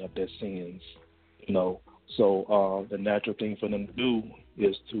repent of their sins, you know. So the natural thing for them to do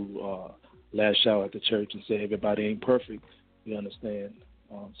is to lash out at the church and say everybody ain't perfect. You understand?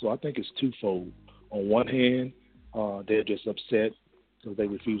 So I think it's twofold. On one hand, they're just upset because they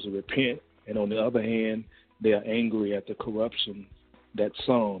refuse to repent, and on the other hand, they are angry at the corruption that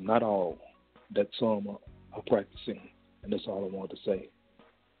some, not all, that some are practicing. And that's all I wanted to say.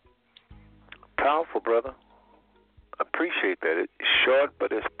 Powerful, brother. Appreciate that. It's short,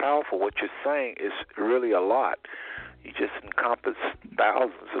 but it's powerful. What you're saying is really a lot. You just encompass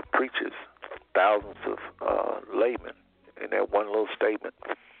thousands of preachers, thousands of laymen in that one little statement.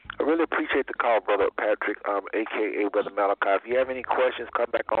 I really appreciate the call, Brother Patrick, a.k.a. Brother Malachi. If you have any questions, come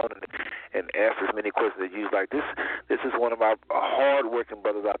back on and ask as many questions as you like. This is one of our hard-working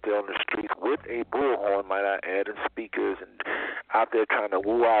brothers out there on the street with a bullhorn, might I add, and speakers, and out there trying to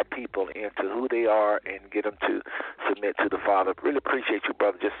woo our people into who they are and get them to submit to the Father. Really appreciate you,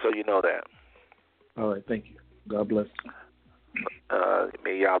 brother, just so you know that. All right, thank you. God bless.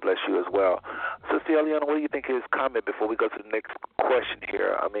 May y'all bless you as well. Sister Eliana, what do you think of his comment before we go to the next question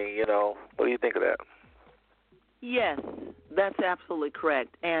here? I mean, you know, what do you think of that? Yes, that's absolutely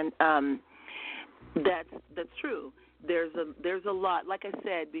correct, and that's true. There's a lot, like I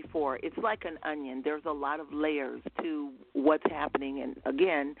said before, it's like an onion. There's a lot of layers to what's happening, and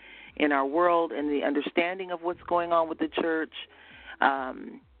again, in our world and the understanding of what's going on with the church.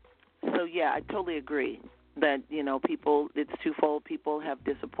 So yeah, I totally agree that, you know, people, it's twofold. People have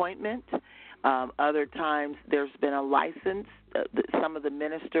disappointment. Other times there's been a license. Some of the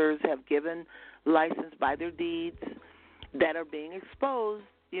ministers have given license by their deeds that are being exposed.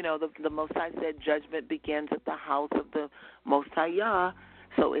 You know, the Most High said judgment begins at the house of the Most High Yah.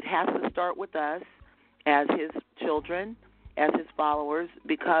 So it has to start with us as his children, as his followers,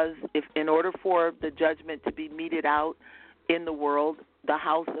 because if in order for the judgment to be meted out in the world, the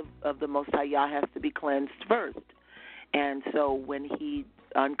house of the Most High Yah has to be cleansed first. And so when he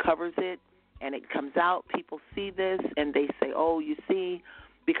uncovers it and it comes out, people see this and they say, oh, you see,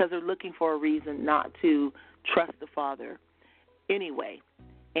 because they're looking for a reason not to trust the Father anyway,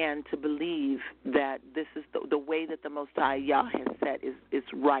 and to believe that this is the way that the Most High Yah has set is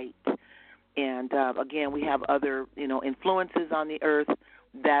right. And again, we have other, you know, influences on the earth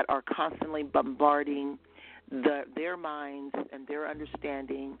that are constantly bombarding their minds and their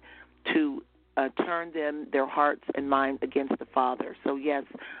understanding to turn their hearts and minds against the Father. So yes,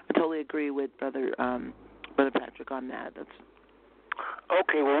 I totally agree with Brother Patrick on that.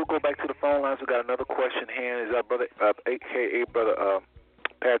 Okay, well, we'll go back to the phone lines. We got another question here. Is our brother, a.k.a. Brother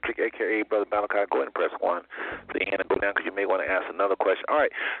Patrick, a.k.a. Brother Malachi? Go ahead and press 1 so your hand will go down because you may want to ask another question. All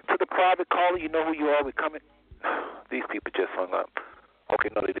right, to the private caller, you know who you are. We're coming. These people just hung up. Okay,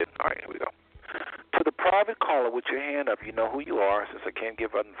 no, they didn't. All right, here we go. To the private caller with your hand up, you know who you are. Since I can't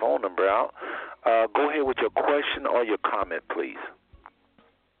give a phone number out, go ahead with your question or your comment, please.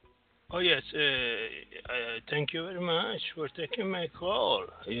 Oh, yes. Thank you very much for taking my call.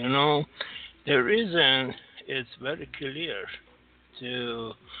 You know, the reason is very clear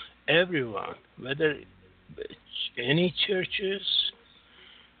to everyone, whether any churches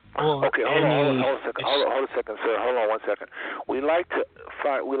or okay, hold on a second, sir. Hold on 1 second. We like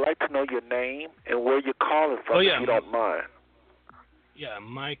to know your name and where you're calling from, if you don't mind. Yeah,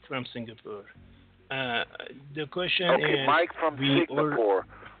 Mike from Singapore. The question is... Okay, Mike from Singapore.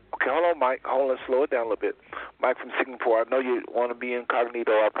 Okay, hold on, Mike. Hold on, slow it down a little bit. Mike from Singapore, I know you want to be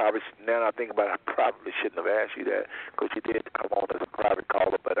incognito. Now I think about it, I probably shouldn't have asked you that because you did come on as a private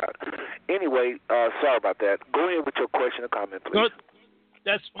caller. But anyway, sorry about that. Go ahead with your question or comment, please. Good.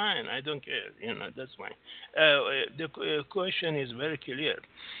 That's fine. I don't care. You know, that's fine. The question is very clear.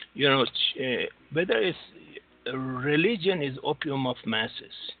 You know, whether it's religion is opium of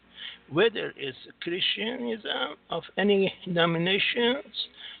masses, whether it's Christianism of any denominations,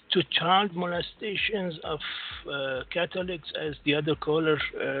 to child molestations of Catholics, as the other caller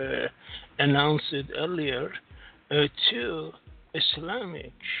announced it earlier, to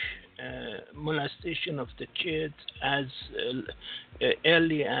Islamic molestation of the kids as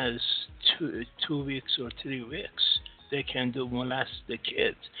early as 2 weeks or 3 weeks. They can molest the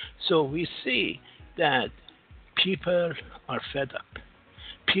kids. So we see that people are fed up.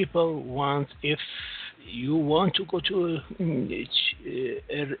 People want, if you want to go to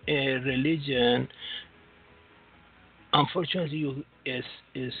a religion, unfortunately,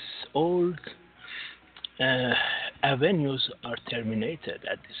 is old avenues are terminated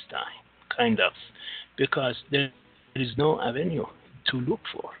at this time, kind of, because there is no avenue to look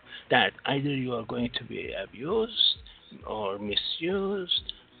for. That either you are going to be abused or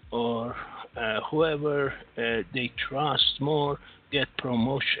misused or whoever they trust more get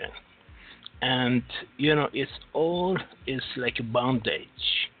promotion. And, it's all is like a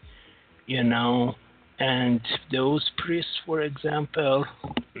bondage, and those priests, for example,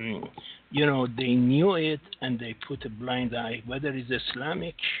 they knew it and they put a blind eye. Whether it's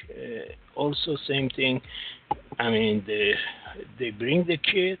Islamic, also same thing. I mean, they bring the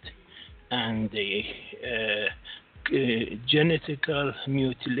kid and they genetical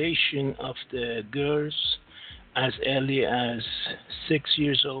mutilation of the girls as early as 6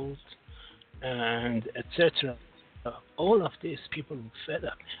 years old, and etc. All of this, people are fed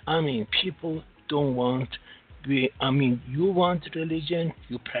up. I mean, people don't want. You want religion,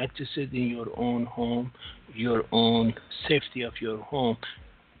 you practice it in your own home, your own safety of your home.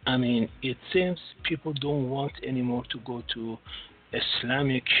 I mean, it seems people don't want anymore to go to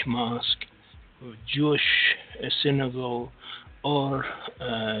Islamic mosque, or Jewish synagogue, or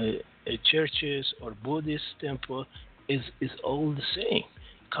churches, or Buddhist temple. Is all the same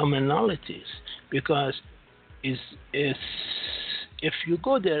commonalities, because is if you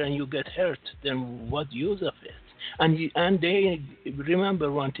go there and you get hurt, then what use of it? And they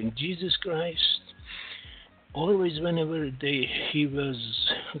remember one thing: Jesus Christ, always whenever he was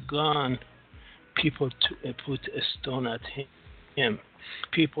gone, people put a stone at him.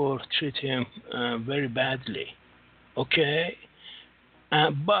 People treat him very badly. Okay?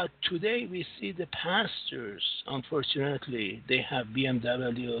 But today we see the pastors, unfortunately, they have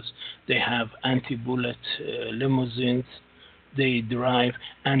BMWs, they have anti-bullet limousines, they drive,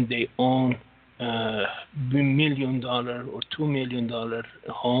 and they own $1 million or $2 million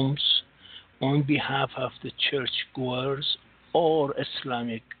homes on behalf of the church goers or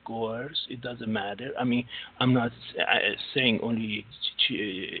Islamic goers. It doesn't matter. I mean, I'm not saying only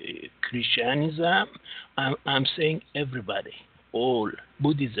Christianism. I'm saying everybody, all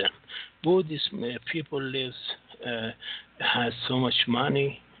Buddhism. Buddhist people has so much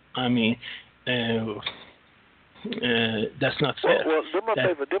money. I mean, that's not fair. Well, do me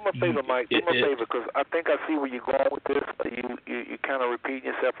a favor, Mike. Do me a favor, because I think I see where you're going with this. You kind of repeating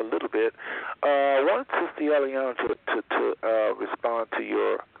yourself a little bit. I want Sister Eliana to respond to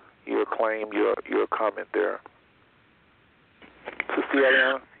your claim, your comment there. Sister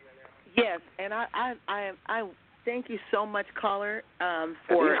Eliana. Yes, and I thank you so much, caller,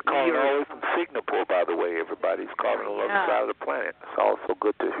 for he's calling all the way from Singapore, by the way. Everybody's calling on the other side of the planet. It's also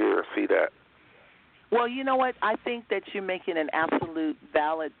good to see that. Well, you know what? I think that you're making an absolute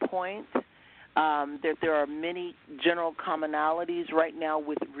valid point, that there are many general commonalities right now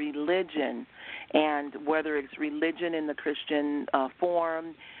with religion, and whether it's religion in the Christian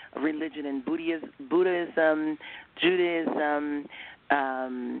form, religion in Buddhism, Judaism,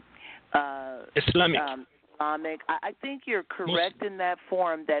 Islamic. I think you're correct in that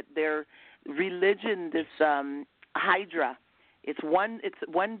form, that their religion, this Hydra, it's one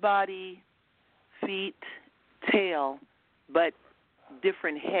body, feet, tail, but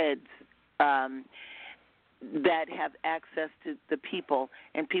different heads that have access to the people,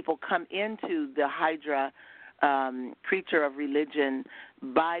 and people come into the Hydra creature of religion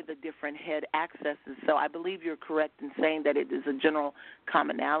by the different head accesses. So I believe you're correct in saying that it is a general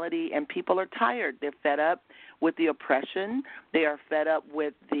commonality, and people are tired. They're fed up with the oppression. They are fed up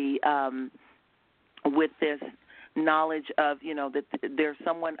with the with this knowledge of, that there's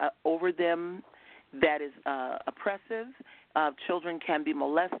someone over them that is oppressive. Children can be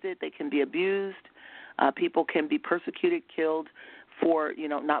molested. They can be abused. People can be persecuted, killed for,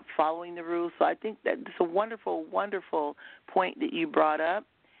 not following the rules. So I think that it's a wonderful, wonderful point that you brought up.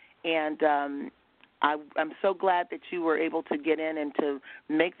 And I'm so glad that you were able to get in and to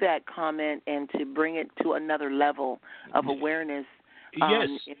make that comment and to bring it to another level of awareness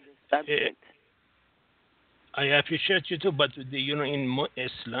in this subject. I appreciate you too, but in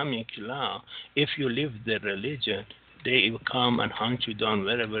Islamic law, if you leave the religion, they will come and hunt you down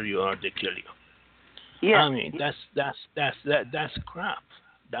wherever you are. They kill you. Yeah. I mean, that's crap.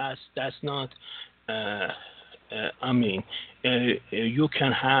 That's not. You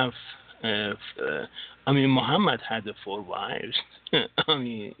can have. Muhammad had 4 wives. I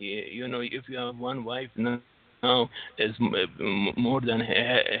mean, if you have one wife now, is more than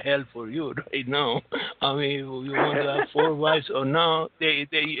hell for you right now. I mean, you want to have 4 wives, or now they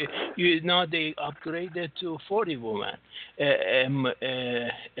upgraded to 40 women.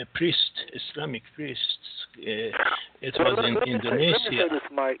 A priest, Islamic priests. It was in Indonesia. Let me say this,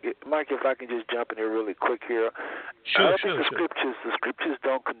 Mike, if I can just jump in here really quick here. Sure. The scriptures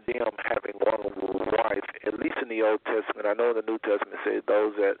don't condemn having one wife, at least in the Old Testament. I know the New Testament says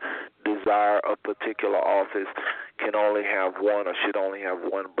those that desire a particular office can only have one or should only have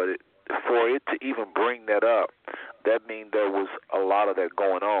one, but for it to even bring that up, that means there was a lot of that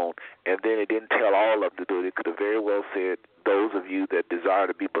going on. And then it didn't tell all of them to do it. It could have very well said those of you that desire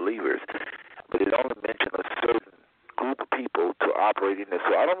to be believers. But it only mentioned a certain group of people to operate in this.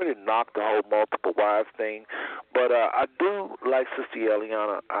 So I don't really knock the whole multiple wives thing, but I do, like Sister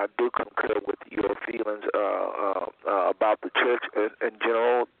Eliana, I do concur with your feelings about the church in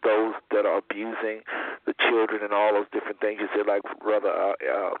general, those that are abusing the children and all those different things. You said, like Brother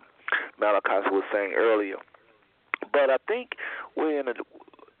Malachi was saying earlier. But I think we're in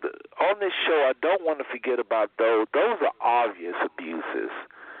on this show, I don't want to forget about those. Those are obvious abuses.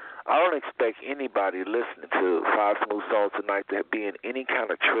 I don't expect anybody listening to Five Smooth Stones tonight to be in any kind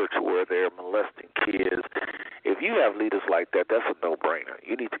of church where they're molesting kids. If you have leaders like that, that's a no-brainer.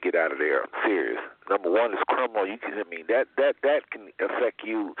 You need to get out of there. Serious. Number one, it's criminal. That can affect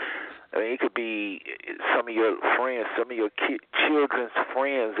you. I mean, it could be some of your friends, some of your children's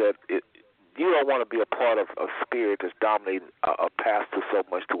friends that you don't want to be a part of a spirit that's dominating a pastor so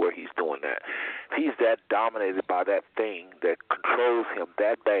much to where he's doing that. If he's that dominated by that thing that controls him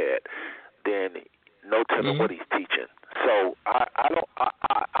that bad, then no telling what he's teaching. So I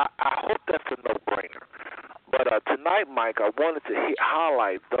hope that's a no-brainer. But tonight, Mike, I wanted to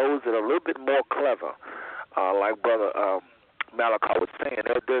highlight those that are a little bit more clever, like Brother Malachi was saying.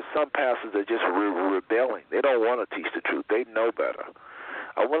 There's some pastors that are just rebelling. They don't want to teach the truth. They know better.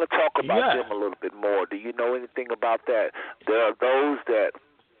 I want to talk about them a little bit more. Do you know anything about that? There are those that,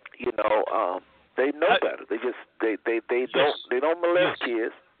 they know better. They just they don't molest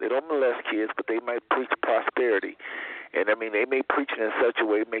kids. They don't molest kids, but they might preach prosperity. And I mean, they may preach it in such a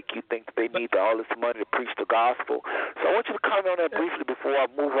way to make you think that they need all this money to preach the gospel. So I want you to comment on that briefly before I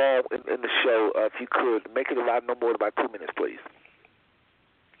move on in the show, if you could. Make it allow no more than about 2 minutes, please.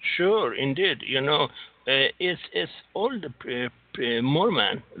 Sure, indeed. It's all the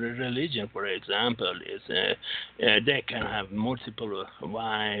Mormon religion, for example, is they can have multiple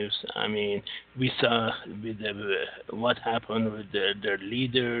wives. I mean, we saw with what happened with their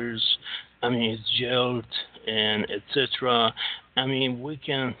leaders. I mean, it's jailed and etc. I mean, we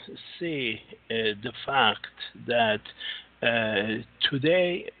can see the fact that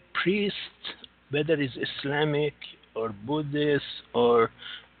today priests, whether it's Islamic or Buddhist or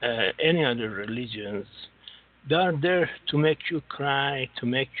any other religions, they are there to make you cry, to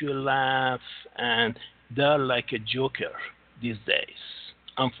make you laugh, and they're like a joker these days,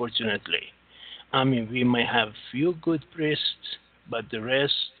 unfortunately. I mean, we may have few good priests, but the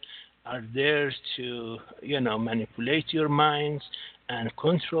rest are there to, manipulate your minds and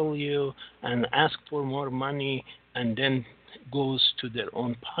control you and ask for more money and then goes to their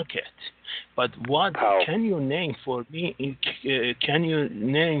own pocket. But what can you name for me? Can you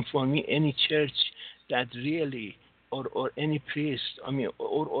name for me any church that really, or any priest,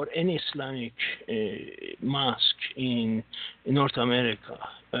 or any Islamic mosque in North America,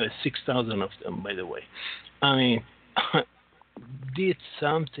 6,000 of them, by the way, did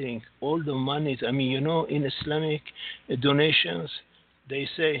something, all the monies, in Islamic donations, they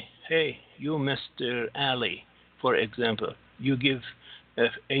say, hey, you, Mr. Ali, for example, you give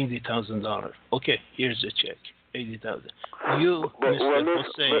 $80,000. Okay, here's the check, $80,000. You,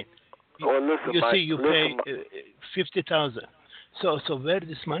 Mr. Hussein, you pay $50,000. So where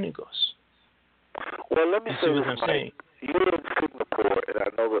this money goes? Well, let me say what I'm saying. You're in Singapore, and I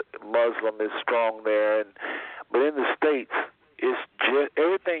know that Muslim is strong there, but in the States, it's just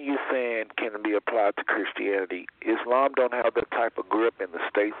everything you're saying can be applied to Christianity. Islam don't have that type of grip in the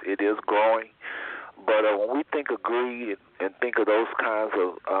States. It is growing. But when we think of greed and think of those kinds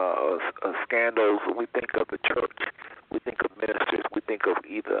of scandals, we think of the church. We think of ministers. We think of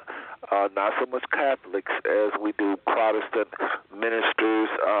either not so much Catholics as we do Protestant ministers.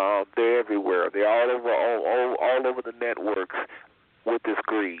 They're everywhere. They're all over the networks with this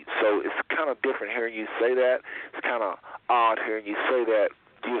greed. So it's kind of different hearing you say that. It's kind of odd hearing you say that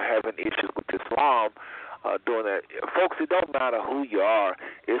you're having issues with Islam. Doing that, folks. It don't matter who you are.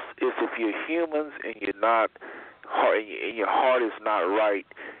 It's if you're humans and you're not, and your heart is not right,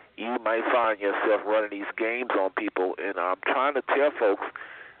 you might find yourself running these games on people. And I'm trying to tell folks,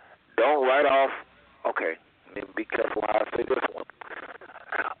 don't write off. Okay, be careful how I say this one.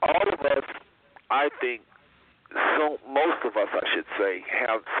 All of us, I think, most of us, I should say,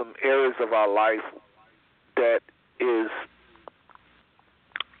 have some areas of our life that is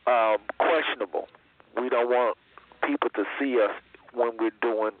questionable. We don't want people to see us when we're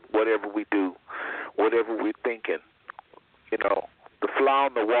doing whatever we do, whatever we're thinking. The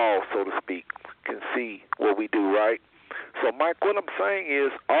fly on the wall, so to speak, can see what we do, right? So, Mike, what I'm saying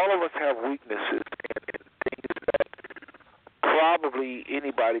is all of us have weaknesses and things that probably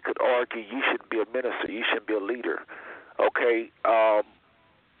anybody could argue you shouldn't be a minister, you shouldn't be a leader. Okay, I'm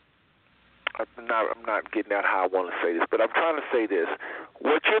not getting out how I want to say this, but I'm trying to say this.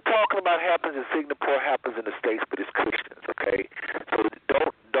 What you're talking about happens in Singapore, happens in the States, but it's Christians. Okay, so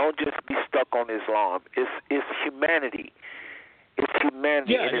don't just be stuck on Islam. It's humanity. It's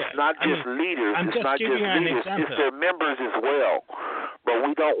humanity, and it's not just leaders. It's not just leaders. It's their members as well. But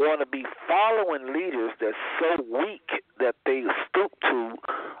we don't want to be following leaders that's so weak that they stoop to.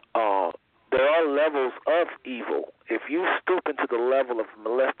 There are levels of evil. If you stoop into the level of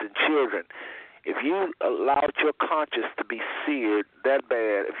molesting children, if you allowed your conscience to be seared that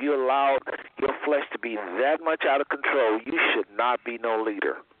bad, if you allowed your flesh to be that much out of control, you should not be no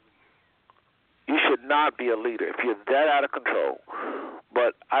leader. You should not be a leader if you're that out of control.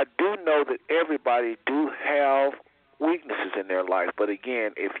 But I do know that everybody do have weaknesses in their life. But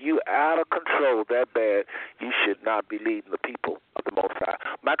again, if you out of control that bad, you should not be leading the people of the Most High.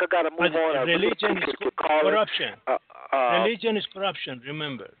 Mike, I got to move on. Religion is corruption. Religion is corruption,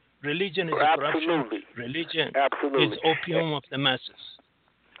 remember. Religion is corruption. Religion is opium of the masses.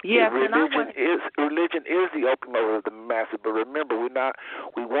 Yes, religion is the opium of the masses, but remember, we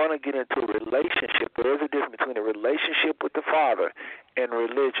want to get into a relationship. There is a difference between a relationship with the Father and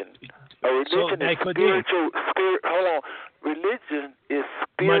religion. A religion is spiritual. Hold on. Religion is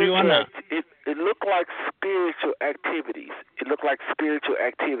spiritual. Marijuana. It look like spiritual activities.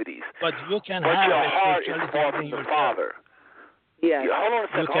 But you can but have your a heart is far from the Father. Yeah. Hold on a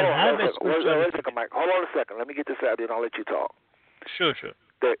second. You can have a wait a second, Mike. Hold on a second. Let me get this out, then I'll let you talk. Sure.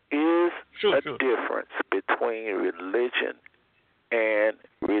 There is a difference between religion and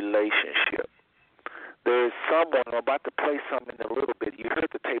relationship. There is someone, I'm about to play something in a little bit. You heard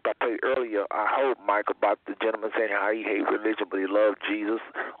the tape I played earlier, I hope, Mike, about the gentleman saying how he hates religion, but he loves Jesus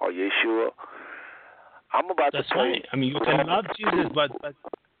or Yeshua. I'm about That's to play. right. I mean, you can love Jesus, but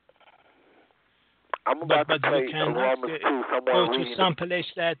I'm about to play you cannot Romans 2. go to some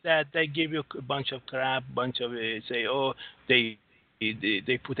place that they give you a bunch of crap, say, oh, they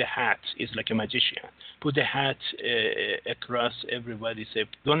put a hat. It's like a magician. Put a hat across everybody. Say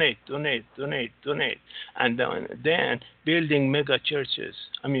donate, and then building mega churches.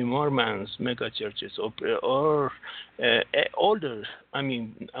 I mean Mormons mega churches or older. I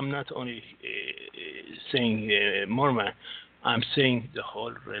mean I'm not only saying Mormon. I'm saying the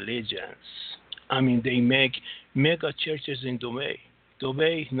whole religions. I mean they make mega churches in Dubai.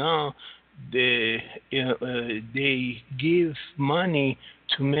 Dubai now. They give money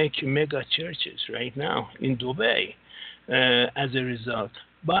to make mega churches right now in Dubai as a result.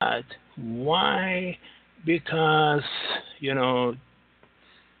 But why? Because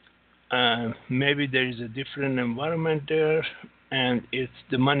maybe there is a different environment there, and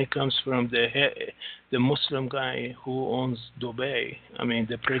the money comes from the Muslim guy who owns Dubai. I mean,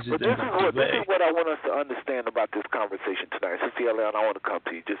 the president of Dubai. This is what I want us to understand about this conversation tonight. Sister Eliana, I want to come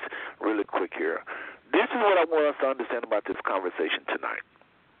to you just really quick here. This is what I want us to understand about this conversation tonight.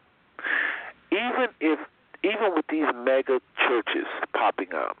 Even with these mega churches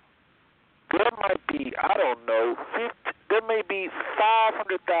popping up, there might be, I don't know, there may be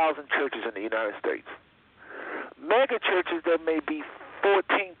 500,000 churches in the United States. Mega churches, there may be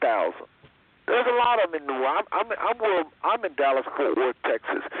 14,000. There's a lot of them in New Orleans. I'm in Dallas-Fort Worth,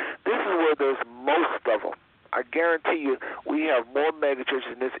 Texas. This is where there's most of them. I guarantee you we have more mega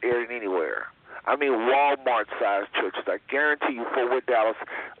churches in this area than anywhere. I mean Walmart-sized churches. I guarantee you Fort Worth, Dallas,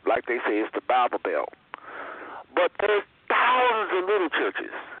 like they say, it's the Bible Belt. But there's thousands of little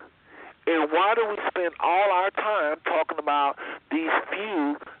churches. And why do we spend all our time talking about these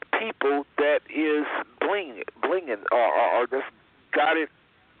few people that is blinging or just got it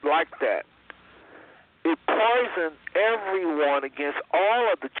like that? It poisons everyone against all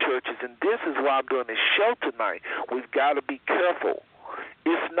of the churches, and this is why I'm doing this show tonight. We've got to be careful.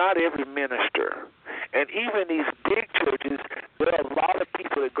 It's not every minister. And even these big churches, there are a lot of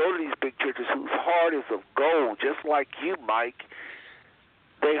people that go to these big churches whose heart is of gold, just like you, Mike.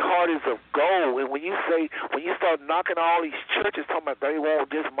 Their heart is of gold. And when you start knocking all these churches, talking about they want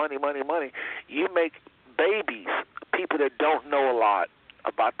just money, you make babies, people that don't know a lot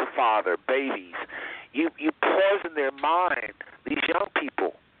about the Father, babies. You poison their mind, these young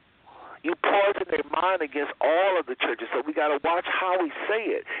people. You poison their mind against all of the churches, so we got to watch how we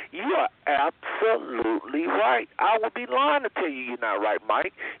say it. You are absolutely right. I would be lying to tell you you're not right,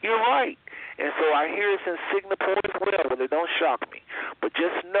 Mike. You're right. And so I hear it's in Singapore as well, but it don't shock me. But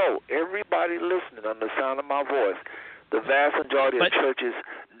just know, everybody listening on the sound of my voice, the vast majority of churches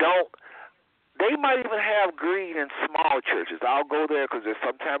don't. They might even have greed in small churches. I'll go there because there's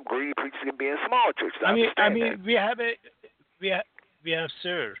sometimes greed preachers can be in small churches. I mean, we have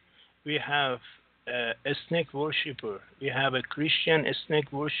sir, we have a snake worshiper. We have a Christian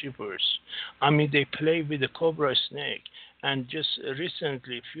snake worshippers. I mean, they play with the cobra snake. And just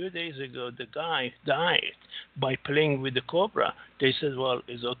recently, a few days ago, the guy died by playing with the cobra. They said, well,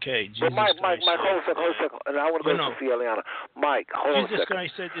 it's okay. Jesus Mike, Christ hold a second. And I want to go to Sophia Eliana. Mike, hold on a second. Jesus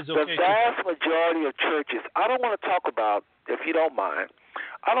Christ said it's okay. The vast majority of churches, I don't want to talk about, if you don't mind,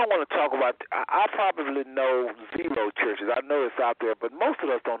 I don't want to talk about, I probably know 0 churches. I know it's out there, but most of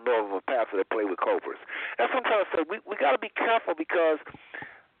us don't know of a pastor that play with cobras. That's what I'm trying to say. We got to be careful because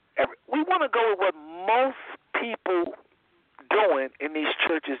we want to go with what most people doing in these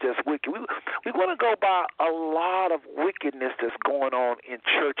churches that's wicked. We want to go by a lot of wickedness that's going on in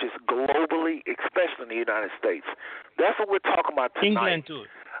churches globally, especially in the United States. That's what we're talking about tonight. England too.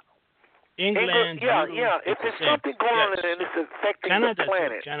 England, yeah. If there's something going on and it's affecting Canada the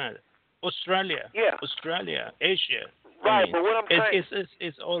planet. too, Canada, Australia, Asia. Right, but what I'm saying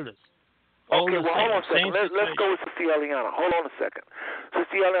it's all this. Okay, well, hold on a second. Let's go with Sophia Eliana. Hold on a second.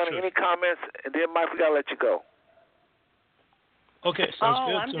 Sophia Eliana, any comments? And then, Mike, we got to let you go. Okay, sounds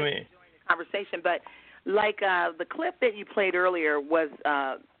good I'm to just me. enjoying the conversation, but like the clip that you played earlier was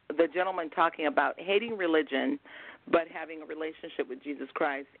the gentleman talking about hating religion but having a relationship with Jesus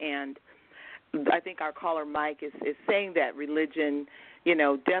Christ. And I think our caller Mike is saying that religion,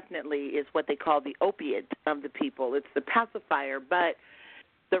 definitely is what they call the opiate of the people. It's the pacifier, but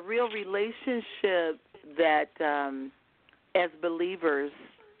the real relationship that as believers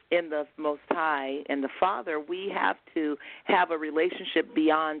in the Most High and the Father, we have to have a relationship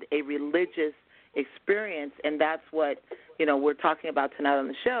beyond a religious experience, and that's what we're talking about tonight on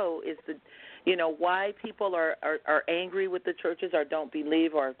the show. Is the why people are angry with the churches or don't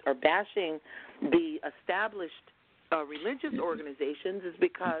believe or bashing the established religious organizations is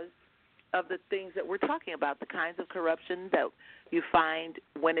because of the things that we're talking about, the kinds of corruption that you find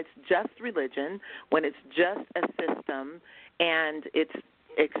when it's just religion, when it's just a system, and it's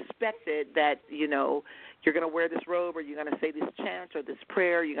expected that you're going to wear this robe or you're going to say this chant or this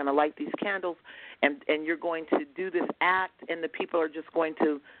prayer, you're going to light these candles, and you're going to do this act, and the people are just going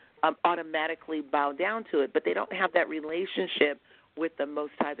to automatically bow down to it, but they don't have that relationship with the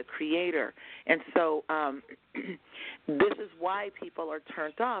Most High, the Creator. And so this is why people are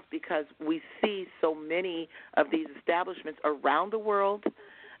turned off, because we see so many of these establishments around the world,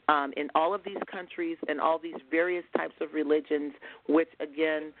 in all of these countries and all these various types of religions, which,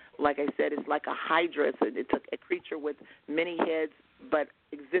 again, like I said, is like a hydra. It's a creature with many heads but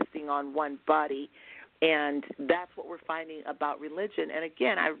existing on one body. And that's what we're finding about religion. And,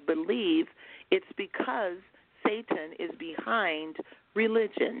 again, I believe it's because Satan is behind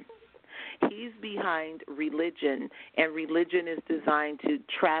religion. He's behind religion, and religion is designed to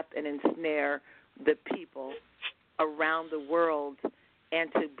trap and ensnare the people around the world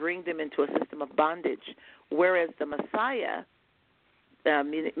and to bring them into a system of bondage, whereas the Messiah,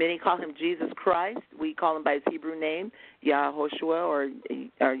 many call him Jesus Christ. We call him by his Hebrew name, Yahoshua or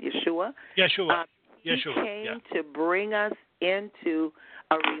Yeshua. He came to bring us into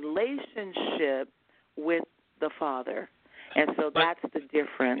a relationship with the Father. And so that's the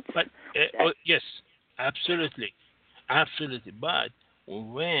difference. But yes, absolutely. But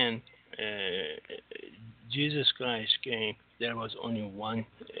when Jesus Christ came, there was only one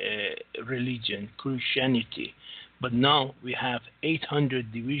religion, Christianity. But now we have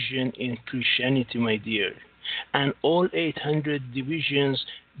 800 divisions in Christianity, my dear. And all 800 divisions,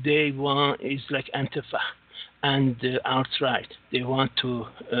 they want, it's like Antifa and outright. They want to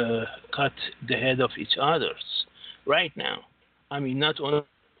cut the head of each other's right now. I mean, not only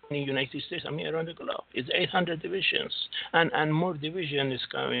in the United States, I mean around the globe. It's 800 divisions. And more division is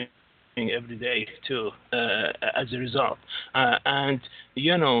coming every day too as a result. And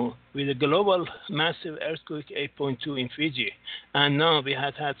with a global massive earthquake 8.2 in Fiji, and now we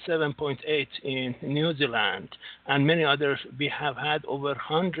had 7.8 in New Zealand, and many others. We have had over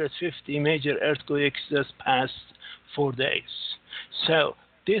 150 major earthquakes this past 4 days. So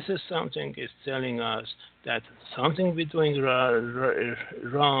this is something is telling us that something we're doing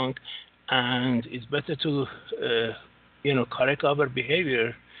wrong, and it's better to correct our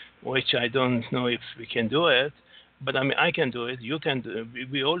behavior, which I don't know if we can do it, but I mean I can do it. You can do it.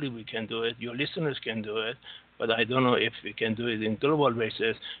 We can do it. Your listeners can do it, but I don't know if we can do it in global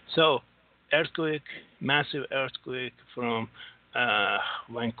basis. So, earthquake, massive earthquake from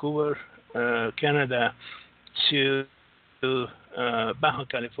Vancouver, Canada, to Baja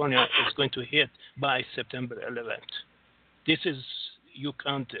California is going to hit by September 11th. This is, you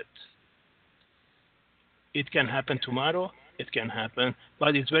count it. It can happen tomorrow. It can happen,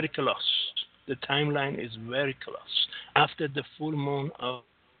 but it's very close. The timeline is very close. After the full moon of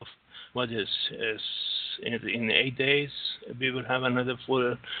what is in 8 days, we will have another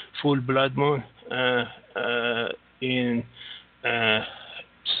full blood moon.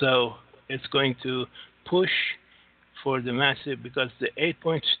 So it's going to push for the massive, because the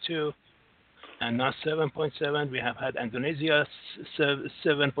 8.2 and not 7.7. We have had Indonesia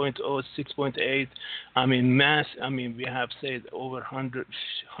 7.0, 6.8. I mean, we have said over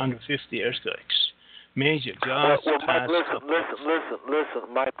 150 earthquakes. Major, just Mike, listen,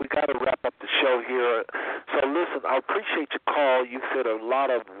 Mike, we got to wrap up the show here. So listen, I appreciate your call. You said a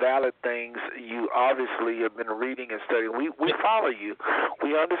lot of valid things. You obviously have been reading and studying. We follow you.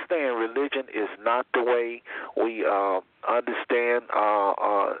 We understand religion is not the way. We understand.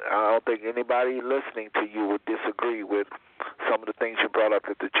 I don't think anybody listening to you would disagree with some of the things you brought up,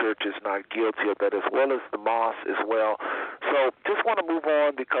 that the church is not guilty of that, as well as the mosque as well. So just want to move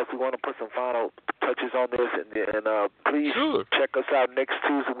on, because we want to put some final touches on this, and please check us out next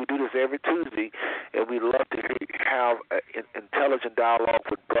Tuesday. We do this every Tuesday, and we love to have an intelligent dialogue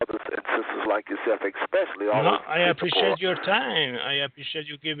with brothers and sisters like yourself, especially. I appreciate your time. I appreciate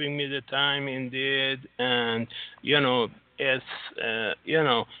you giving me the time, indeed. And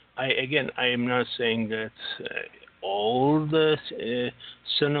I am not saying that all the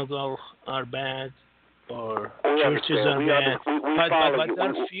synagogues are bad or churches are bad, but there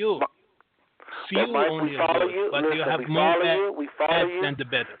are few. Mike, only we follow good, you. But Listen, you have we more follow you. than the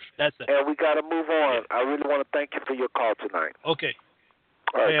better. That's it. And we got to move on. I really want to thank you for your call tonight. Okay.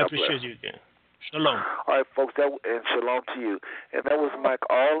 All right, I appreciate you again. Shalom. All right, folks, and shalom to you. And that was Mike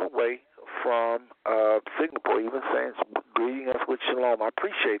all the way from Singapore, even saying, greeting us with shalom. I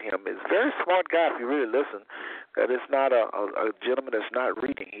appreciate him. He's a very smart guy if you really listen. That it's not a gentleman that's not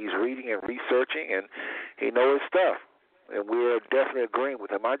reading. He's reading and researching, and he knows his stuff. And we're definitely agreeing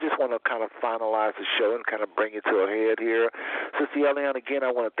with him. I just want to kind of finalize the show and kind of bring it to a head here. Sister Eliana, again,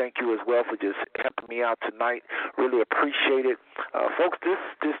 I want to thank you as well for just helping me out tonight. Really appreciate it. Folks,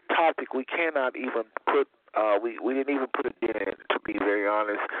 this topic, we cannot even put, we didn't even put a dent in it, to be very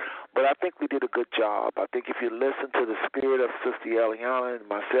honest. But I think we did a good job. I think if you listen to the spirit of Sister Eliana and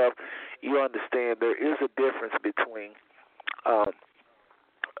myself, you understand there is a difference between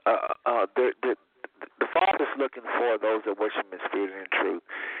the Father's looking for those that worship in spirit and in truth,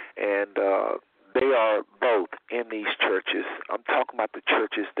 and they are both in these churches. I'm talking about the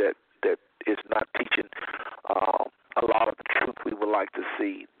churches that is not teaching a lot of the truth we would like to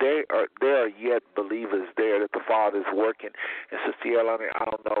see. There are yet believers there that the Father is working. And Sister Yolanda, I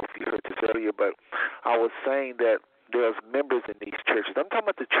don't know if you heard this earlier, but I was saying that there's members in these churches. I'm talking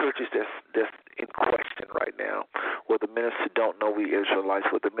about the churches that's in question right now, where the ministers don't know we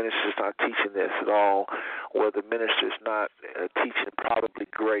Israelites, where the minister's not teaching this at all, where the minister's not teaching probably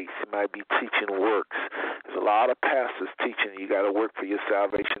grace. He might be teaching works. There's a lot of pastors teaching you got to work for your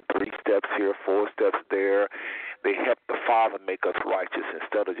salvation, 3 steps here, 4 steps there. They help the Father make us righteous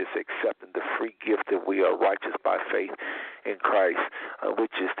instead of just accepting the free gift that we are righteous by faith in Christ,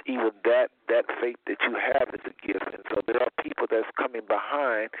 which is even that faith that you have is a gift. And so there are people that's coming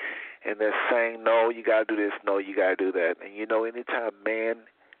behind and they're saying, no, you got to do this, no, you got to do that. And anytime man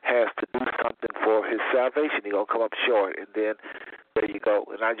has to do something for his salvation, he's going to come up short. And then there you go.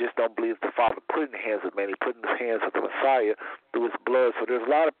 And I just don't believe the Father put it in the hands of man. He put it in the hands of the Messiah through his blood. So there's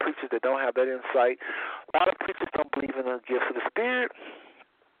a lot of preachers that don't have that insight. A lot of preachers don't believe in the gifts of the Spirit.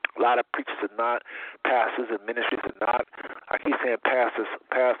 A lot of preachers are not, pastors and ministries are not, I keep saying pastors,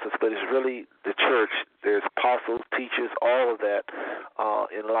 but it's really the church. There's apostles, teachers, all of that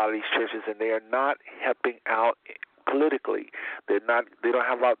in a lot of these churches, and they are not helping out politically. They don't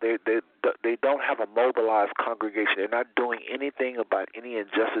have a mobilized congregation. They're not doing anything about any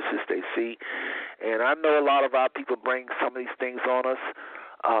injustices they see. And I know a lot of our people bring some of these things on us.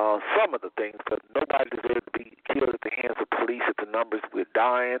 Some of the things, but nobody deserves to be killed at the hands of police at the numbers we're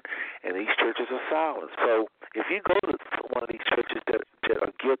dying, and these churches are silent. So if you go to one of these churches that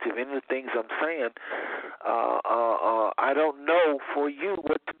are guilty of any of the things I'm saying, I don't know for you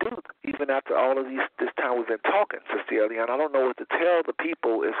what to do, even after all of this time we've been talking, Sister Eliana. I don't know what to tell the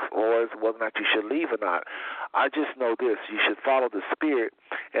people as far as whether or not you should leave or not. I just know this: you should follow the Spirit.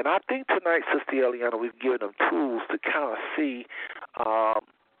 And I think tonight, Sister Eliana, we've given them tools to kind of see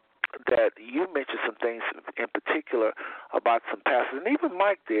that you mentioned some things in particular about some pastors, and even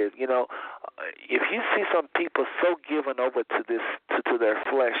Mike did. If you see some people so given over to this, to their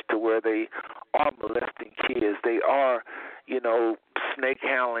flesh, to where they are molesting kids, they are, snake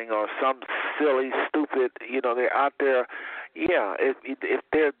handling or some silly, stupid, they're out there. Yeah, if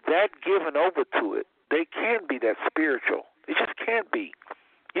they're that given over to it, they can't be that spiritual. It just can't be.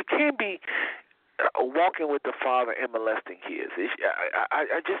 You can't be father and molesting kids.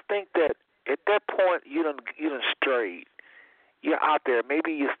 I just think that at that point you done strayed. You're out there.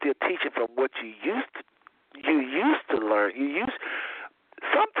 Maybe you're still teaching from what you used to learn.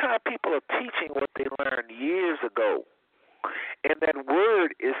 Sometimes people are teaching what they learned years ago, and that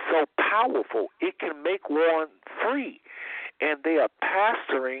word is so powerful it can make one free. And they are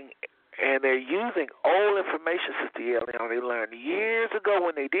pastoring, and they're using old information, Sister Eliana, they learned years ago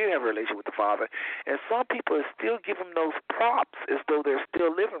when they did have a relation with the Father. And some people are still giving those props as though they're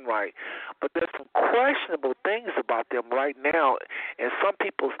still living right. But there's some questionable things about them right now. And some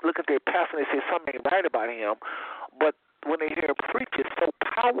people look at their pastor and they say something ain't right about him. But when they hear him preach, it's so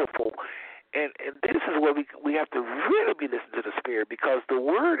powerful. And this is where we have to really be listening to the Spirit, because the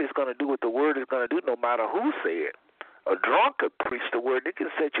Word is going to do what the Word is going to do no matter who said it. A drunkard preach the word, it can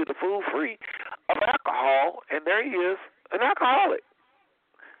set you the fool free of alcohol, and there he is, an alcoholic.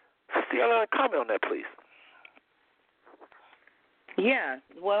 Sister Ellen, comment on that, please. Yeah,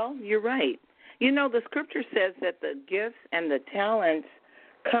 well, you're right. You know, the scripture says that the gifts and the talents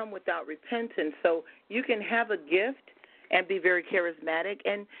come without repentance. So you can have a gift and be very charismatic.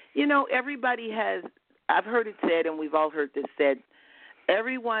 And, you know, everybody has, I've heard it said, and we've all heard this said,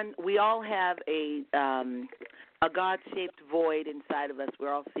 we all have a God-shaped void inside of us.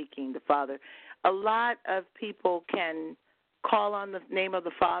 We're all seeking the Father. A lot of people can call on the name of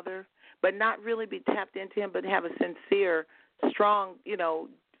the Father, but not really be tapped into Him, but have a sincere, strong,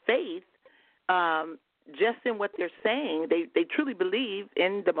 faith just in what they're saying. They truly believe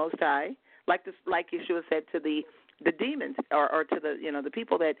in the Most High, like Yeshua said to the demons, or to the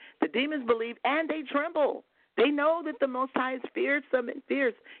people, that the demons believe and they tremble. They know that the Most High is fearsome and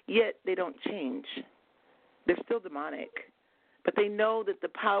fierce, yet they don't change. They're still demonic. But they know that the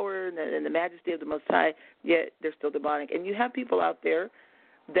power and the majesty of the Most High, yet they're still demonic. And you have people out there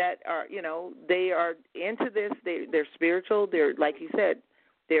that are, they are into this. They're spiritual. They're, like you said,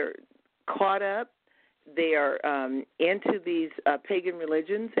 they're caught up. They are into these pagan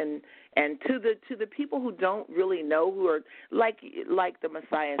religions, and to the people who don't really know, who are like the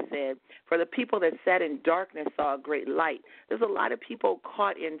Messiah said, for the people that sat in darkness saw a great light. There's a lot of people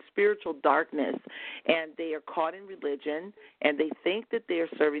caught in spiritual darkness, and they are caught in religion, and they think that they are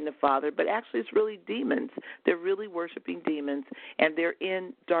serving the Father, but actually it's really demons. They're really worshiping demons, and they're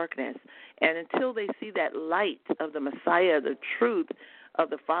in darkness. And until they see that light of the Messiah, the truth of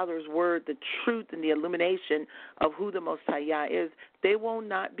the Father's word, the truth and the illumination of who the Most High Yah is, they will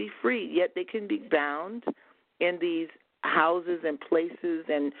not be free. Yet they can be bound in these houses and places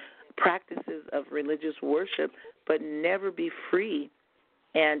and practices of religious worship, but never be free.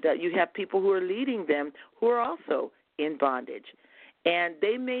 And you have people who are leading them who are also in bondage. And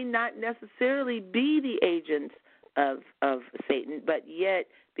they may not necessarily be the agents of Satan, but yet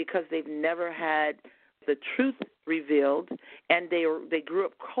because they've never had the truth revealed, and they grew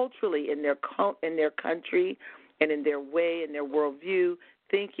up culturally in their country and in their way and their worldview,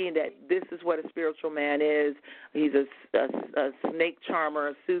 thinking that this is what a spiritual man is. He's a snake charmer,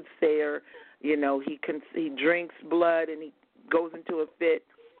 a soothsayer. He drinks blood and he goes into a fit,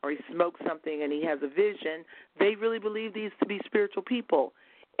 or he smokes something and he has a vision. They really believe these to be spiritual people,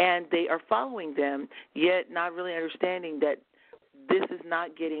 and they are following them, yet not really understanding that this is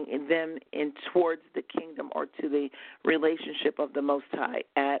not getting them in towards the kingdom or to the relationship of the Most High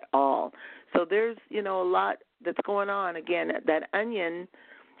at all. So there's, a lot that's going on. Again, that onion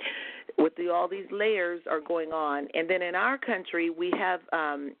with all these layers are going on. And then in our country, we have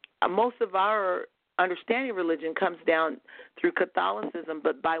most of our understanding of religion comes down through Catholicism,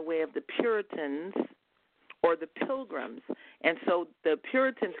 but by way of the Puritans or the Pilgrims. And so the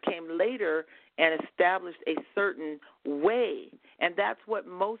Puritans came later and established a certain way, and that's what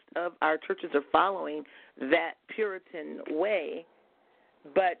most of our churches are following, that Puritan way,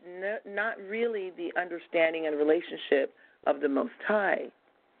 but not really the understanding and relationship of the Most High.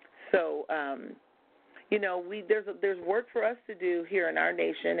 So, there's work for us to do here in our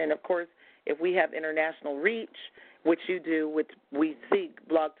nation, and of course, if we have international reach, which you do, which we see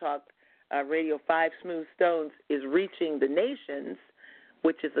Blog Talk Radio 5 Smooth Stones is reaching the nations,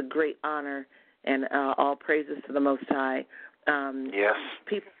 which is a great honor, and all praises to the Most High. Yes.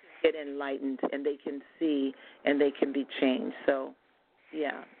 People can get enlightened, and they can see, and they can be changed. So,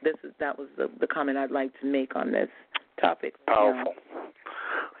 yeah, that was the comment I'd like to make on this topic. Powerful.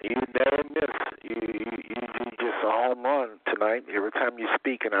 You never miss. You just a home run tonight every time you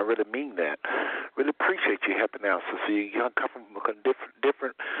speak, and I really mean that. Really appreciate you helping out, so you come from a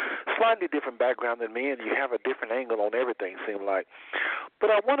different, slightly different background than me, and you have a different angle on everything, seems like.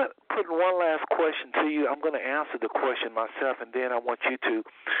 But I want to put one last question to you. I'm going to answer the question myself, and then I want you to.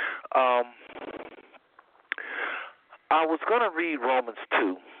 I was going to read Romans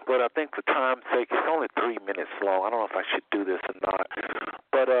 2, but I think for time's sake, it's only 3 minutes long. I don't know if I should do this or not.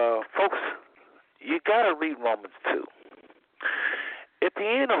 But, folks, you got to read Romans 2. At the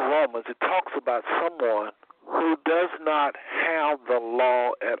end of Romans, it talks about someone who does not have the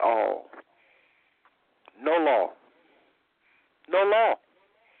law at all. No law. No law.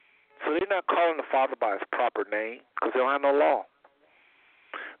 So they're not calling the Father by his proper name because they don't have no law.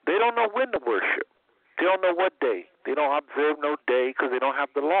 They don't know when to worship. They don't know what day. They don't observe no day because they don't have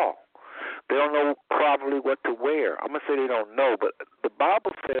the law. They don't know probably what to wear. I'm going to say they don't know, but the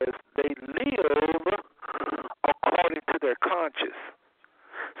Bible says they live according to their conscience.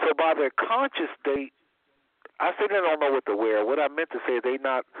 So by their conscience, I say they don't know what to wear. What I meant to say, they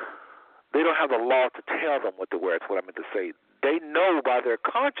don't have the law to tell them what to wear. That's what I meant to say. They know by their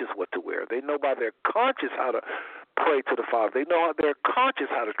conscience what to wear. They know by their conscience how to pray to the Father. They know their conscience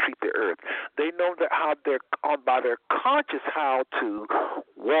how to treat the earth. They know that by their conscience how to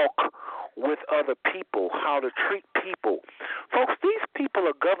walk with other people, how to treat people. Folks, these people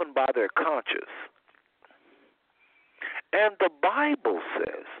are governed by their conscience. And the Bible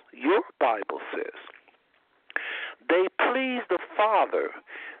says, your Bible says, they please the Father.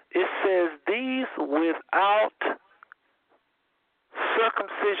 It says, these without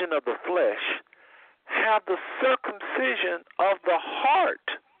circumcision of the flesh have the circumcision of the heart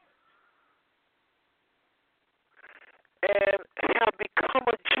and have become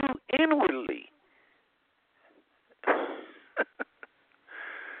a Jew inwardly.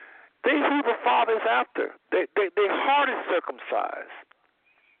 They who the Father is after. Their heart is circumcised.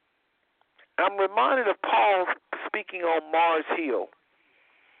 I'm reminded of Paul speaking on Mars Hill.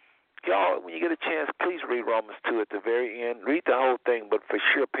 Y'all, when you get a chance, please read Romans 2 at the very end. Read the whole thing, but for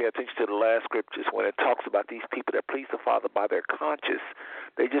sure pay attention to the last scriptures when it talks about these people that please the Father by their conscience.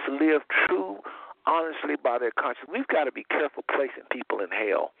 They just live true, honestly by their conscience. We've got to be careful placing people in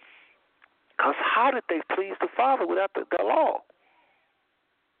hell. Because how did they please the Father without the law?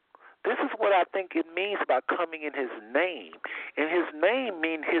 This is what I think it means by coming in his name. And his name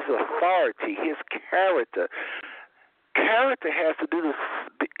means his authority, his character. Character has to do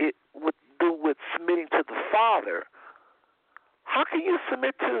with submitting to the Father. How can you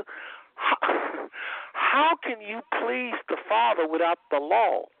submit to? How can you please the Father without the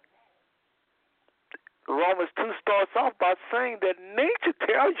law? Romans 2 starts off by saying that nature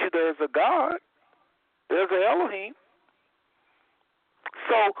tells you there's a God, there's an Elohim.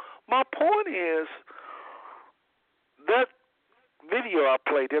 So my point is that video I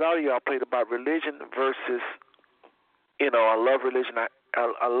played, that audio I played about religion versus, I love religion. I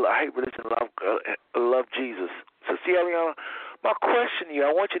hate religion. I love Jesus. So, see, Eliana, my question to you,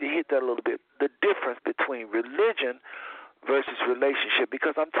 I want you to hit that a little bit, the difference between religion versus relationship,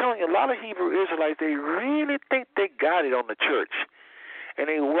 because I'm telling you, a lot of Hebrew Israelites, they really think they got it on the church. And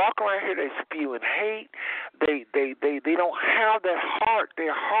they walk around here, they spew and hate. They don't have that heart.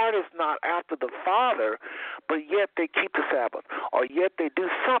 Their heart is not after the Father, but yet they keep the Sabbath, or yet they do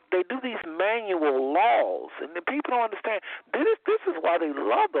something. They do these manual laws, and the people don't understand. This is why they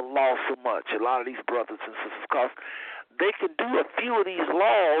love the law so much. A lot of these brothers and sisters, because they can do a few of these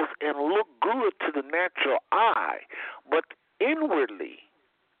laws and look good to the natural eye, but inwardly,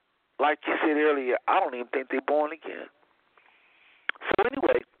 like you said earlier, I don't even think they're born again. So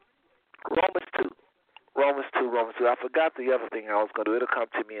anyway, Romans 2. I forgot the other thing I was going to do. It'll come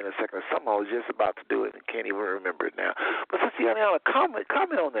to me in a second. Something I was just about to do it and can't even remember it now. But Sister Yana, comment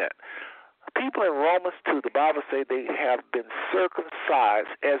on that. People in Romans 2, the Bible say they have been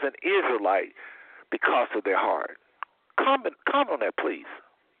circumcised as an Israelite because of their heart. Comment on that, please.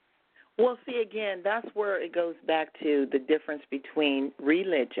 Well, see, again, that's where it goes back to the difference between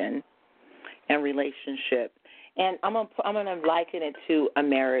religion and relationship. And I'm gonna liken it to a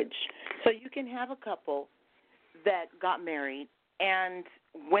marriage. So you can have a couple that got married, and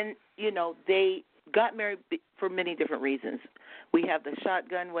when they got married for many different reasons. We have the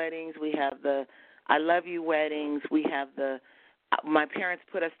shotgun weddings, we have the I love you weddings, we have the my parents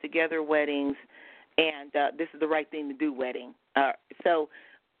put us together weddings, and this is the right thing to do wedding. So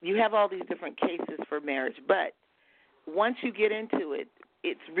you have all these different cases for marriage, but once you get into it,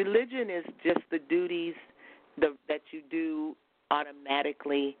 religion is just the duties that you do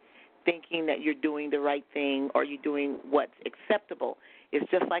automatically, thinking that you're doing the right thing or you're doing what's acceptable. It's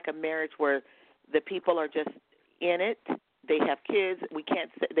just like a marriage where the people are just in it. They have kids.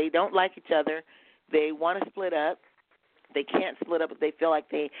 They don't like each other. They want to split up. They can't split up, but they feel like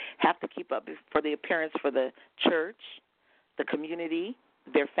they have to keep up for the appearance for the church, the community,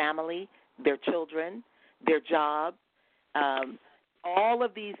 their family, their children, their job. All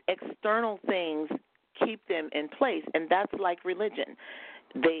of these external things keep them in place, and that's like religion.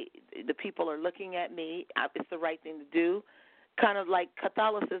 The people are looking at me. It's the right thing to do. Kind of like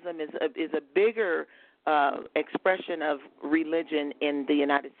Catholicism is a bigger expression of religion in the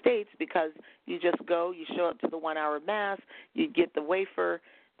United States, because you just go, you show up to the 1 hour mass, you get the wafer,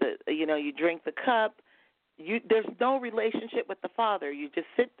 you drink the cup. There's no relationship with the Father. You just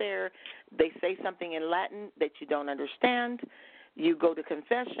sit there. They say something in Latin that you don't understand. You go to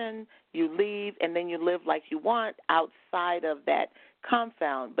confession, you leave, and then you live like you want outside of that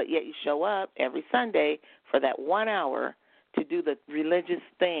compound. But yet you show up every Sunday for that 1 hour to do the religious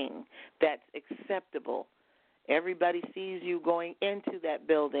thing that's acceptable. Everybody sees you going into that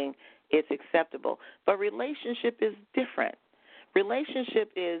building. It's acceptable. But relationship is different.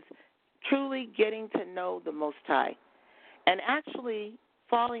 Relationship is truly getting to know the Most High and actually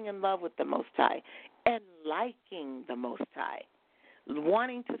falling in love with the Most High and liking the Most High,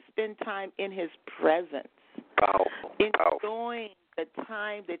 wanting to spend time in His presence, enjoying the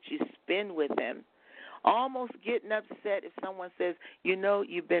time that you spend with Him, almost getting upset if someone says,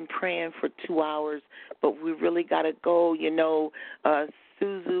 you've been praying for 2 hours, but we really got to go,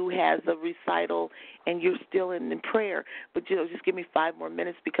 Suzu has a recital, and you're still in prayer. But, just give me 5 more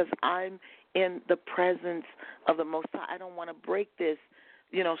minutes because I'm in the presence of the Most High. I don't want to break this,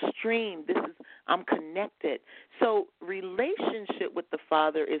 stream. I'm connected. So relationship with the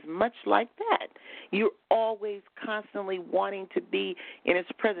Father is much like that. You're always constantly wanting to be in His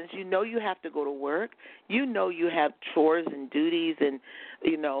presence. You have to go to work. You have chores and duties, and,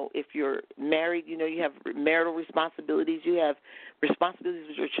 if you're married, you have marital responsibilities. You have responsibilities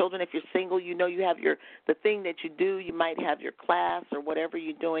with your children. If you're single, you have the thing that you do. You might have your class or whatever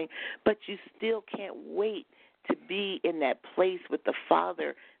you're doing, but you still can't wait to be in that place with the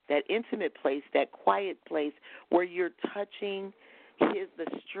Father, that intimate place, that quiet place where you're touching the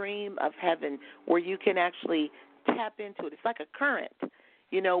stream of heaven, where you can actually tap into it. It's like a current.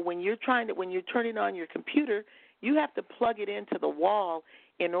 When you're turning on your computer, you have to plug it into the wall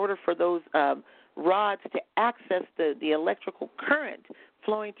in order for those rods to access the electrical current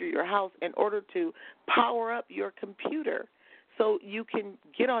flowing through your house in order to power up your computer so you can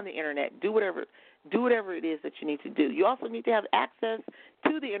get on the internet, do whatever it is that you need to do. You also need to have access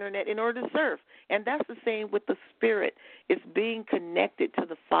to the internet in order to surf. And that's the same with the Spirit. It's being connected to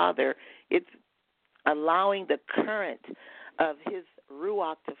the Father. It's allowing the current of His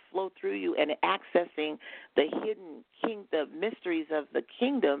Ruach to flow through you and accessing the the mysteries of the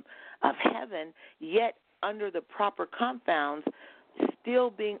kingdom of heaven, yet under the proper confounds, still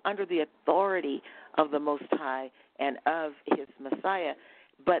being under the authority of the Most High and of His Messiah,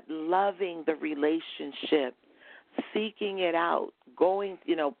 but loving the relationship, seeking it out, going,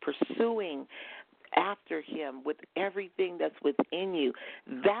 pursuing after Him with everything that's within you.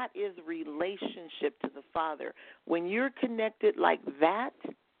 That is relationship to the Father. When you're connected like that,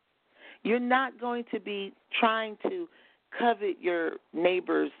 you're not going to be trying to covet your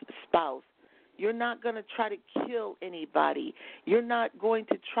neighbor's spouse. You're not going to try to kill anybody. You're not going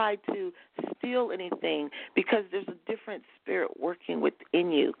to try to steal anything because there's a different spirit working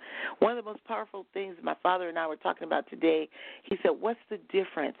within you. One of the most powerful things my father and I were talking about today, he said, what's the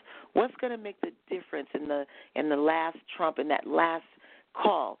difference? What's going to make the difference in the last trump, in that last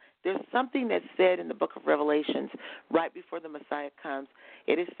call? There's something that's said in the book of Revelations right before the Messiah comes.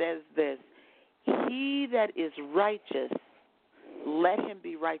 It says this: he that is righteous, let him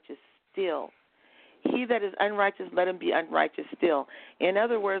be righteous still. He that is unrighteous, let him be unrighteous still. In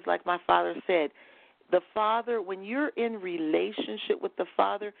other words, like my father said, the Father, when you're in relationship with the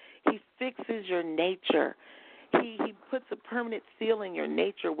Father, He fixes your nature. He puts a permanent seal in your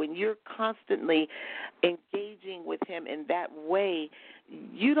nature. When you're constantly engaging with Him in that way,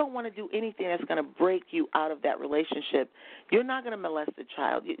 you don't want to do anything that's going to break you out of that relationship. You're not going to molest a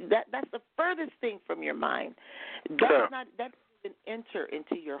child. That's the furthest thing from your mind. That doesn't enter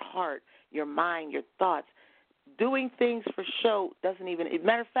into your heart, your mind, your thoughts. Doing things for show doesn't even, as a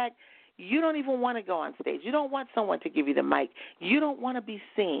matter of fact, you don't even want to go on stage. You don't want someone to give you the mic. You don't want to be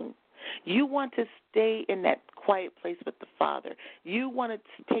seen. You want to stay in that quiet place with the Father. You want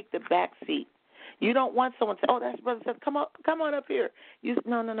to take the back seat. You don't want someone to say, oh, that's Brother Seth, come on up here.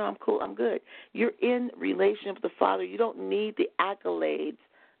 No, I'm cool, I'm good. You're in relationship with the Father. You don't need the accolades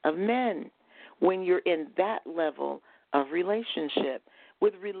of men when you're in that level of relationship.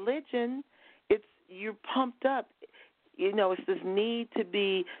 With religion, you're pumped up. It's this need to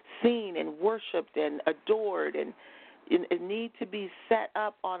be seen and worshipped and adored, and it need to be set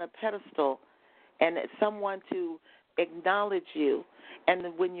up on a pedestal and someone to acknowledge you. And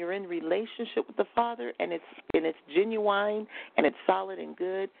when you're in relationship with the Father and it's genuine and it's solid and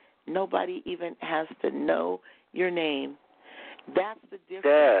good, Nobody even has to know your name. That's the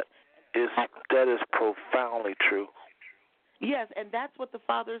difference. That is profoundly true. Yes, and that's what the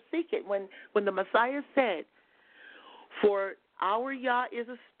Father is seeking. When the Messiah said, "For our Yah is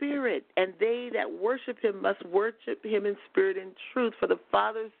a spirit, and they that worship him must worship him in spirit and truth, for the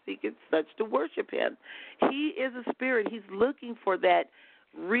Father seeketh such to worship him." He is a spirit. He's looking for that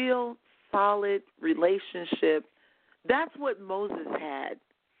real, solid relationship. That's what Moses had.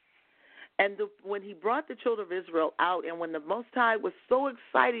 And when he brought the children of Israel out, and when the Most High was so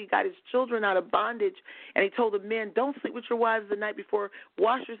excited, he got his children out of bondage, and he told the men, "Don't sleep with your wives the night before.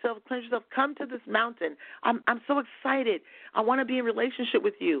 Wash yourself, cleanse yourself. Come to this mountain. I'm so excited. I want to be in relationship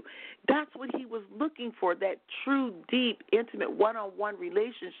with you." That's what he was looking for, that true, deep, intimate, one-on-one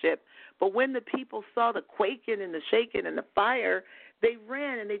relationship. But when the people saw the quaking and the shaking and the fire, they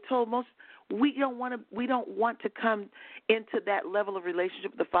ran and they told Moses, we don't want to come into that level of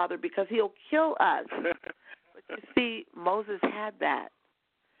relationship with the Father because he'll kill us. But you see, Moses had that.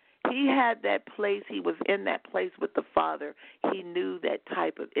 He had that place. He was in that place with the Father. He knew that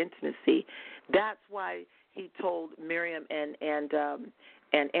type of intimacy. That's why he told Miriam and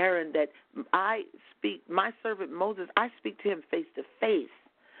Aaron that my servant Moses, I speak to him face to face,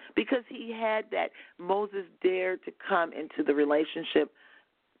 because he had that. Moses dared to come into the relationship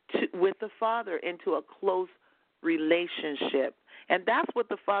with the Father, into a close relationship. And that's what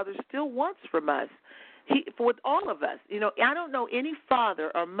the Father still wants from us, with all of us. I don't know any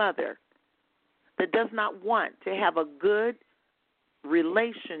father or mother that does not want to have a good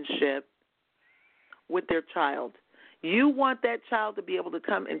relationship with their child. You want that child to be able to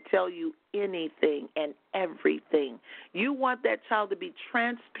come and tell you anything and everything. You want that child to be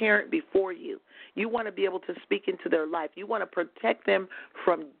transparent before you. You want to be able to speak into their life. You want to protect them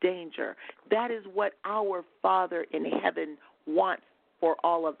from danger. That is what our Father in heaven wants for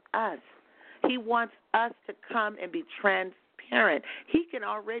all of us. He wants us to come and be transparent. He can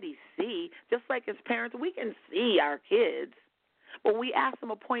already see, just like as parents, we can see our kids. But we ask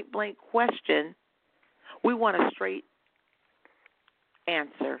them a point-blank question. We want a straight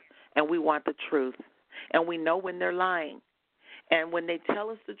answer, and we want the truth. And we know when they're lying. And when they tell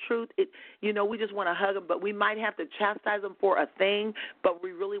us the truth, we just want to hug them, but we might have to chastise them for a thing, but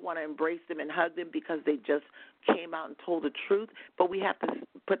we really want to embrace them and hug them because they just came out and told the truth. But we have to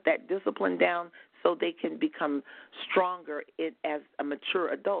put that discipline down so they can become stronger as a mature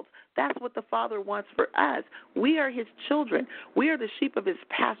adults. That's what the Father wants for us. We are his children. We are the sheep of his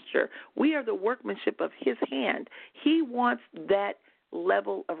pasture. We are the workmanship of his hand. He wants that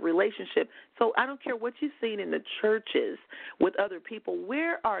level of relationship. So I don't care what you've seen in the churches with other people.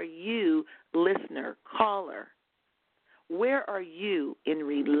 Where are you, listener, caller? Where are you in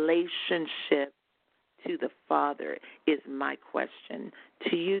relationship to the Father is my question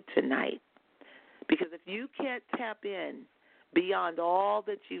to you tonight. Because if you can't tap in beyond all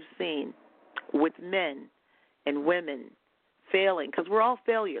that you've seen with men and women failing, because we're all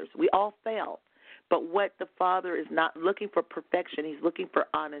failures. We all fail. But what the Father is not looking for perfection. He's looking for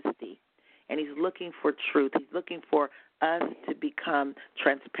honesty, and he's looking for truth. He's looking for us to become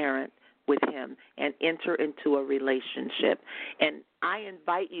transparent with him and enter into a relationship. And I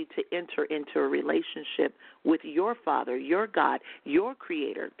invite you to enter into a relationship with your Father, your God, your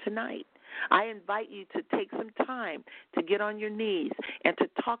Creator tonight. I invite you to take some time to get on your knees and to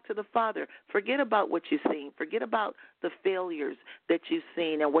talk to the Father. Forget about what you've seen. Forget about the failures that you've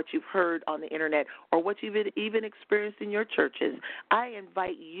seen and what you've heard on the internet or what you've even experienced in your churches. I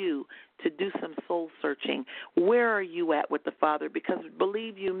invite you to do some soul searching. Where are you at with the Father? Because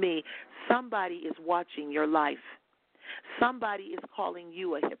believe you me, somebody is watching your life. Somebody is calling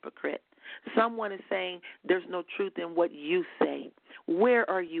you a hypocrite. Someone is saying there's no truth in what you say. Where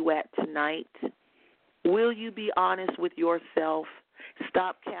are you at tonight? Will you be honest with yourself?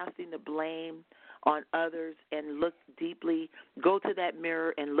 Stop casting the blame on others and look deeply. Go to that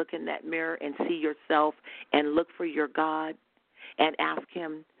mirror and look in that mirror and see yourself and look for your God and ask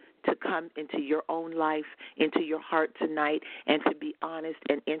him to come into your own life, into your heart tonight, and to be honest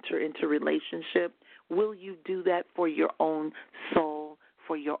and enter into relationship. Will you do that for your own soul,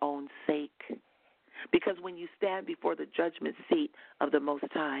 for your own sake? Because when you stand before the judgment seat of the Most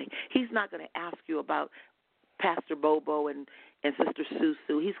High, he's not going to ask you about Pastor Bobo and Sister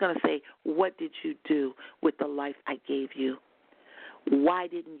Susu. He's going to say, what did you do with the life I gave you? Why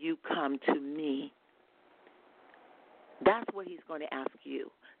didn't you come to me? That's what he's going to ask you,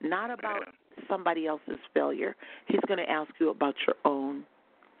 not about somebody else's failure. He's going to ask you about your own.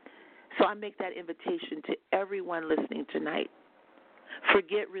 So I make that invitation to everyone listening tonight.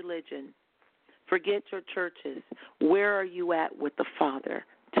 Forget religion. Forget your churches. Where are you at with the Father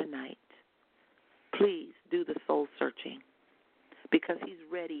tonight, please do the soul searching, because he's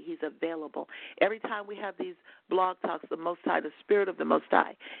ready, he's available. Every time we have these blog talks, the Most High, the Spirit of the Most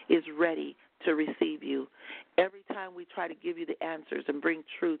High is ready to receive you. Every time we try to give you the answers and bring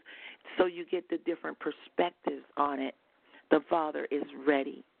truth so you get the different perspectives on it, the Father is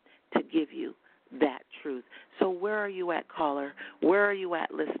ready to give you that truth. So where are you at, caller? Where are you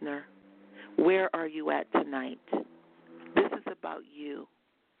at, listener? Where are you at tonight? This is about you.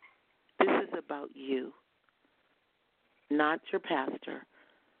 This is about you. Not your pastor,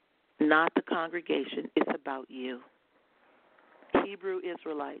 not the congregation. It's about you. Hebrew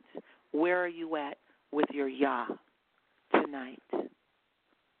Israelites, where are you at with your Yah tonight?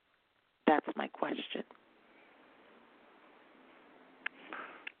 That's my question.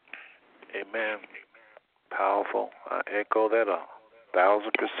 Amen. Powerful. I echo that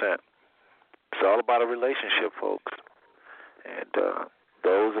 1,000%. It's all about a relationship, folks. And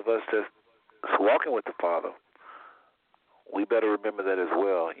those of us that's walking with the Father, we better remember that as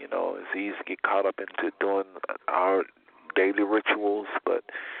well. You know, it's easy to get caught up into doing our daily rituals, but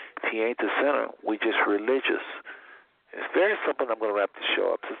if he ain't the center, we just religious. It's very simple, and I'm going to wrap the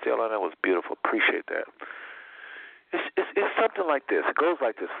show up. Sister Elena, that was beautiful. Appreciate that. It's something like this. It goes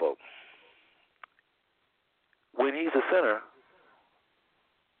like this, folks. When he's the center,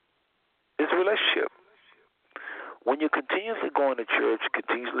 it's a relationship. When you're continuously going to church,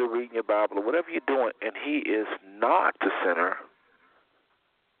 continuously reading your Bible, or whatever you're doing, and he is not the center,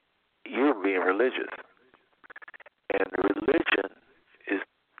 you're being religious. And religion is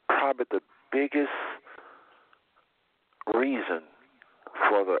probably the biggest reason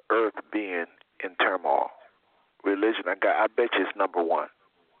for the earth being in turmoil. Religion, I bet you it's number one.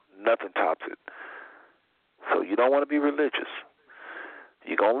 Nothing tops it. So you don't want to be religious.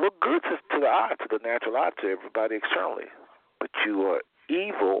 You're going to look good to the eye, to the natural eye, to everybody externally. But you are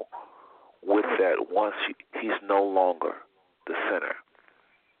evil with that once he's no longer the center.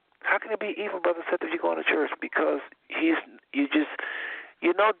 How can it be evil, Brother Seth, if you're going to church? Because it's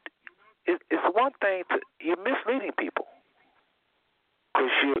one thing you're misleading people. Because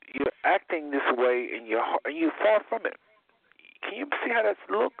you're acting this way and you're far from it. Can you see how that's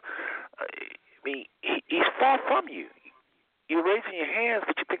look? I mean, he's far from you. You're raising your hands,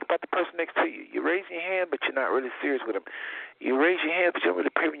 but you think about the person next to you. You're raising your hand, but you're not really serious with him. You raise your hands, but you don't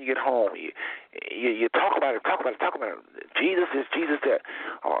really pray when you get home. You talk about it. Jesus is Jesus that,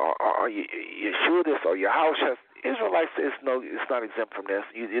 or you're sure this, or your house has. Israelites says no, it's not exempt from this.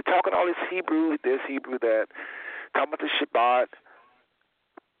 You're talking all this Hebrew, this Hebrew, that, talking about the Shabbat,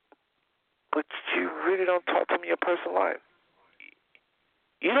 but you really don't talk to him in your personal life.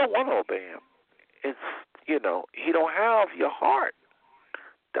 You don't want to obey him. It's, he don't have your heart.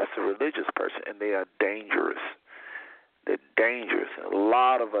 That's a religious person, and they are dangerous. They're dangerous. And a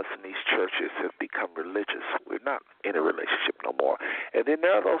lot of us in these churches have become religious. We're not in a relationship no more. And then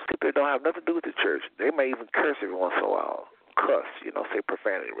there are those people that don't have nothing to do with the church. They may even curse every once in a while. Cuss, say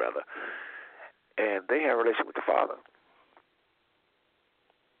profanity, rather. And they have a relationship with the Father.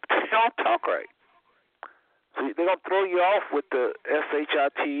 They don't talk right. So they're going to throw you off with the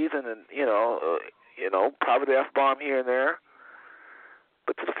SHITs and then, probably the F-bomb here and there.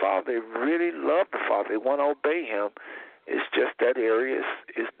 But to the Father, they really love the Father. They want to obey him. It's just that area is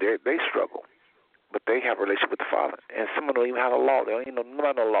they struggle. But they have a relationship with the Father. And some of them don't even have a law. They don't even know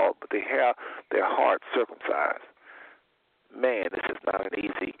about no law, but they have their heart circumcised. Man, this is not an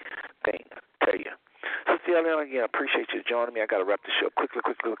easy thing, I tell you. Sister Eliana, again, I appreciate you joining me. I got to wrap the show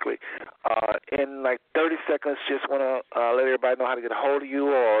quickly. In like 30 seconds, just want to let everybody know how to get a hold of you,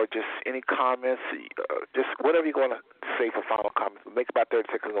 or just any comments, just whatever you're going to say for final comments. Make about 30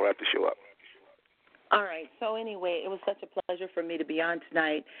 seconds and we'll wrap the show up. All right. So anyway, it was such a pleasure for me to be on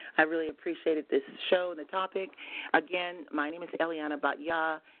tonight. I really appreciated this show and the topic. Again, my name is Eliana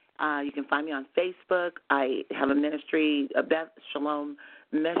Bat-Yah. You can find me on Facebook. I have a ministry, Beth Shalom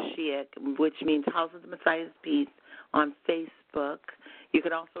Meshiach, which means House of the Messiah's Peace, on Facebook. You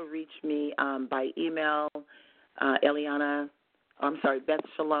can also reach me by email, Beth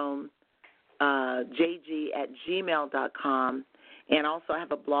Shalom, jg@gmail.com. And also I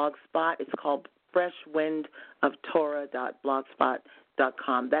have a blog spot. It's called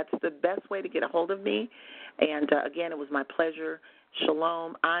freshwindoftorah.blogspot.com. That's the best way to get a hold of me. And, again, it was my pleasure.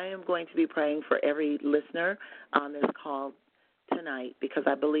 Shalom. I am going to be praying for every listener on this call tonight, because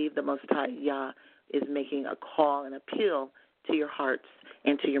I believe the Most High Yah is making a call, an appeal to your hearts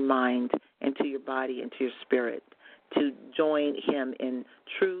and to your mind and to your body and to your spirit to join him in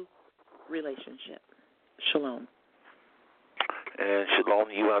true relationship. Shalom. And shalom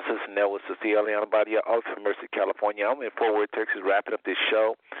to you, our sister Nell with Sister Eliana Badia, out from Mercy, California. I'm in Fort Worth, Texas, wrapping up this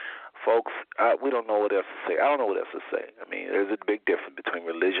show. Folks, we don't know what else to say. I don't know what else to say. I mean, there's a big difference between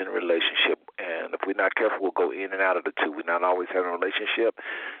religion and relationship, and if we're not careful, we'll go in and out of the two. We're not always having a relationship.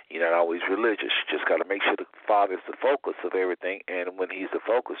 You're not always religious. You just got to make sure the Father is the focus of everything, and when He's the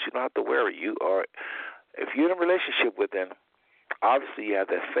focus, you don't have to worry. If you're in a relationship with Him, obviously you have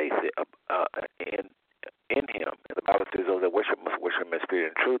that faith in Him. And the Bible says those that worship must worship Him in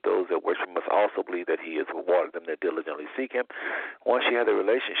spirit and truth. Those that worship must also believe that He is rewarded them that diligently seek Him. Once you have the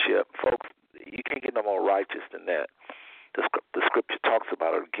relationship, folks, you can't get no more righteous than that. The Scripture talks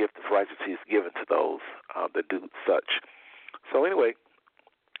about a gift of righteousness given to those that do such. So anyway,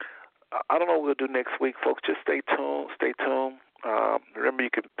 I don't know what we'll do next week, folks. Just stay tuned. Stay tuned. Remember, you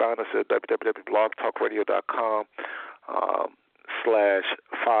can find us at www.blogtalkradio.com.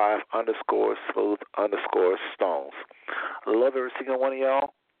 /5_smooth_stones. I love every single one of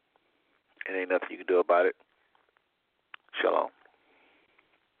y'all, and ain't nothing you can do about it. Shalom.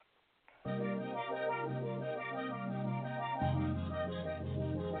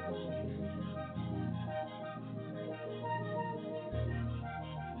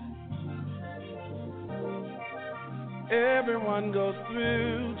 Everyone goes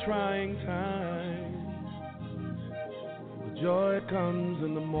through trying times. Joy comes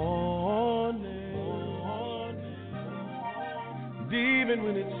in the morning, and even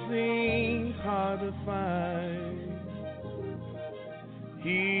when it seems hard to find,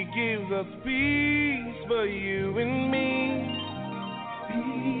 He gives us peace for you and me.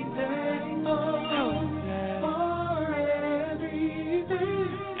 Be thankful for everything,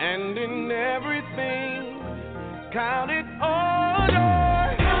 and in everything, count it all joy.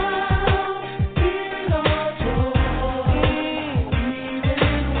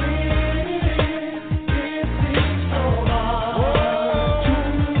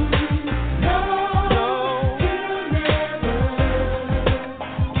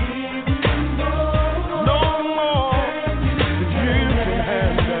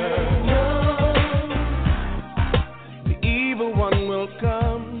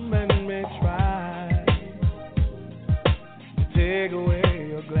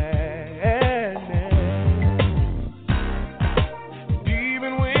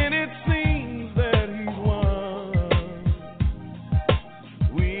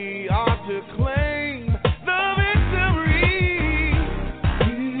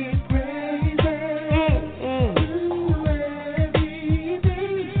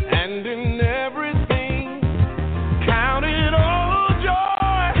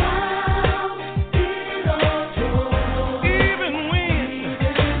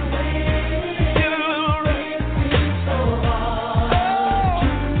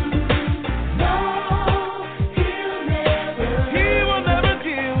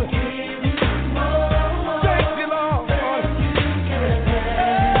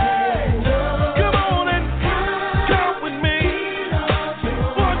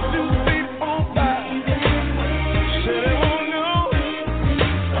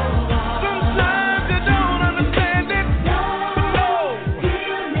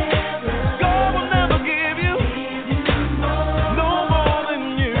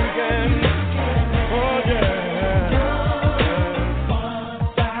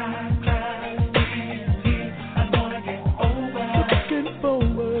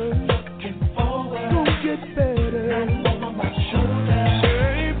 Get back.